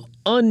Paul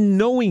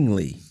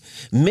unknowingly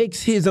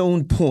makes his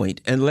own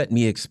point, and let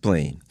me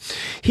explain.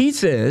 He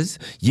says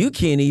you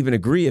can't even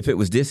agree if it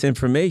was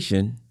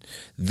disinformation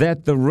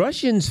that the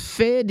Russians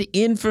fed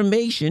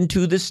information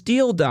to the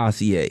Steele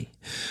dossier.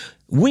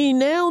 We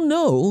now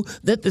know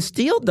that the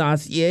Steele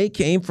dossier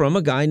came from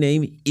a guy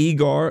named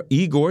Igor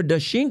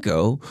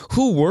Dashchenko,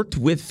 who worked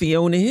with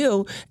Fiona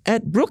Hill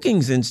at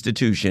Brookings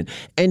Institution.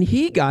 And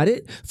he got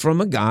it from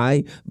a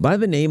guy by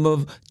the name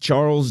of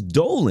Charles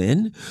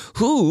Dolan,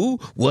 who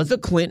was a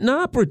Clinton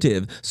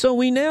operative. So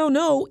we now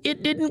know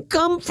it didn't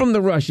come from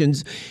the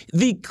Russians.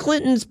 The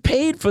Clintons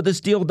paid for the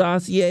Steele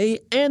dossier,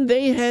 and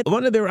they had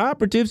one of their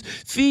operatives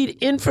feed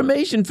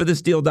information for the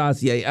Steele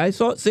dossier. I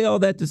say all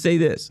that to say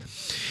this.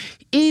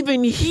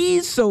 Even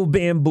he's so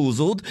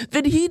bamboozled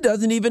that he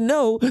doesn't even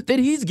know that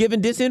he's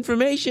given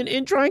disinformation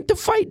in trying to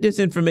fight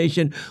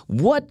disinformation.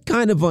 What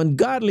kind of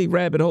ungodly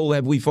rabbit hole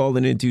have we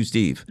fallen into,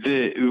 Steve?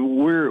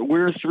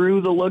 We're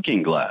through the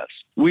looking glass.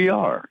 We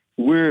are.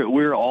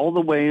 We're all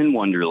the way in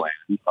Wonderland.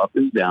 Up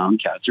is down,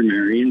 cats are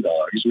marrying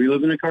dogs. We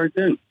live in a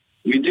cartoon.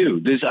 We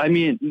do.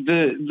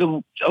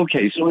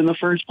 Okay, so in the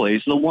first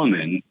place, the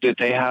woman that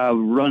they have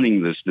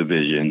running this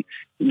division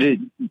that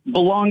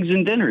belongs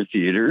in dinner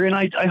theater, and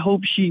I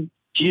hope she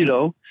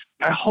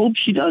I hope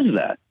she does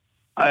that.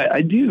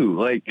 I do.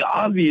 Like,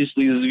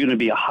 obviously, this is going to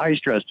be a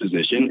high-stress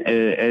position,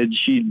 and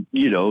she,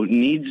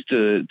 needs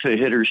to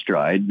hit her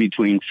stride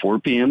between 4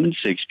 p.m. and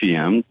 6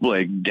 p.m.,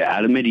 like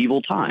at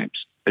medieval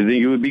times. I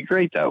think it would be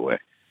great that way.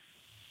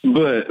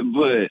 But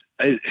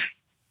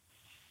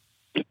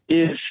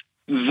if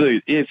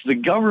the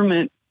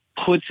government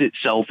puts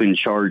itself in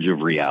charge of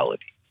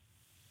reality,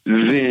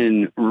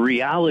 then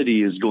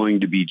reality is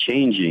going to be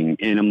changing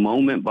in a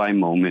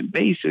moment-by-moment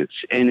basis.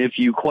 And if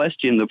you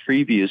question the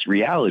previous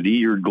reality,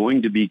 you're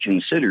going to be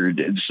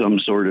considered some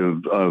sort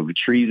of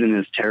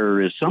treasonous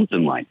terrorist,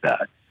 something like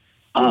that.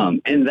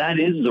 And that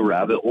is the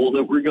rabbit hole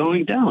that we're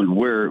going down,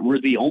 where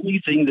the only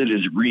thing that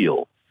is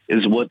real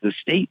is what the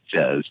state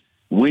says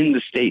when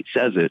the state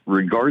says it,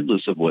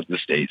 regardless of what the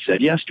state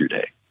said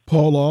yesterday.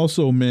 Paul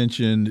also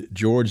mentioned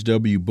George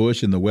W.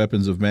 Bush and the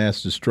weapons of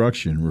mass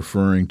destruction,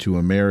 referring to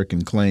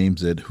American claims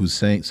that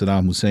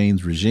Saddam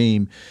Hussein's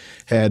regime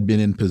had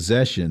been in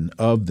possession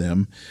of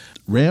them.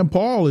 Rand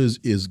Paul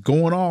is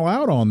going all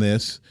out on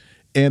this,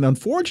 and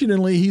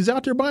unfortunately, he's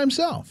out there by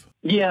himself.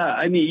 Yeah,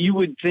 I mean, you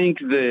would think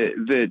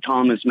that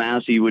Thomas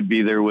Massey would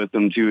be there with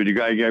them to a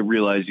degree. I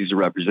realize he's a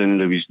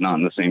representative. He's not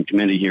in the same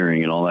committee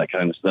hearing and all that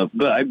kind of stuff.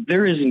 But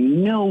there is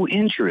no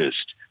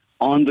interest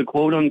on the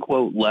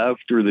quote-unquote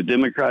left or the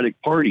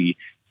Democratic Party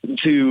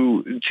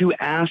to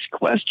ask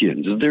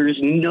questions. There's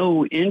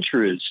no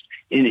interest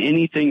in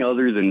anything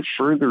other than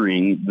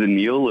furthering the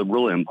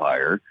neoliberal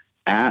empire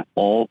at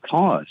all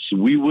costs.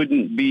 We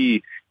wouldn't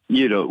be,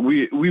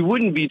 we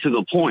wouldn't be to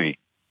the point,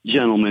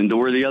 gentlemen, to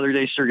where the other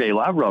day Sergei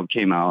Lavrov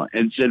came out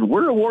and said,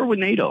 we're at war with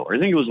NATO. I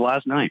think it was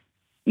last night.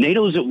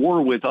 NATO's at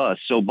war with us,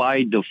 so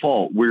by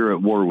default, we're at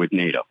war with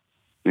NATO,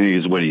 I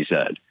think is what he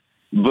said.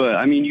 But,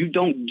 I mean, you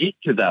don't get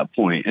to that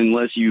point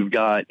unless you've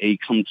got a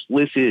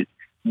complicit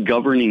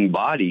governing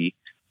body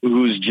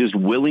who's just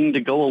willing to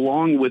go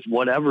along with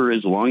whatever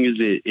as long as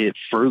it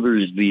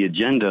furthers the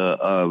agenda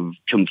of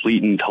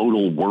complete and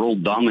total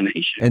world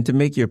domination. And to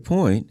make your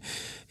point,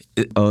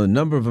 a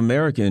number of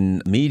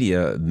American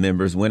media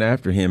members went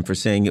after him for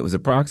saying it was a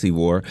proxy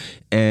war,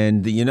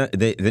 and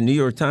the New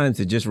York Times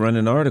had just run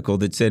an article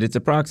that said it's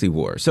a proxy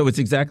war. So it's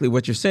exactly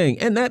what you're saying.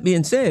 And that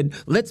being said,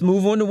 let's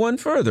move on to one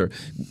further.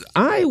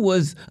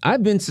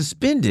 I've been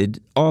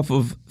suspended off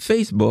of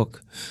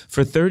Facebook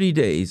for 30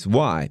 days.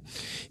 Why?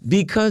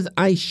 Because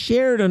I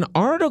shared an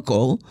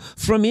article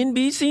from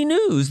NBC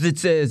News that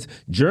says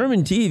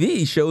German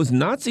TV shows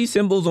Nazi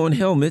symbols on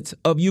helmets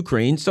of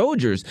Ukraine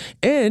soldiers.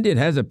 And it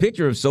has a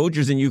picture of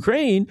soldiers in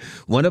Ukraine.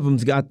 One of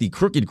them's got the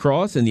crooked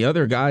cross and the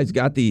other guy's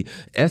got the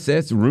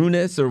SS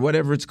Runes or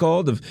whatever it's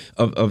called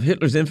of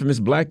Hitler's infamous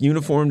black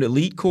uniformed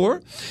elite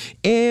corps.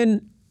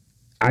 And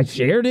I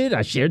shared it.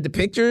 I shared the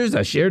pictures.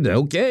 I shared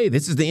okay,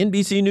 this is the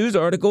NBC News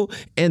article.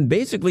 And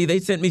basically they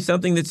sent me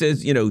something that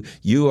says,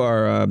 you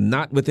are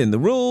not within the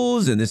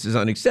rules and this is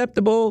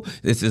unacceptable.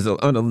 This is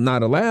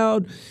not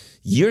allowed.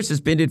 You're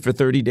suspended for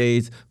 30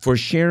 days for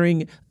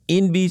sharing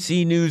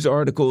NBC News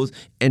articles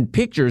and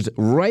pictures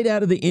right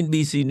out of the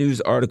NBC News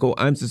article.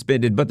 I'm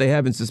suspended, but they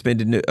haven't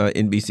suspended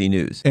NBC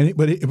News.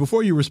 But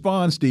before you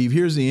respond, Steve,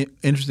 here's the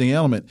interesting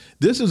element.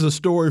 This is a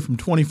story from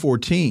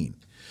 2014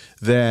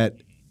 that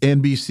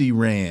NBC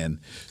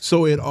ran.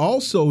 So it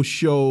also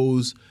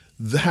shows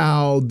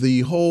how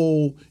the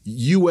whole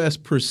U.S.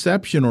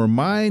 perception or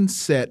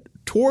mindset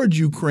towards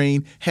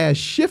Ukraine has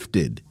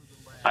shifted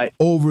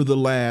over the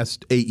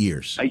last 8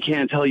 years. I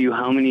can't tell you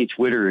how many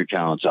Twitter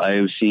accounts I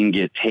have seen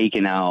get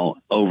taken out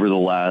over the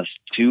last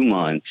 2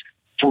 months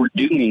for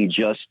doing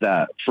just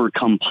that, for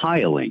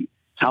compiling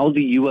how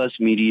the U.S.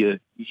 media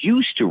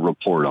used to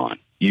report on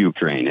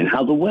Ukraine and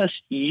how the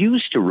West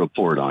used to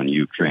report on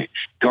Ukraine.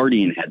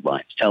 Guardian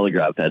headlines,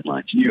 Telegraph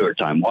headlines, New York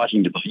Times,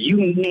 Washington Post, you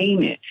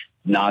name it.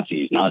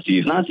 Nazis,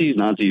 Nazis, Nazis,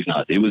 Nazis,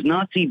 Nazis. It was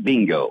Nazi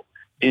bingo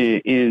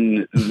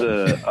in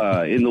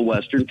the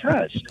Western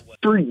press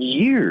for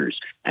years.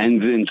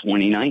 And then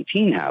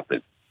 2019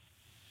 happened.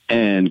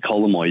 And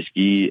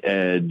Kolomoisky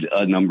and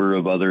a number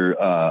of other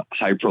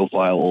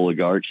high-profile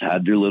oligarchs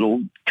had their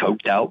little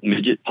coked-out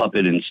midget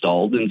puppet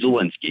installed in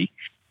Zelensky.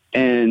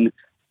 And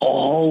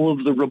all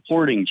of the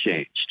reporting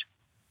changed.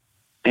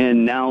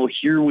 And now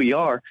here we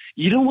are.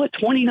 You know what?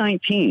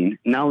 2019,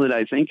 now that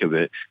I think of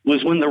it,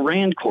 was when the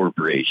Rand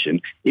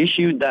Corporation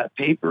issued that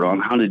paper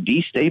on how to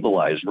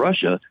destabilize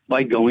Russia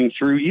by going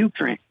through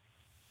Ukraine.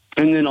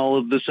 And then all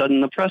of a sudden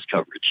the press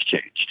coverage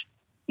changed.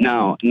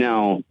 Now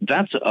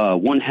that's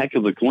one heck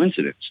of a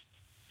coincidence,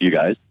 you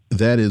guys.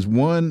 That is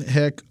one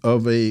heck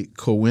of a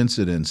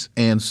coincidence.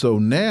 And so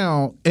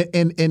now,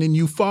 and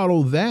you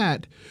follow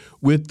that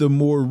with the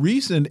more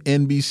recent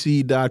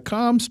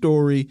NBC.com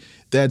story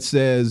that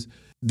says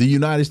the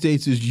United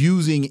States is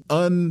using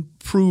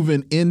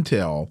unproven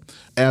intel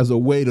as a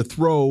way to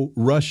throw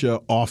Russia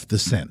off the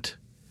scent.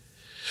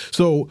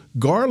 So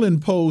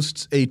Garland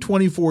posts a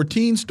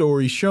 2014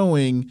 story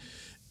showing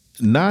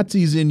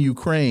Nazis in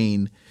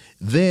Ukraine.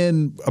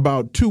 Then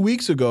about 2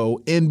 weeks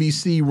ago,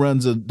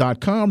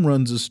 NBC.com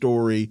runs a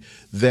story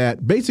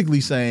that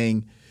basically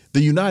saying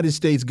the United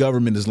States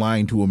government is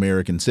lying to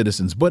American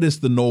citizens, but it's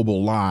the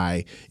noble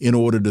lie in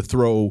order to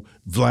throw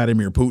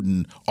Vladimir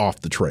Putin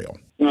off the trail.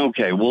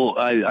 Okay, well,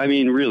 I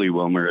mean, really,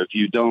 Wilmer, if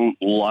you don't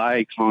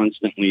lie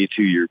constantly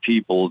to your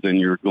people, then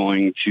you're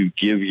going to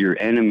give your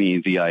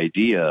enemy the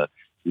idea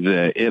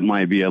that it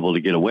might be able to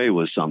get away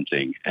with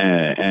something.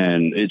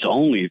 And it's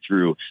only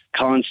through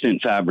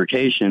constant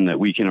fabrication that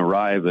we can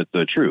arrive at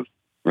the truth,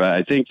 right?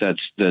 I think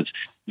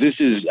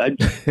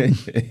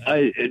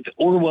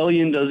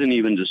Orwellian doesn't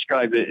even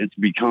describe it. It's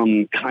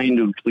become kind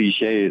of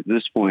cliche at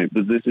this point,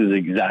 but this is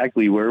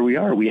exactly where we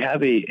are. We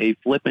have a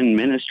flippin'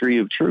 ministry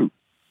of truth.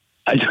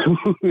 I don't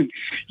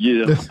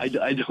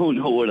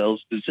know what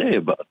else to say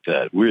about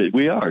that.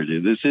 We are.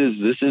 This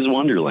is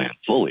Wonderland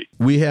fully.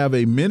 We have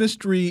a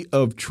ministry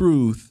of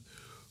truth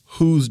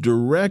whose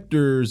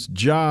director's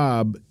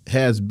job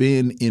has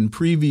been in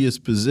previous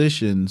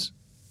positions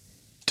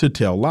to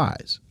tell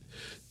lies.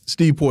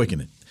 Steve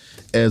Poikonen,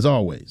 as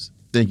always,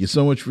 thank you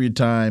so much for your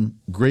time.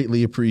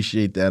 Greatly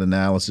appreciate that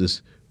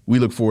analysis. We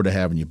look forward to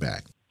having you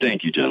back.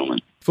 Thank you,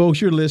 gentlemen.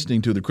 Folks, you're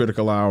listening to The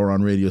Critical Hour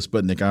on Radio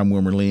Sputnik. I'm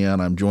Wilmer Leon.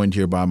 I'm joined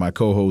here by my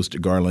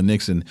co-host, Garland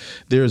Nixon.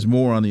 There's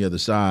more on the other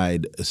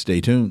side.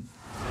 Stay tuned.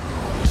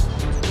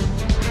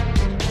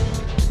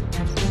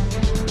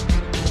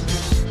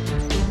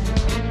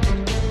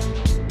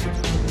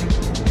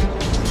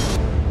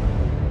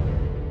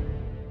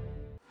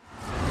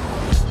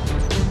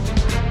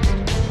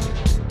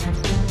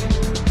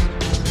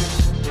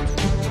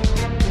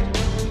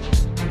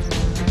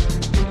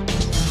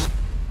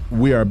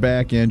 We are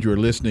back, and you're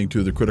listening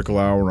to The Critical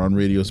Hour on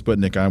Radio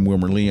Sputnik. I'm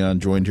Wilmer Leon,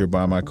 joined here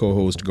by my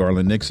co-host,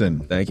 Garland Nixon.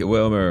 Thank you,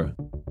 Wilmer.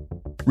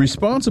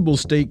 Responsible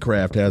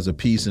Statecraft has a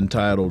piece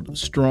entitled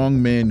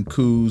Strongmen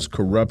Coups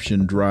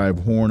Corruption Drive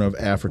Horn of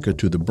Africa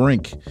to the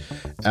Brink.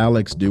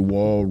 Alex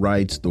DeWall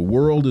writes, the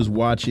world is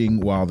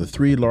watching while the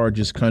three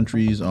largest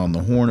countries on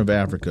the Horn of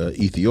Africa,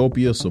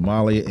 Ethiopia,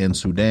 Somalia, and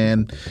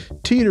Sudan,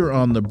 teeter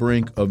on the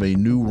brink of a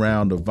new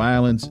round of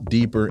violence,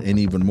 deeper and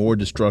even more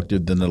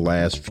destructive than the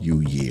last few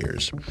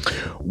years.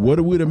 What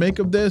are we to make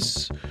of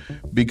this?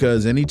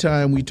 Because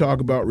anytime we talk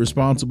about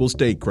responsible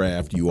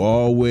statecraft, you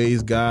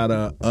always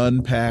gotta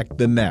unpack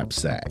the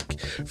knapsack.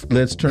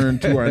 Let's turn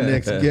to our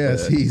next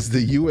guest. He's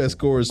the U.S.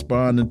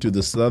 correspondent to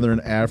the Southern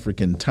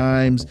African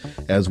Times,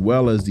 as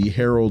well as the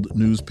Herald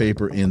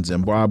newspaper in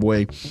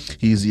Zimbabwe.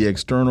 He's the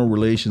external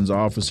relations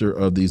officer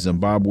of the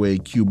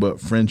Zimbabwe-Cuba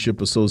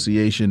Friendship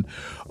Association.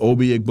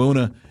 Obi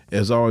Egbuna,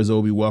 as always,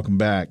 Obi, welcome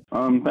back.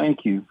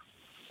 Thank you.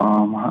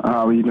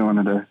 How are you doing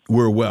today?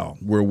 We're well.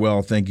 We're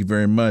well. Thank you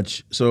very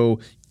much. So,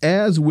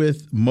 as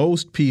with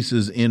most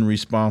pieces in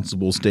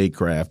Responsible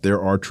Statecraft,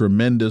 there are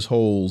tremendous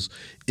holes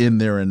in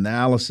their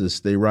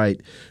analysis. They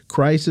write,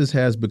 crisis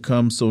has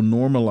become so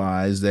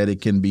normalized that it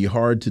can be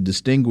hard to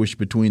distinguish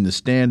between the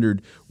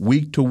standard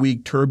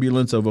week-to-week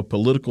turbulence of a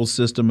political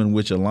system in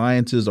which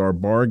alliances are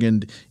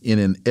bargained in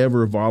an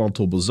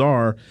ever-volatile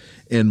bazaar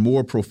and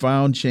more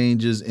profound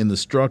changes in the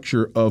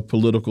structure of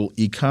political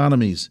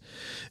economies.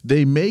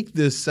 They make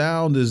this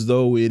sound as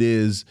though it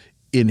is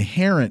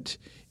inherent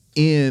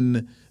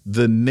in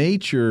the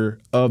nature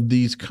of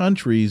these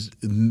countries.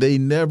 They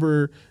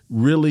never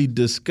really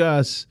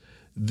discuss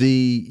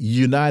the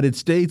United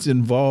States'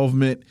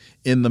 involvement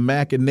in the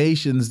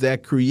machinations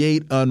that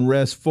create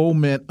unrest,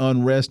 foment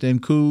unrest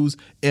and coups,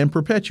 and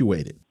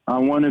perpetuate it. I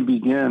want to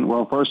begin.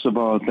 Well, first of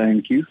all,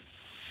 thank you.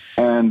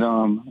 And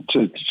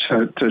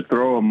to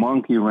throw a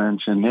monkey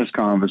wrench in this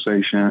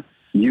conversation,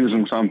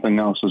 using something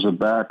else as a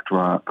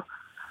backdrop,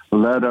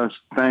 let us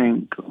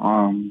thank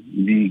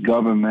the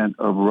government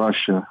of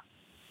Russia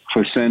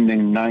for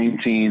sending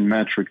 19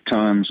 metric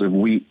tons of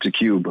wheat to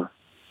Cuba,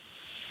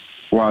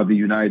 while the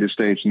United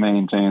States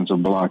maintains a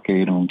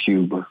blockade on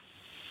Cuba.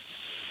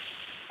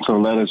 So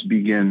let us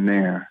begin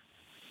there.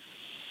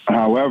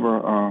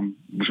 However,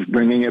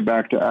 bringing it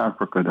back to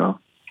Africa, though,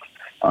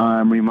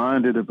 I'm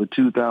reminded of a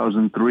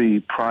 2003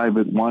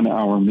 private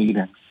one-hour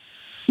meeting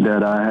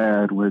that I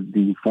had with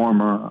the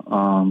former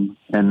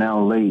and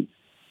now late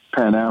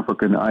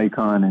Pan-African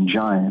icon and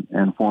giant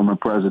and former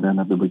president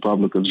of the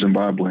Republic of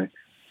Zimbabwe,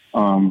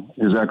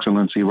 His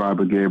Excellency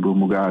Robert Gabriel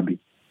Mugabe.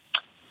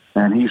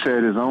 And he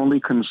said his only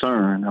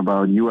concern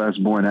about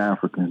U.S.-born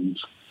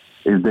Africans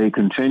is they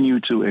continue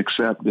to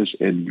accept this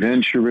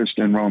adventurous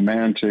and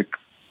romantic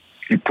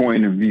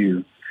point of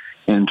view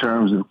in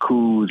terms of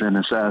coups and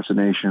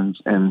assassinations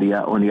on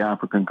the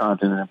African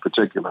continent in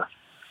particular.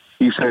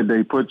 He said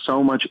they put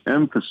so much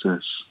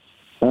emphasis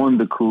on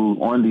the coup,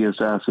 on the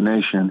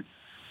assassination,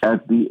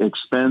 at the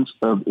expense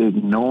of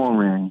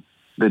ignoring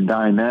the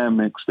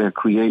dynamics that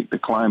create the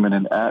climate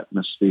and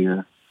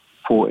atmosphere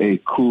for a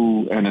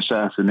coup and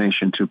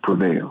assassination to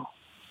prevail.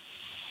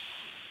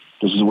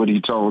 This is what he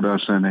told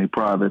us in a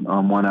private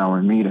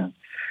one-hour meeting.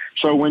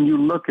 So when you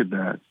look at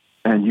that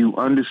and you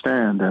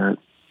understand that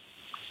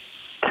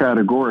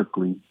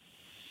categorically,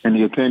 in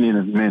the opinion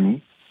of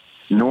many,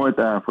 North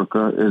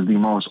Africa is the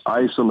most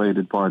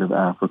isolated part of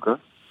Africa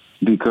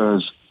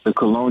because the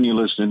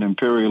colonialist and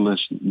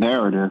imperialist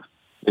narrative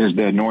is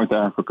that North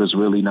Africa is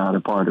really not a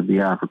part of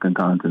the African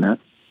continent.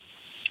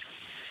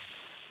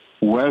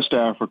 West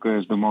Africa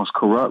is the most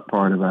corrupt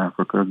part of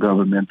Africa,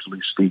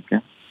 governmentally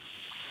speaking.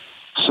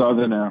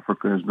 Southern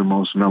Africa is the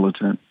most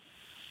militant.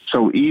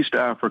 So East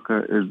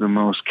Africa is the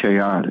most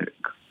chaotic.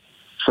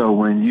 So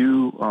when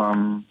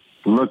you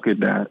look at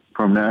that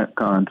from that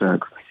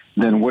context,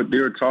 then what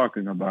they're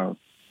talking about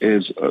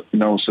is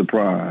no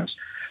surprise.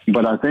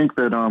 But I think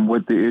that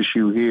what the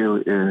issue here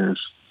is,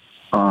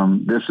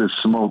 this is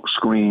smoke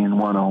screen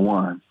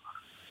 101,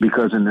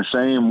 because in the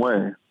same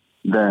way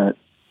that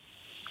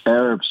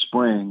Arab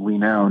Spring, we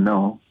now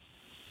know,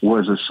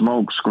 was a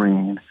smoke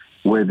screen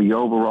where the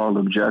overall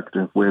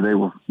objective,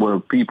 where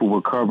people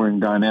were covering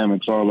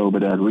dynamics all over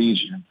that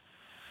region,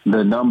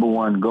 the number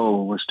one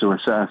goal was to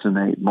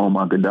assassinate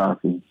Muammar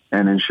Gaddafi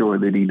and ensure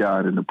that he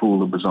died in the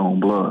pool of his own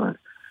blood.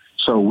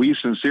 So we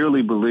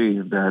sincerely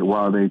believe that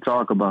while they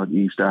talk about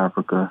East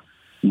Africa,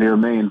 their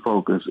main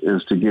focus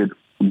is to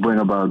bring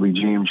about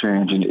regime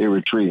change in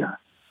Eritrea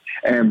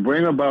and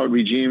bring about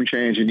regime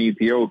change in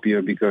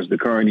Ethiopia, because the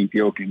current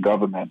Ethiopian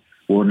government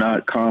will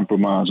not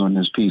compromise on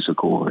this peace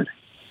accord.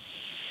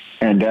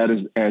 And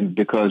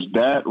because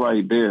that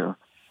right there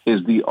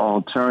is the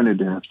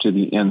alternative to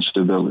the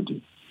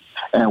instability.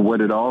 And what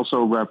it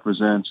also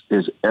represents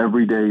is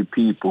everyday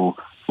people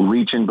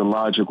reaching the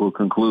logical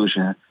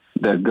conclusion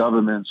that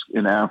governments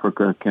in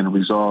Africa can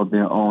resolve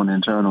their own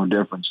internal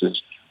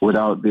differences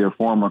without their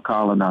former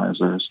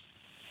colonizers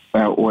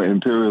or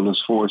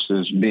imperialist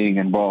forces being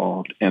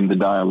involved in the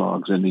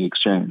dialogues and the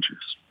exchanges.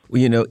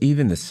 Well, you know,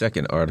 even the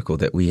second article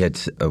that we had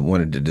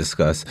wanted to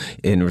discuss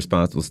in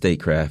Responsible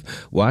Statecraft,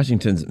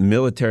 Washington's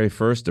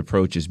military-first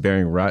approach is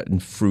bearing rotten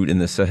fruit in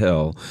the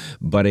Sahel,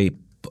 but a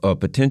a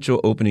potential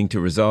opening to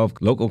resolve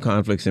local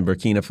conflicts in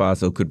Burkina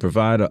Faso could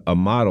provide a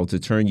model to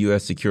turn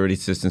U.S. security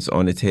assistance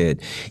on its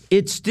head.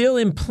 It still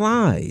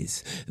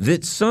implies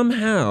that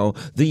somehow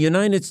the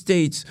United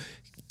States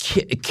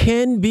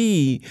can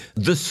be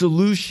the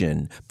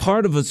solution,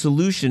 part of a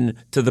solution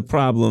to the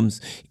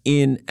problems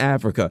in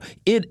Africa.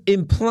 It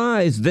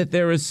implies that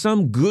there is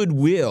some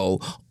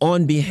goodwill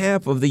on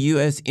behalf of the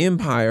U.S.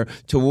 empire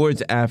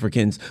towards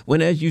Africans,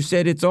 when, as you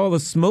said, it's all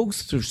a smoke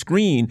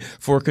screen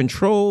for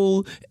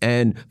control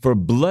and for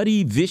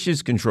bloody,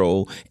 vicious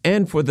control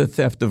and for the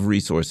theft of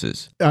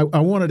resources. I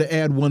wanted to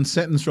add one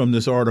sentence from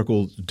this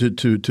article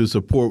to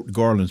support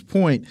Garland's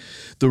point.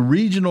 The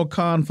regional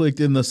conflict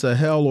in the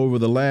Sahel over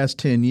the last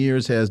 10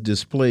 years has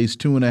displaced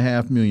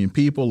 2.5 million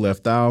people,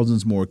 left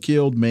thousands more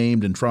killed,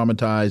 maimed, and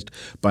traumatized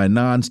by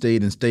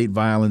non-state and state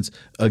violence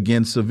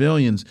against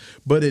civilians.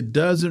 But it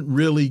doesn't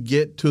really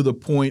get to the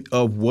point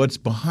of what's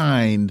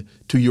behind,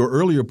 to your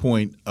earlier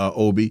point,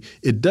 Obi.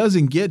 It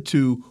doesn't get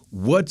to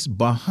what's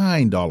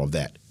behind all of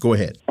that. Go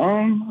ahead.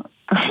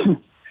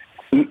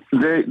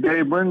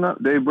 They bring up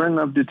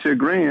the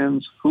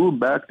Tigrayans who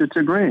backed the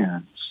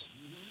Tigrayans.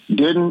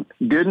 Didn't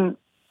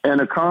in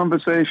a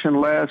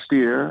conversation last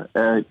year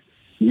at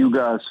you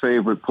guys'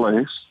 favorite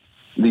place,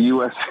 the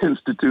U.S.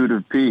 Institute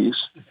of Peace,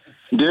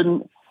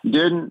 didn't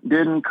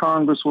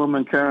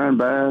Congresswoman Karen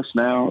Bass,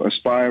 now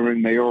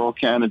aspiring mayoral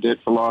candidate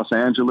for Los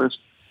Angeles,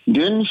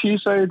 didn't she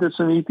say that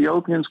some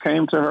Ethiopians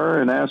came to her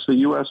and asked for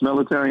U.S.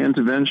 military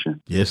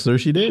intervention? Yes, sir,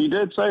 she did. She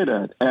did say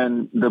that.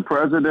 And the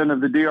president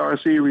of the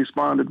DRC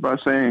responded by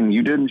saying,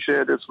 you didn't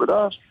share this with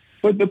us.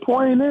 But the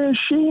point is,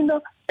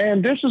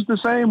 and this is the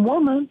same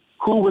woman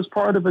who was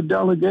part of a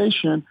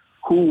delegation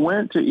who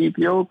went to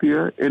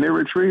Ethiopia and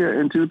Eritrea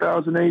in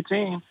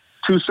 2018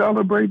 to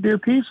celebrate their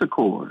peace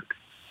accord.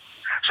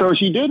 So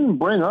she didn't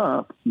bring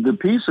up the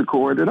peace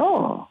accord at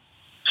all.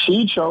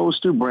 She chose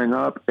to bring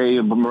up a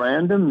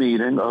random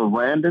meeting of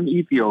random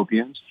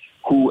Ethiopians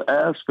who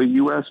asked for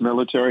U.S.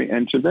 military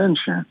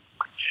intervention.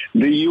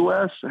 The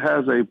U.S.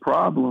 has a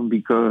problem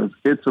because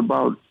it's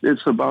about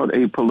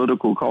a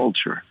political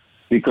culture.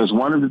 Because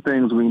one of the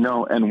things we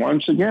know, and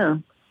once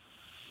again,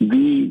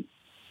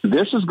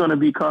 this is going to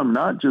become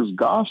not just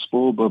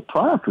gospel, but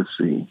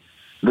prophecy.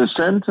 The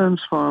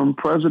sentence from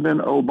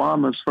President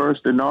Obama's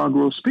first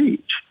inaugural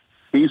speech.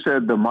 He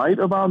said, the might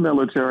of our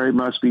military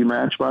must be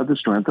matched by the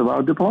strength of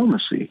our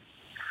diplomacy,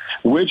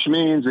 which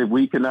means if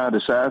we cannot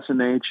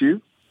assassinate you,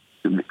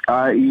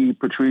 i.e.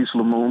 Patrice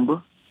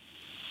Lumumba,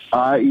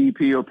 i.e.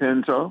 Pio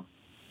Pinto,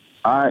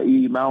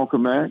 i.e.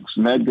 Malcolm X,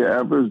 Medgar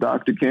Evers,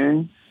 Dr.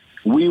 King,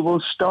 we will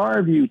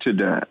starve you to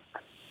death.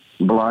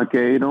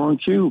 Blockade on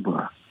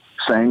Cuba,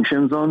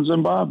 sanctions on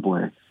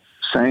Zimbabwe,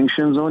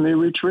 sanctions on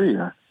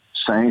Eritrea,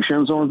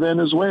 sanctions on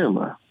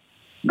Venezuela.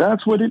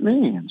 That's what it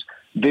means.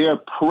 Their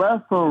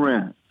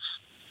preference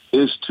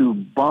is to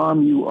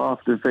bomb you off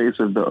the face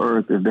of the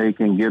earth if they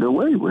can get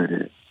away with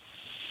it.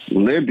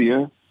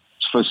 Libya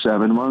for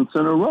 7 months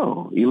in a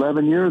row,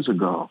 11 years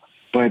ago.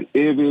 But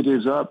if it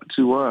is up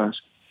to us,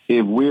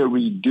 if we're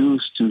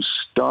reduced to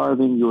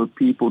starving your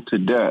people to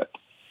death,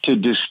 to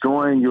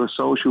destroying your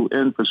social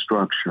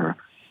infrastructure,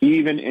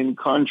 even in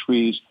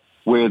countries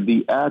where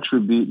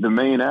the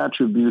main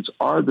attributes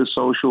are the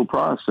social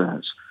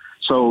process.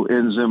 So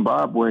in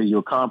Zimbabwe,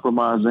 you're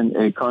compromising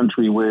a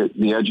country where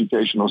the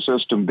educational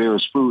system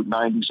bears fruit,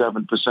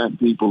 97%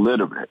 people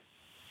literate.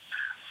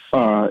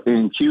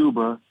 In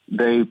Cuba,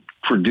 they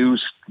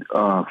produced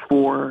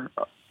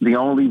the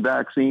only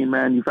vaccine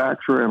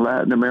manufacturer in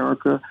Latin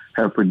America,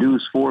 have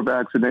produced 4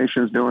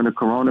 vaccinations during the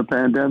corona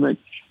pandemic,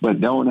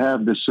 but don't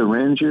have the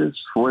syringes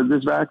for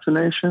this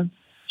vaccination.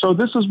 So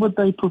this is what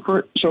they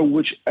prefer. So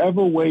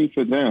whichever way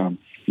for them,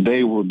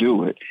 they will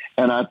do it.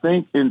 And I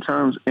think in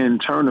terms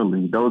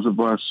internally, those of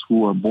us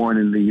who are born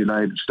in the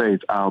United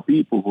States, our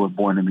people who are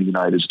born in the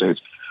United States,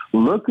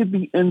 look at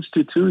the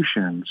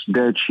institutions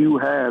that you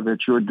have at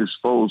your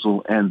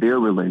disposal and their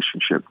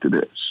relationship to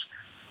this.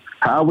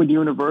 Howard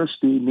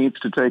University needs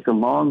to take a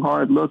long,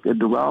 hard look at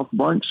the Ralph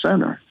Bunche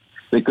Center,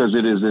 because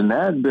it is in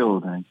that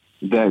building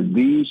that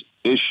these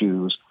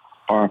issues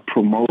are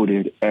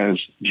promoted as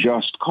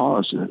just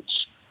causes,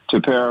 to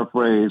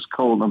paraphrase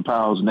Colin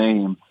Powell's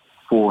name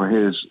for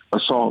his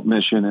assault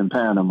mission in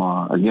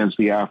Panama against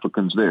the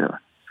Africans there.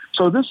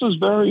 So this is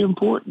very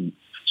important.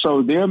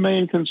 So their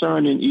main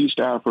concern in East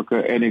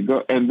Africa,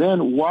 and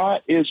then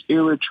why is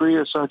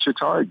Eritrea such a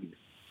target?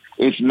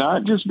 It's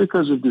not just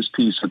because of this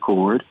peace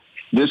accord.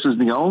 This is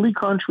the only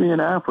country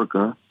in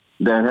Africa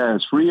that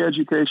has free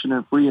education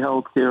and free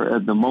health care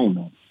at the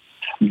moment.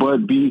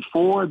 But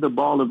before the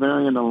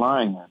Bolivarian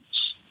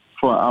Alliance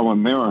for Our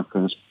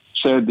Americas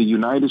said the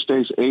United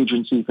States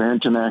Agency for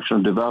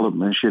International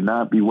Development should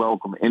not be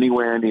welcome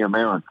anywhere in the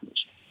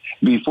Americas,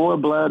 before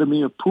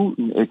Vladimir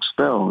Putin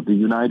expelled the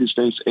United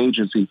States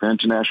Agency for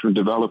International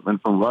Development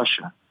from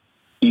Russia,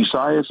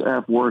 Isaias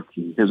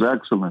Afwerki, His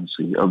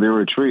Excellency of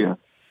Eritrea,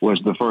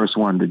 was the first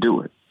one to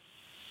do it.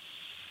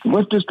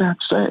 What does that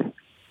say?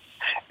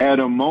 At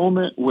a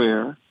moment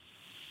where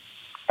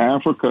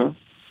Africa,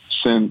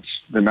 since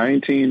the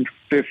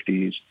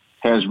 1950s,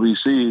 has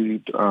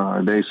received,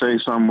 they say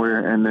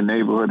somewhere in the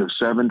neighborhood of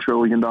 $7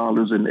 trillion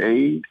in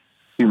aid,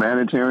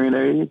 humanitarian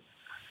aid,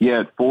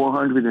 yet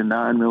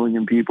 409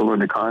 million people on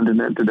the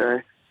continent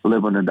today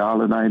live on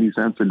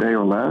 $1.90 a day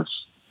or less.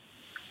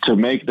 To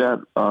make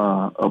that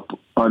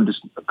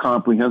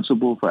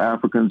comprehensible for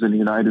Africans in the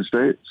United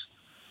States,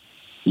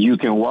 you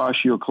can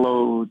wash your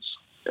clothes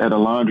at a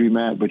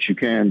laundromat, but you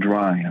can't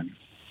dry them.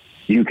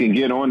 You can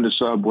get on the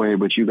subway,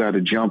 but you got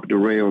to jump the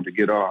rail to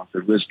get off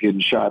and risk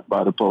getting shot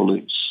by the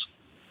police.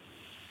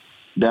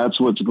 That's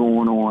what's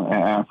going on in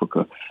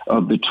Africa.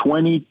 Of the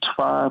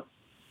 25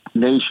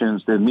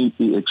 nations that meet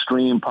the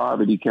extreme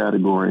poverty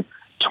category,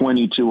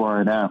 22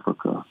 are in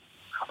Africa.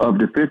 Of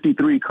the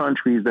 53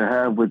 countries that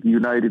have what the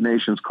United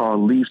Nations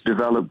call least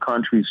developed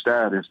country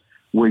status,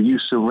 where you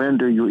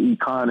surrender your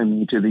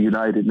economy to the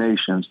United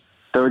Nations,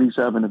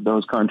 37 of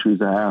those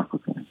countries are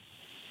African.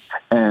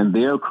 And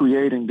they're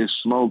creating this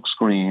smoke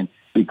screen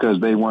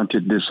because they want to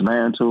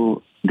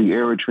dismantle the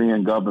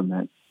Eritrean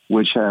government,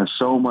 which has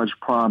so much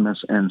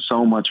promise and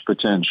so much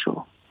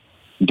potential,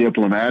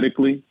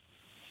 diplomatically,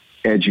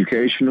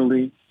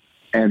 educationally,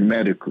 and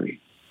medically.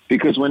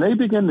 Because when they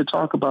begin to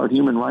talk about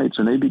human rights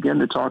and they begin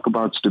to talk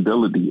about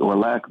stability or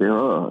lack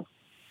thereof,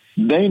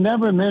 they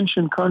never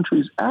mention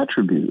countries'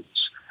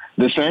 attributes.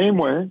 The same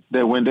way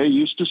that when they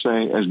used to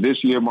say, as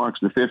this year marks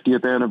the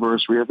 50th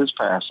anniversary of his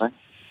passing,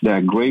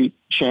 that great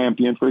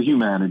champion for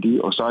humanity,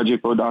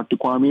 Osajiko Dr.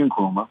 Kwame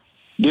Nkrumah,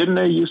 didn't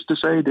they used to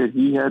say that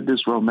he had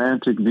this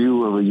romantic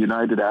view of a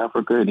united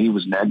Africa and he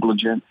was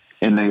negligent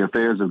in the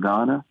affairs of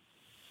Ghana?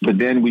 But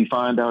then we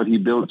find out he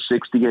built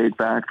 68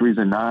 factories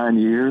in 9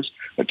 years,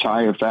 a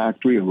tire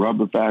factory, a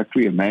rubber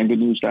factory, a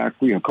manganese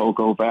factory, a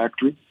cocoa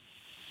factory.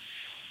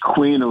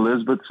 Queen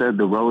Elizabeth said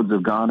the roads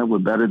of Ghana were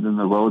better than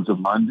the roads of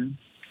London.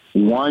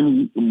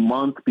 1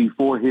 month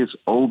before his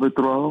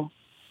overthrow,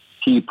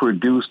 he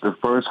produced the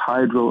first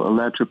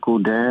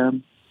hydroelectrical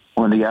dam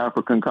on the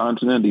African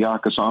continent, the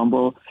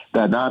Akasambo,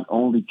 that not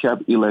only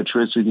kept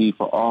electricity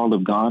for all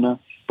of Ghana,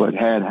 but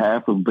had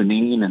half of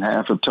Benin and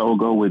half of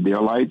Togo with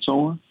their lights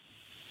on.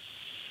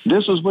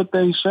 This is what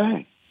they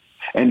say.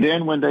 And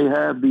then when they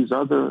have these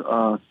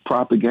other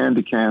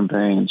propaganda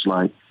campaigns,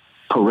 like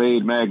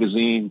Parade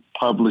Magazine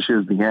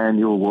publishes the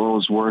annual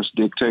World's Worst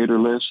Dictator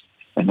list,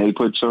 and they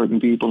put certain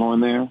people on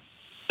there.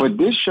 But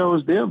this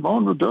shows their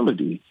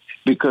vulnerability,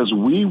 because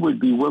we would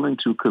be willing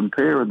to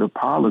compare the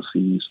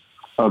policies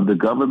of the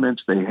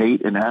governments they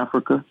hate in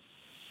Africa,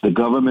 the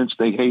governments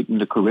they hate in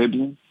the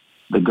Caribbean,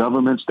 the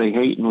governments they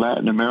hate in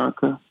Latin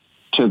America,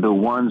 to the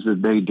ones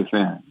that they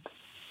defend.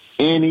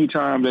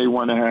 Anytime they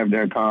want to have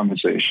that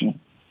conversation,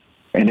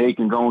 and they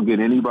can go and get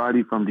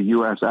anybody from the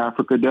U.S.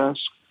 Africa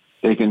desk,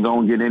 they can go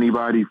and get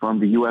anybody from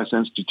the U.S.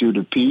 Institute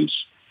of Peace,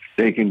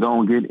 they can go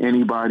and get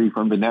anybody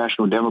from the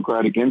National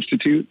Democratic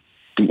Institute,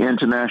 the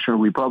International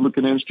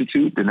Republican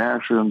Institute, the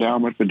National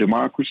Endowment for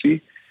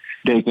Democracy.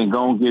 They can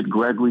go and get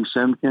Gregory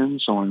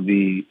Simpkins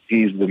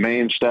he's the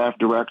main staff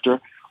director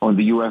on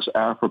the U.S.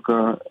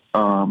 Africa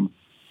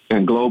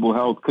and Global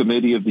Health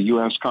Committee of the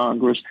U.S.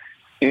 Congress.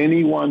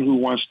 Anyone who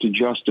wants to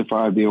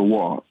justify their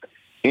walk,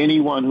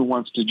 anyone who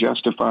wants to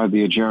justify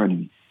their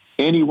journey,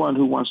 anyone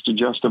who wants to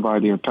justify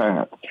their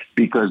path,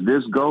 because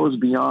this goes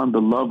beyond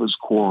the lovers'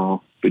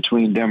 quarrel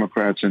between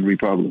Democrats and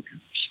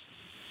Republicans.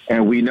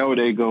 And we know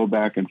they go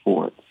back and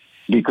forth,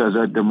 because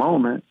at the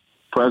moment,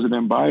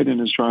 President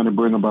Biden is trying to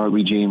bring about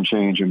regime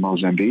change in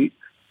Mozambique,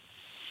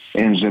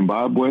 in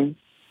Zimbabwe,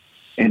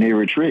 and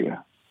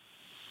Eritrea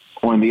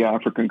on the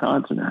African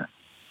continent.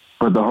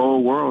 But the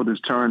whole world is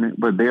turning,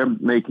 but they're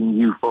making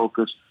you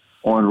focus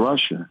on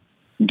Russia.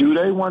 Do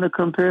they want to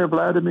compare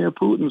Vladimir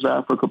Putin's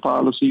Africa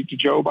policy to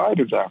Joe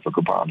Biden's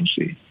Africa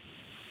policy?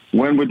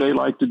 When would they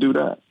like to do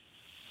that?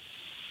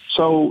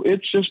 So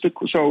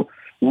so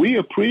we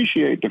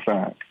appreciate the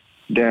fact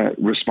that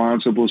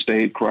responsible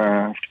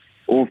statecraft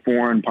or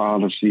foreign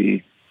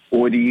policy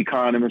or The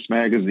Economist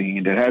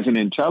magazine that has an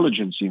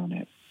intelligence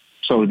unit.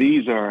 So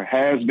these are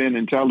has-been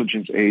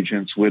intelligence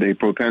agents with a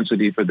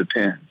propensity for the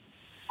pen,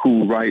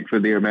 who write for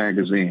their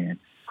magazine.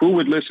 Who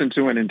would listen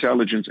to an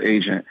intelligence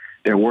agent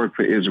that worked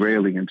for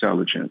Israeli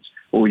intelligence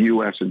or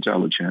U.S.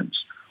 intelligence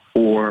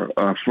or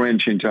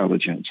French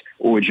intelligence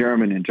or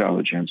German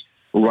intelligence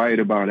write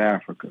about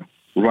Africa,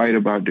 write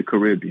about the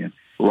Caribbean,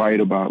 write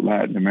about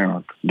Latin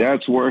America?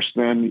 That's worse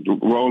than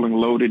rolling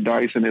loaded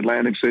dice in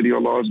Atlantic City or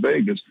Las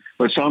Vegas.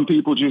 But some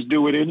people just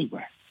do it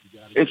anyway.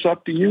 It's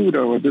up to you,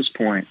 though, at this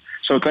point.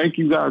 So thank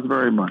you guys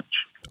very much.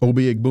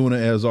 Obi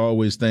Egbuna, as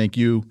always, thank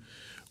you.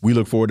 We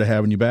look forward to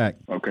having you back.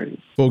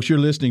 Okay. Folks, you're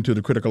listening to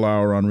The Critical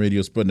Hour on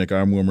Radio Sputnik.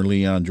 I'm Wilmer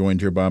Leon,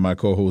 joined here by my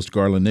co-host,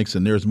 Garland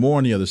Nixon. There's more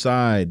on the other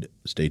side.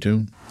 Stay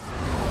tuned.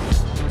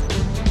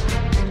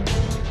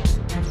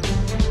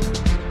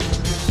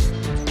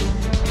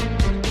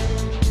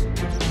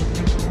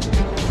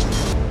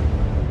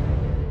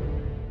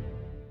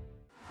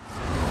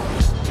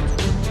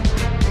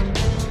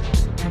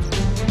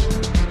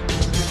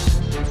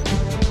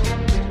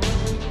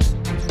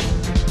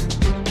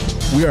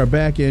 We are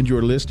back, and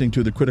you're listening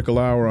to the Critical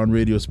Hour on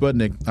Radio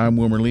Sputnik. I'm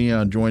Wilmer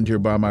Leon, joined here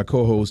by my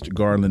co-host,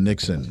 Garland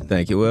Nixon.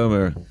 Thank you,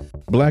 Wilmer.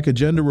 Black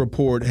Agenda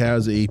Report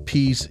has a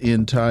piece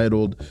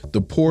entitled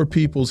 "The Poor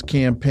People's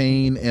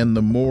Campaign and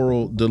the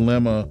Moral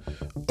Dilemma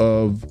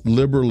of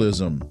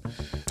Liberalism.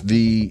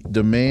 The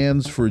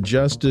demands for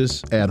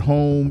justice at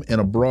home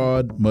and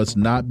abroad must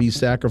not be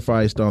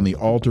sacrificed on the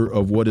altar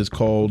of what is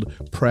called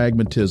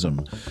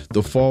pragmatism.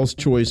 The false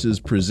choices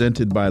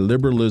presented by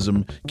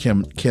liberalism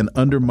can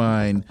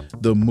undermine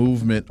the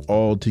movement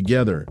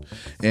altogether."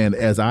 And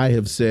as I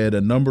have said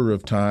a number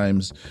of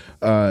times,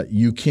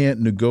 you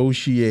can't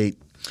negotiate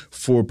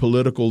for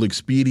political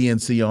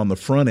expediency on the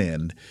front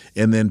end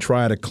and then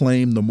try to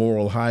claim the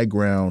moral high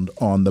ground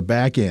on the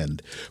back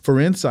end. For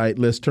insight,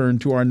 let's turn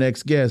to our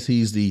next guest.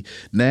 He's the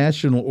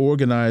national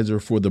organizer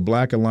for the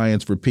Black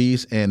Alliance for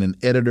Peace and an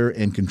editor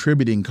and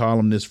contributing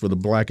columnist for the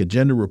Black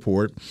Agenda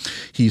Report.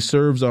 He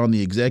serves on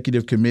the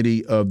executive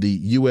committee of the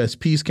U.S.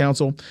 Peace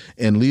Council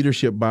and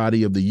leadership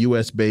body of the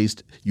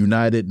U.S.-based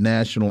United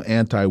National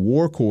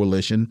Anti-War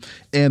Coalition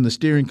and the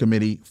steering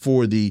committee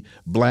for the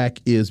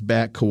Black is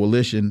Back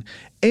Coalition.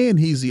 And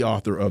he's the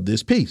author of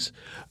this piece.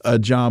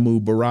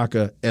 Ajamu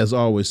Baraka, as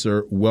always,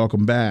 sir,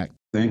 welcome back.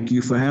 Thank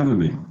you for having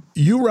me.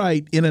 You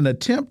write, in an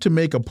attempt to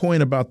make a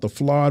point about the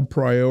flawed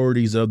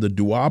priorities of the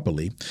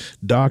duopoly,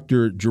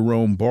 Dr.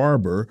 Jerome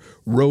Barber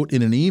wrote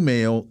in an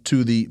email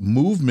to the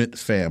Movement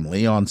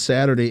family on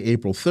Saturday,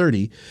 April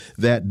 30,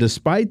 that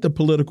despite the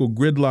political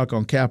gridlock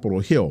on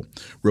Capitol Hill,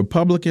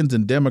 Republicans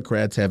and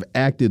Democrats have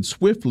acted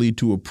swiftly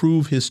to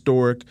approve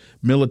historic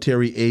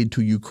military aid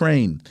to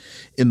Ukraine.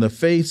 In the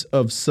face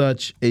of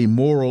such a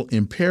moral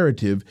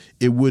imperative,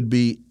 it would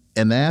be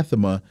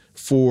anathema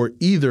for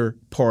either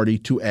party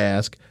to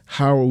ask,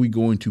 how are we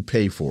going to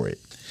pay for it?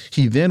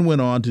 He then went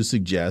on to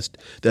suggest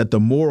that the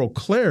moral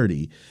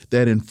clarity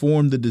that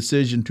informed the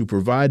decision to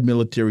provide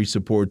military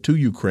support to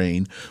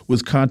Ukraine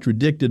was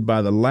contradicted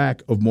by the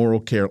lack of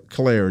moral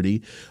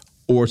clarity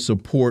or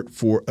support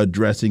for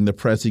addressing the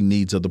pressing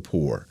needs of the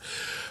poor.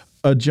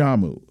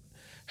 Ajamu,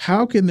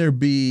 how can there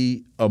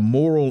be a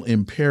moral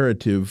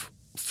imperative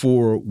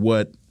for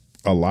what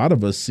a lot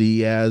of us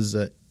see as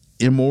an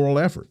immoral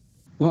effort?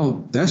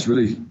 Well, that's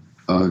really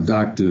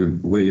Dr.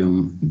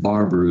 William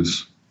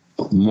Barber's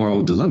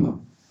moral dilemma,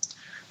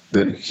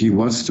 that he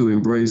wants to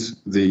embrace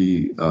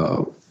the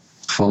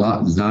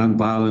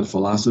nonviolent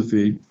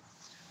philosophy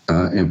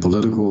and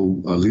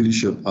political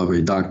leadership of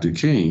a Dr.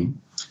 King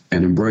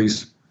and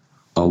embrace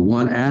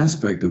one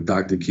aspect of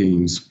Dr.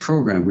 King's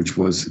program, which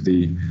was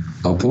the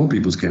Poor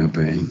People's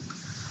Campaign,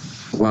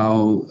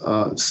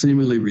 while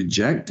seemingly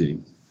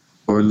rejecting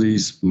or at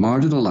least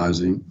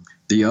marginalizing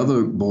the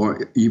other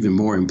even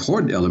more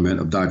important element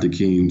of Dr.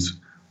 King's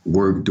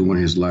work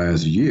during his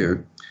last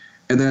year,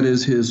 and that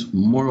is his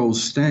moral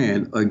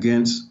stand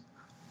against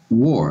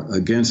war,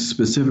 against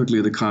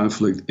specifically the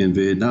conflict in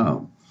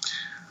Vietnam.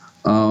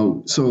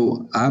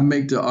 So I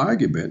make the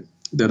argument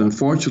that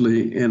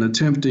unfortunately, in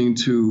attempting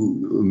to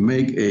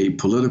make a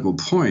political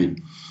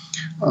point,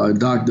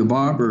 Dr.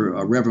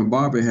 Barber, Reverend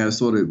Barber, has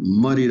sort of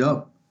muddied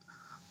up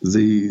his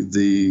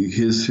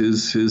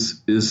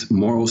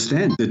moral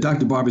stand. That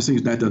Dr. Barber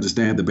seems not to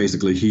understand that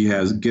basically he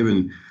has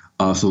given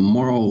some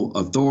moral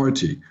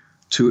authority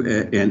to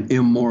an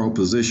immoral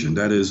position.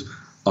 That is,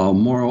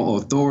 moral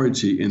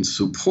authority in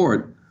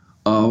support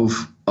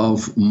of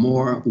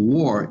more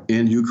war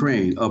in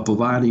Ukraine, of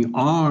providing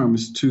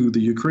arms to the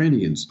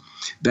Ukrainians.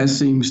 That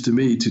seems to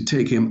me to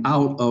take him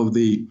out of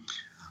the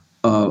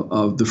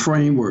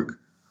framework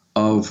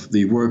of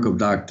the work of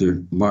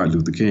Dr. Martin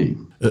Luther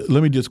King.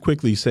 Let me just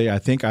quickly say, I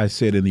think I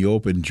said in the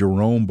open,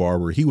 Jerome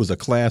Barber. He was a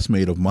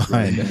classmate of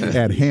mine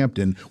at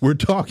Hampton. We're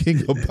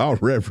talking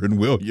about Reverend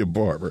William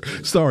Barber.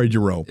 Sorry,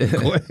 Jerome.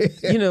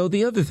 You know,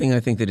 the other thing I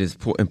think that is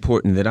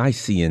important that I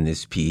see in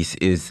this piece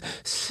is,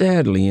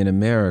 sadly, in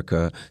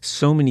America,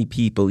 so many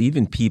people,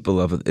 even people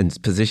in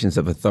positions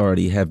of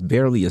authority, have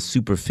barely a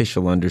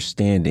superficial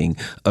understanding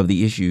of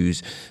the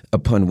issues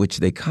upon which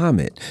they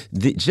comment.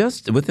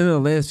 Just within the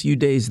last few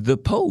days, the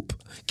Pope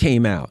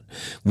came out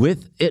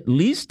with at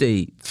least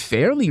a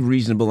fairly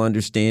reasonable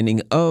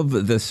understanding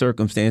of the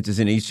circumstances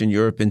in Eastern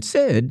Europe and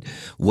said,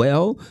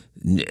 well,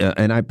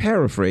 and I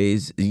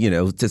paraphrase,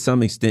 to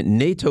some extent,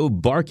 NATO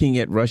barking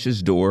at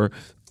Russia's door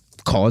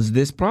caused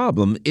this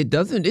problem.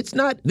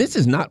 This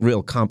is not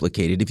real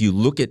complicated. If you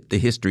look at the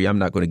history, I'm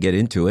not going to get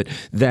into it,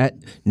 that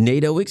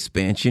NATO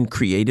expansion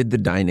created the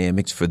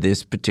dynamics for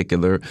this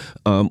particular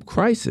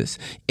crisis.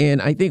 And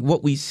I think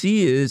what we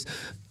see is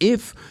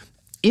if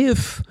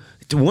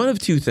one of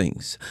two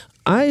things.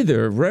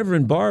 Either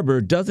Reverend Barber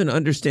doesn't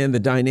understand the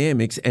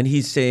dynamics and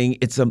he's saying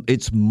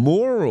it's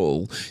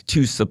moral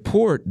to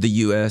support the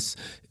U.S.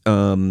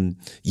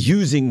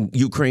 Using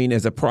Ukraine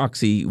as a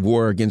proxy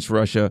war against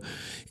Russia,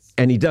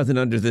 and he doesn't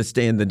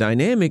understand the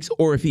dynamics,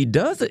 or if he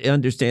does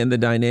understand the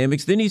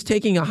dynamics, then he's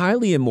taking a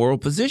highly immoral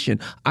position.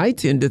 I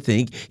tend to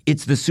think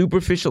it's the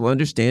superficial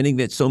understanding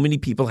that so many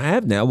people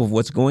have now of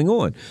what's going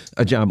on.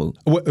 Ajamu.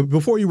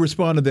 Before you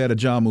respond to that,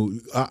 Ajamu,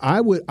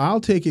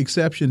 I'll take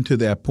exception to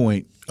that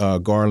point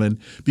Garland,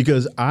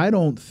 because I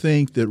don't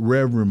think that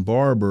Reverend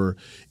Barber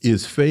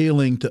is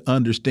failing to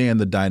understand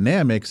the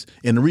dynamics.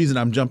 And the reason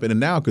I'm jumping in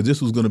now, because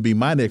this was going to be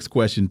my next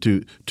question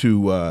to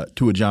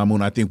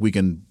Ajamu, I think we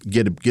can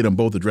get them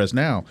both addressed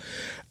now.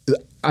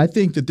 I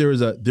think that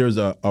there's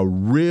a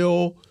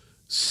real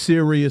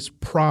serious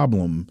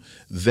problem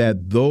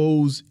that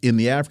those in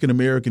the African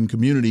American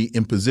community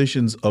in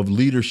positions of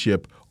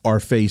leadership are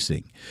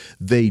facing.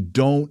 They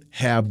don't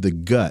have the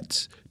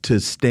guts to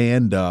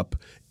stand up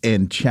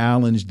and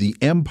challenge the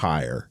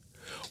empire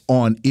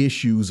on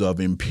issues of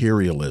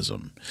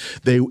imperialism.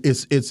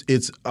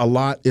 It's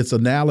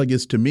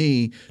analogous to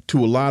me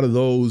to a lot of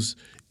those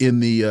in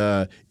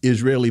the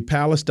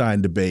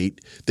Israeli-Palestine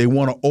debate. They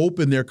want to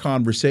open their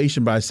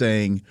conversation by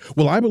saying,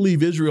 well, I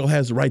believe Israel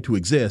has the right to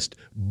exist,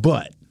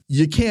 but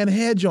you can't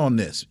hedge on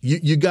this.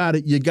 You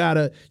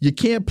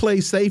can't play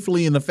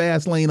safely in the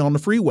fast lane on the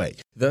freeway.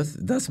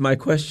 That's my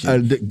question.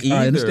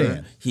 I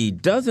understand. He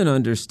doesn't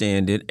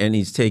understand it and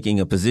he's taking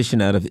a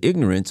position out of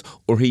ignorance,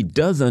 or he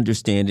does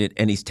understand it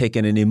and he's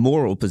taking an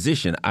immoral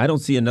position. I don't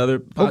see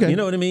another. Okay. You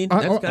know what I mean?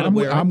 I'm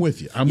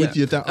with you. I'm with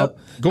you.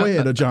 Go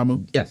ahead,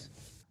 Ajamu. Yes.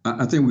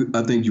 I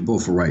think you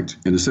both are right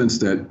in the sense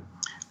that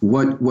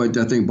what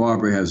I think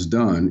Barber has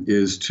done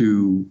is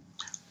to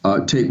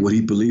take what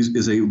he believes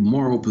is a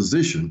moral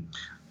position,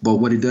 but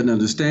what he doesn't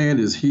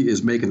understand is he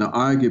is making an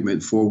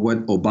argument for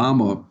what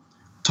Obama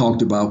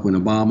talked about when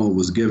Obama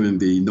was given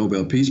the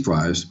Nobel Peace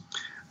Prize,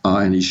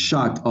 and he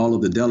shocked all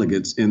of the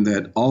delegates in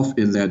that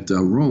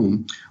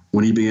room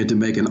when he began to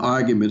make an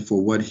argument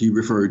for what he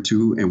referred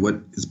to and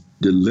what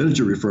the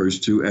literature refers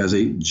to as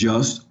a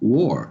just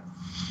war.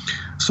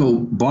 So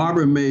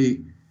Barber may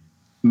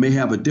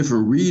have a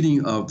different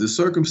reading of the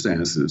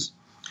circumstances,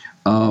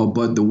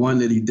 but the one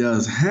that he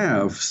does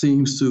have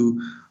seems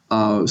to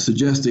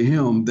suggest to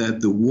him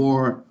that the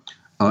war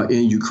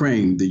in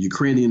Ukraine, the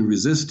Ukrainian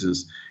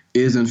resistance,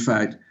 is in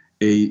fact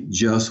a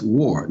just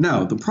war.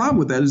 Now, the problem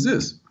with that is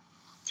this: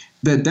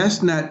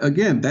 that's not,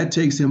 again, that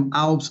takes him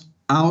out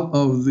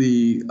of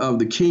the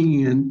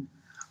Kingian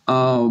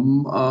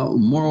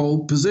moral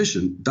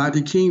position.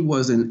 Dr. King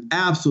was an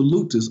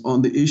absolutist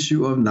on the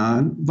issue of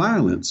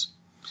nonviolence.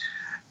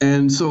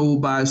 And so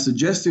by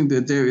suggesting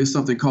that there is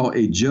something called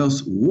a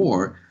just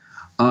war,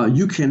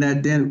 you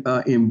cannot then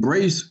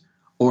embrace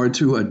or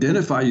to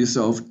identify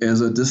yourself as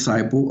a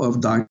disciple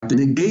of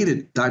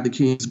negated Dr.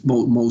 King's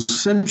most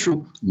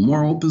central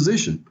moral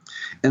position.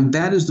 And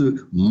that is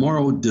the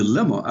moral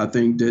dilemma, I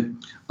think, that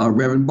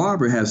Reverend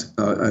Barber has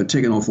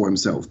taken on for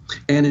himself.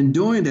 And in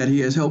doing that,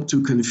 he has helped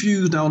to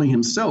confuse not only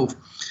himself,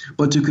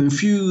 but to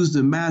confuse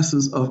the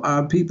masses of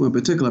our people, in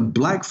particular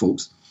Black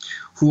folks,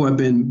 who have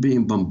been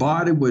being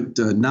bombarded with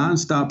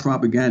nonstop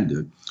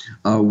propaganda,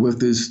 with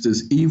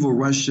this evil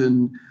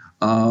Russian,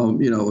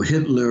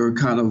 Hitler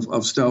kind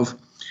of stuff,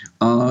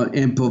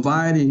 and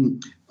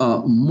providing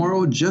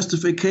moral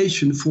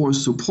justification for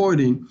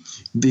supporting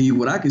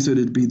what I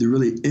consider to be the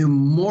really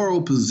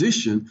immoral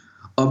position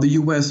of the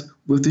U.S.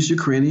 with this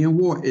Ukrainian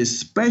war,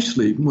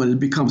 especially when it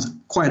becomes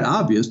quite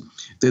obvious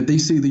that they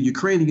see the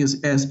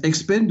Ukrainians as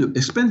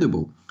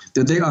expendable,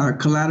 that they are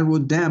collateral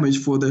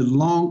damage for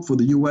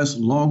the U.S.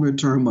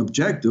 longer-term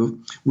objective,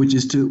 which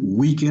is to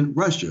weaken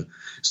Russia.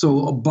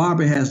 So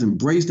Barber has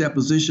embraced that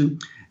position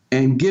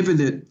and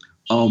given it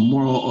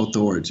moral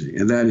authority,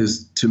 and that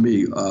is, to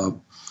me,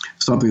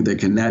 something that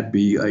cannot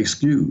be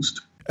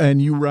excused.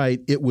 And you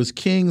write, it was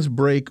King's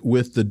break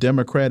with the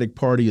Democratic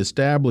Party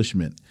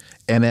establishment,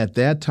 and at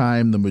that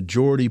time the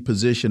majority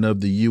position of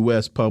the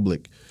U.S.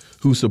 public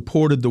who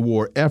supported the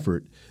war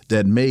effort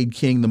that made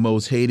King the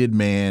most hated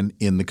man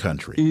in the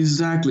country.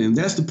 Exactly, and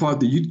that's the part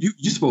that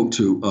you spoke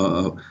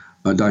to,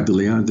 Dr.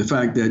 Leon, the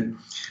fact that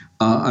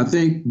I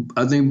think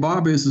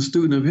Barber is a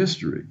student of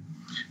history.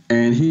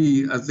 And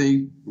he, I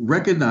think,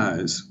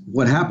 recognized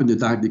what happened to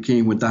Dr.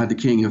 King when Dr.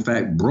 King, in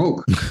fact,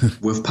 broke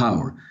with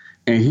power.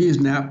 And he is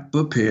not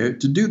prepared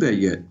to do that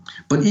yet.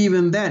 But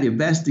even that, if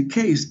that's the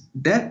case,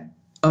 that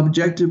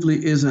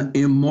objectively is an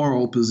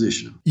immoral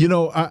position. You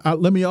know,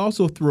 let me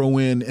also throw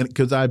in,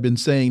 because I've been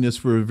saying this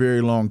for a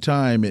very long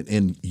time,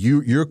 and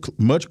you're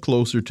much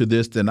closer to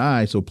this than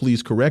I, so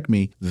please correct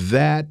me,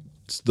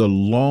 that's the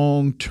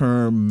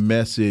long-term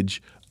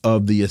message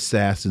of the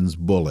assassin's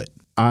bullet.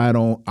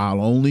 I'll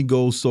only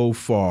go so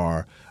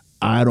far.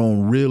 I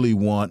don't really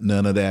want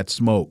none of that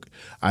smoke.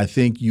 I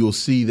think you'll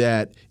see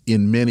that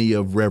in many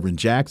of Reverend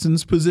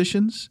Jackson's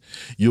positions.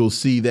 You'll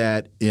see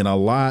that in a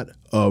lot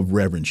of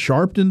Reverend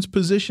Sharpton's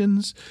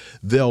positions.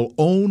 They'll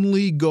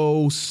only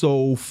go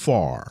so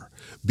far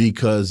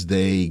because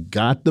they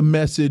got the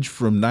message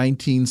from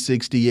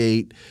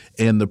 1968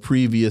 and the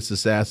previous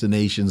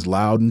assassinations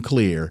loud and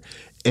clear,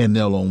 and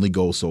they'll only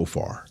go so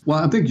far. Well,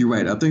 I think you're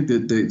right. I think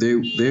that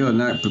they are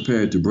not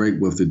prepared to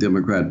break with the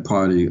Democrat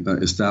Party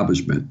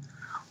establishment,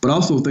 but I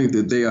also think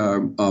that they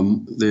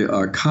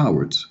are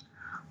cowards.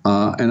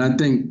 And I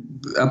think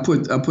I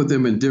put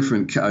them in a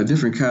different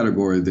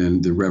category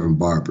than the Reverend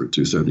Barber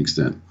to a certain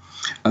extent.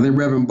 I think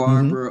Reverend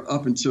Barber,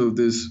 up until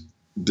this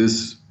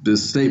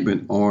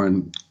statement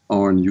on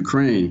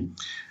Ukraine,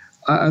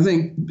 I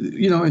think,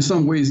 in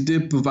some ways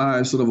did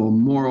provide sort of a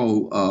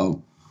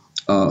moral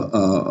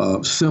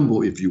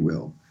symbol, if you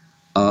will,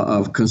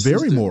 of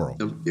consistent. Very moral.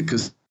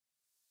 Because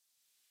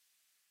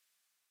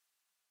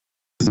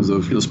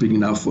of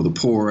speaking out for the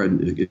poor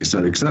and et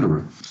cetera, et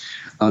cetera.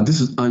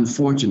 This is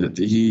unfortunate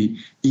that he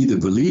either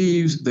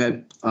believes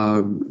that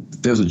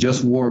there's a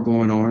just war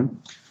going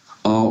on,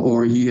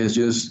 or he has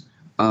just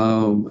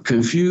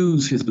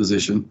confused his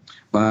position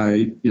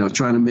by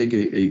trying to make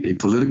a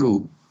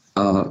political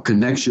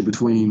connection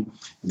between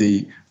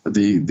the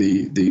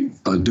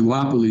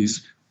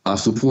duopoly's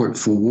support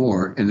for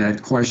war and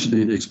that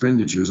questioning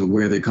expenditures and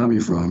where they're coming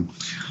from,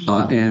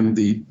 and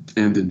the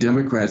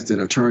Democrats that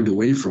are turned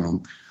away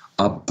from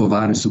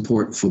providing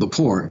support for the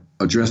poor,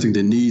 addressing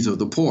the needs of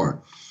the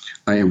poor,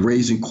 and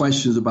raising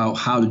questions about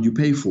how did you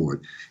pay for it.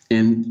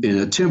 And in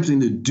attempting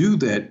to do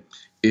that,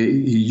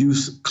 he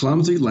used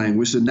clumsy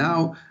language that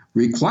now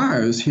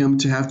requires him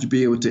to have to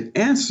be able to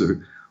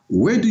answer,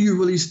 where do you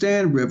really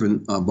stand,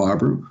 Reverend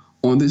Barber,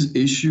 on this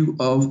issue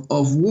of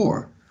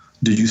war?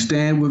 Do you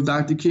stand with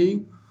Dr.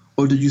 King?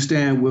 Or do you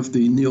stand with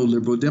the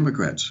neoliberal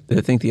Democrats? I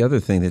think the other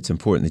thing that's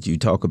important that you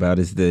talk about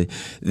is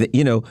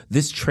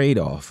this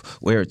trade-off,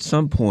 where at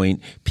some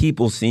point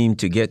people seem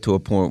to get to a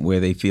point where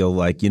they feel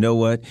like, you know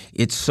what,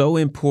 it's so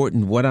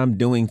important what I'm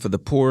doing for the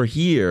poor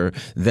here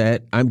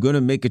that I'm going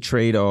to make a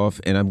trade-off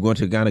and I'm going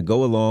to kind of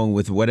go along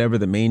with whatever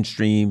the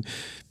mainstream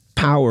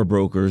power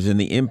brokers in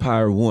the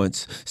empire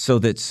wants, so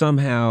that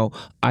somehow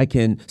I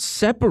can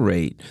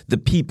separate the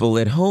people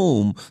at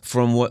home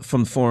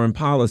from foreign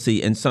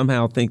policy, and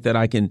somehow think that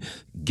I can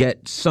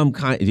get some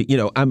kind,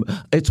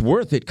 it's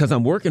worth it because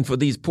I'm working for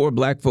these poor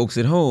black folks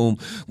at home.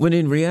 When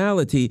in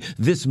reality,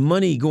 this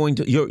money going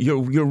to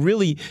you're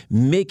really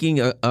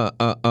making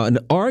an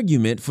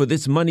argument for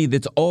this money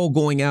that's all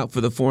going out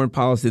for the foreign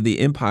policy of the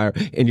empire,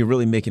 and you're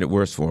really making it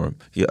worse for them.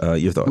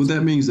 Your thoughts? Well,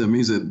 that means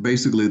that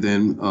basically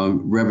then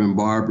Reverend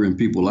Barber and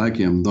people like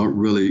him don't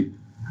really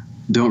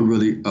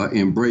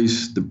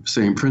embrace the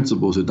same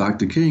principles that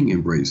Dr. King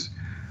embraced.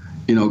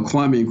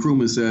 Kwame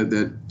Nkrumah said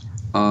that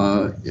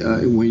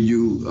when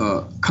you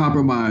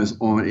compromise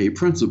on a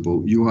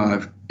principle, you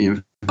have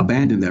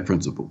abandoned that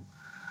principle.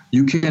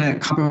 You cannot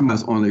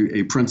compromise on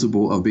a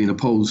principle of being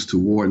opposed to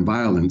war and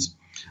violence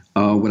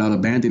without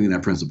abandoning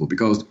that principle,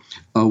 because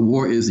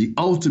war is the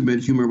ultimate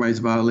human rights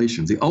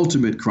violation, the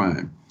ultimate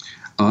crime.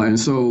 And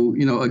so,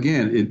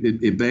 again,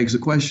 it begs the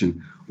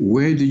question,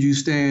 where do you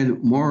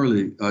stand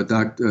morally,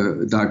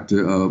 Dr.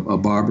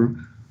 Barber?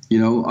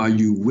 Are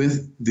you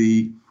with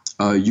the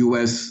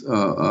U.S.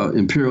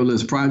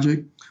 imperialist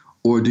project,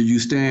 or do you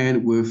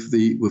stand with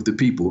the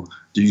people?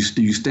 Do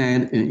you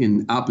stand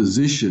in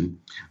opposition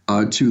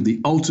to the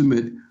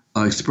ultimate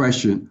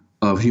expression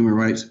of human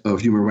rights,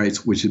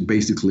 which is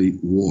basically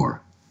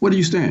war? Where do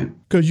you stand?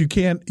 Because you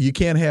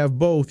can't have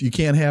both. You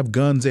can't have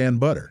guns and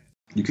butter.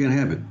 You can't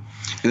have it,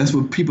 and that's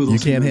what people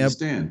don't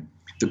understand.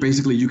 That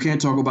basically you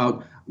can't talk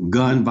about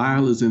gun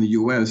violence in the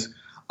U.S.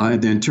 And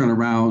then turn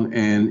around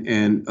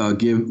and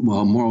give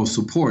moral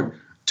support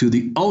to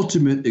the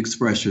ultimate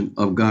expression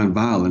of gun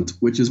violence,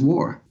 which is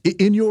war.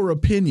 In your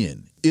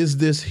opinion, is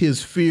this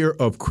his fear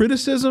of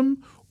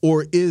criticism,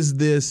 or is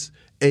this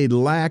a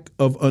lack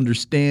of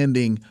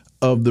understanding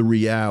of the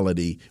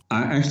reality?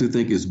 I actually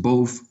think it's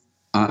both.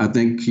 I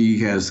think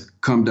he has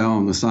come down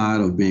on the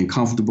side of being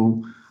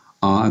comfortable.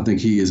 I think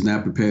he is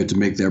not prepared to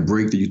make that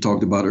break that you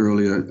talked about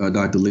earlier,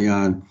 Dr.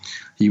 Leon.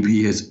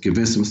 He has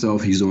convinced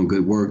himself he's doing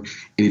good work,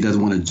 and he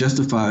doesn't want to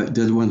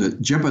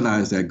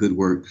jeopardize that good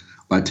work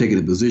by taking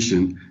a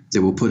position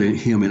that will put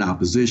him in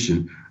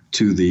opposition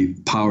to the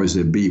powers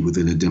that be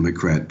within the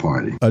Democrat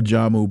Party.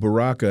 Ajamu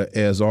Baraka,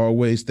 as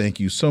always, thank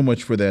you so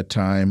much for that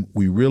time.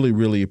 We really,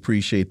 really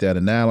appreciate that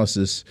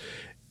analysis,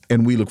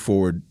 and we look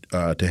forward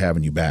to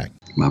having you back.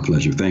 My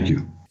pleasure. Thank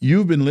you.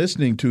 You've been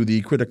listening to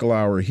the Critical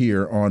Hour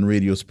here on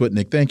Radio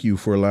Sputnik. Thank you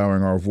for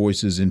allowing our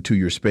voices into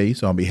your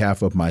space. On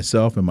behalf of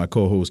myself and my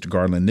co-host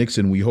Garland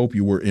Nixon, we hope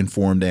you were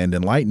informed and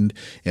enlightened,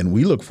 and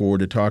we look forward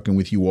to talking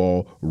with you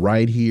all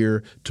right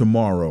here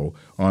tomorrow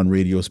on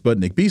Radio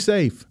Sputnik. Be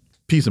safe.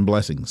 Peace and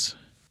blessings.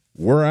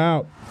 We're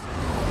out.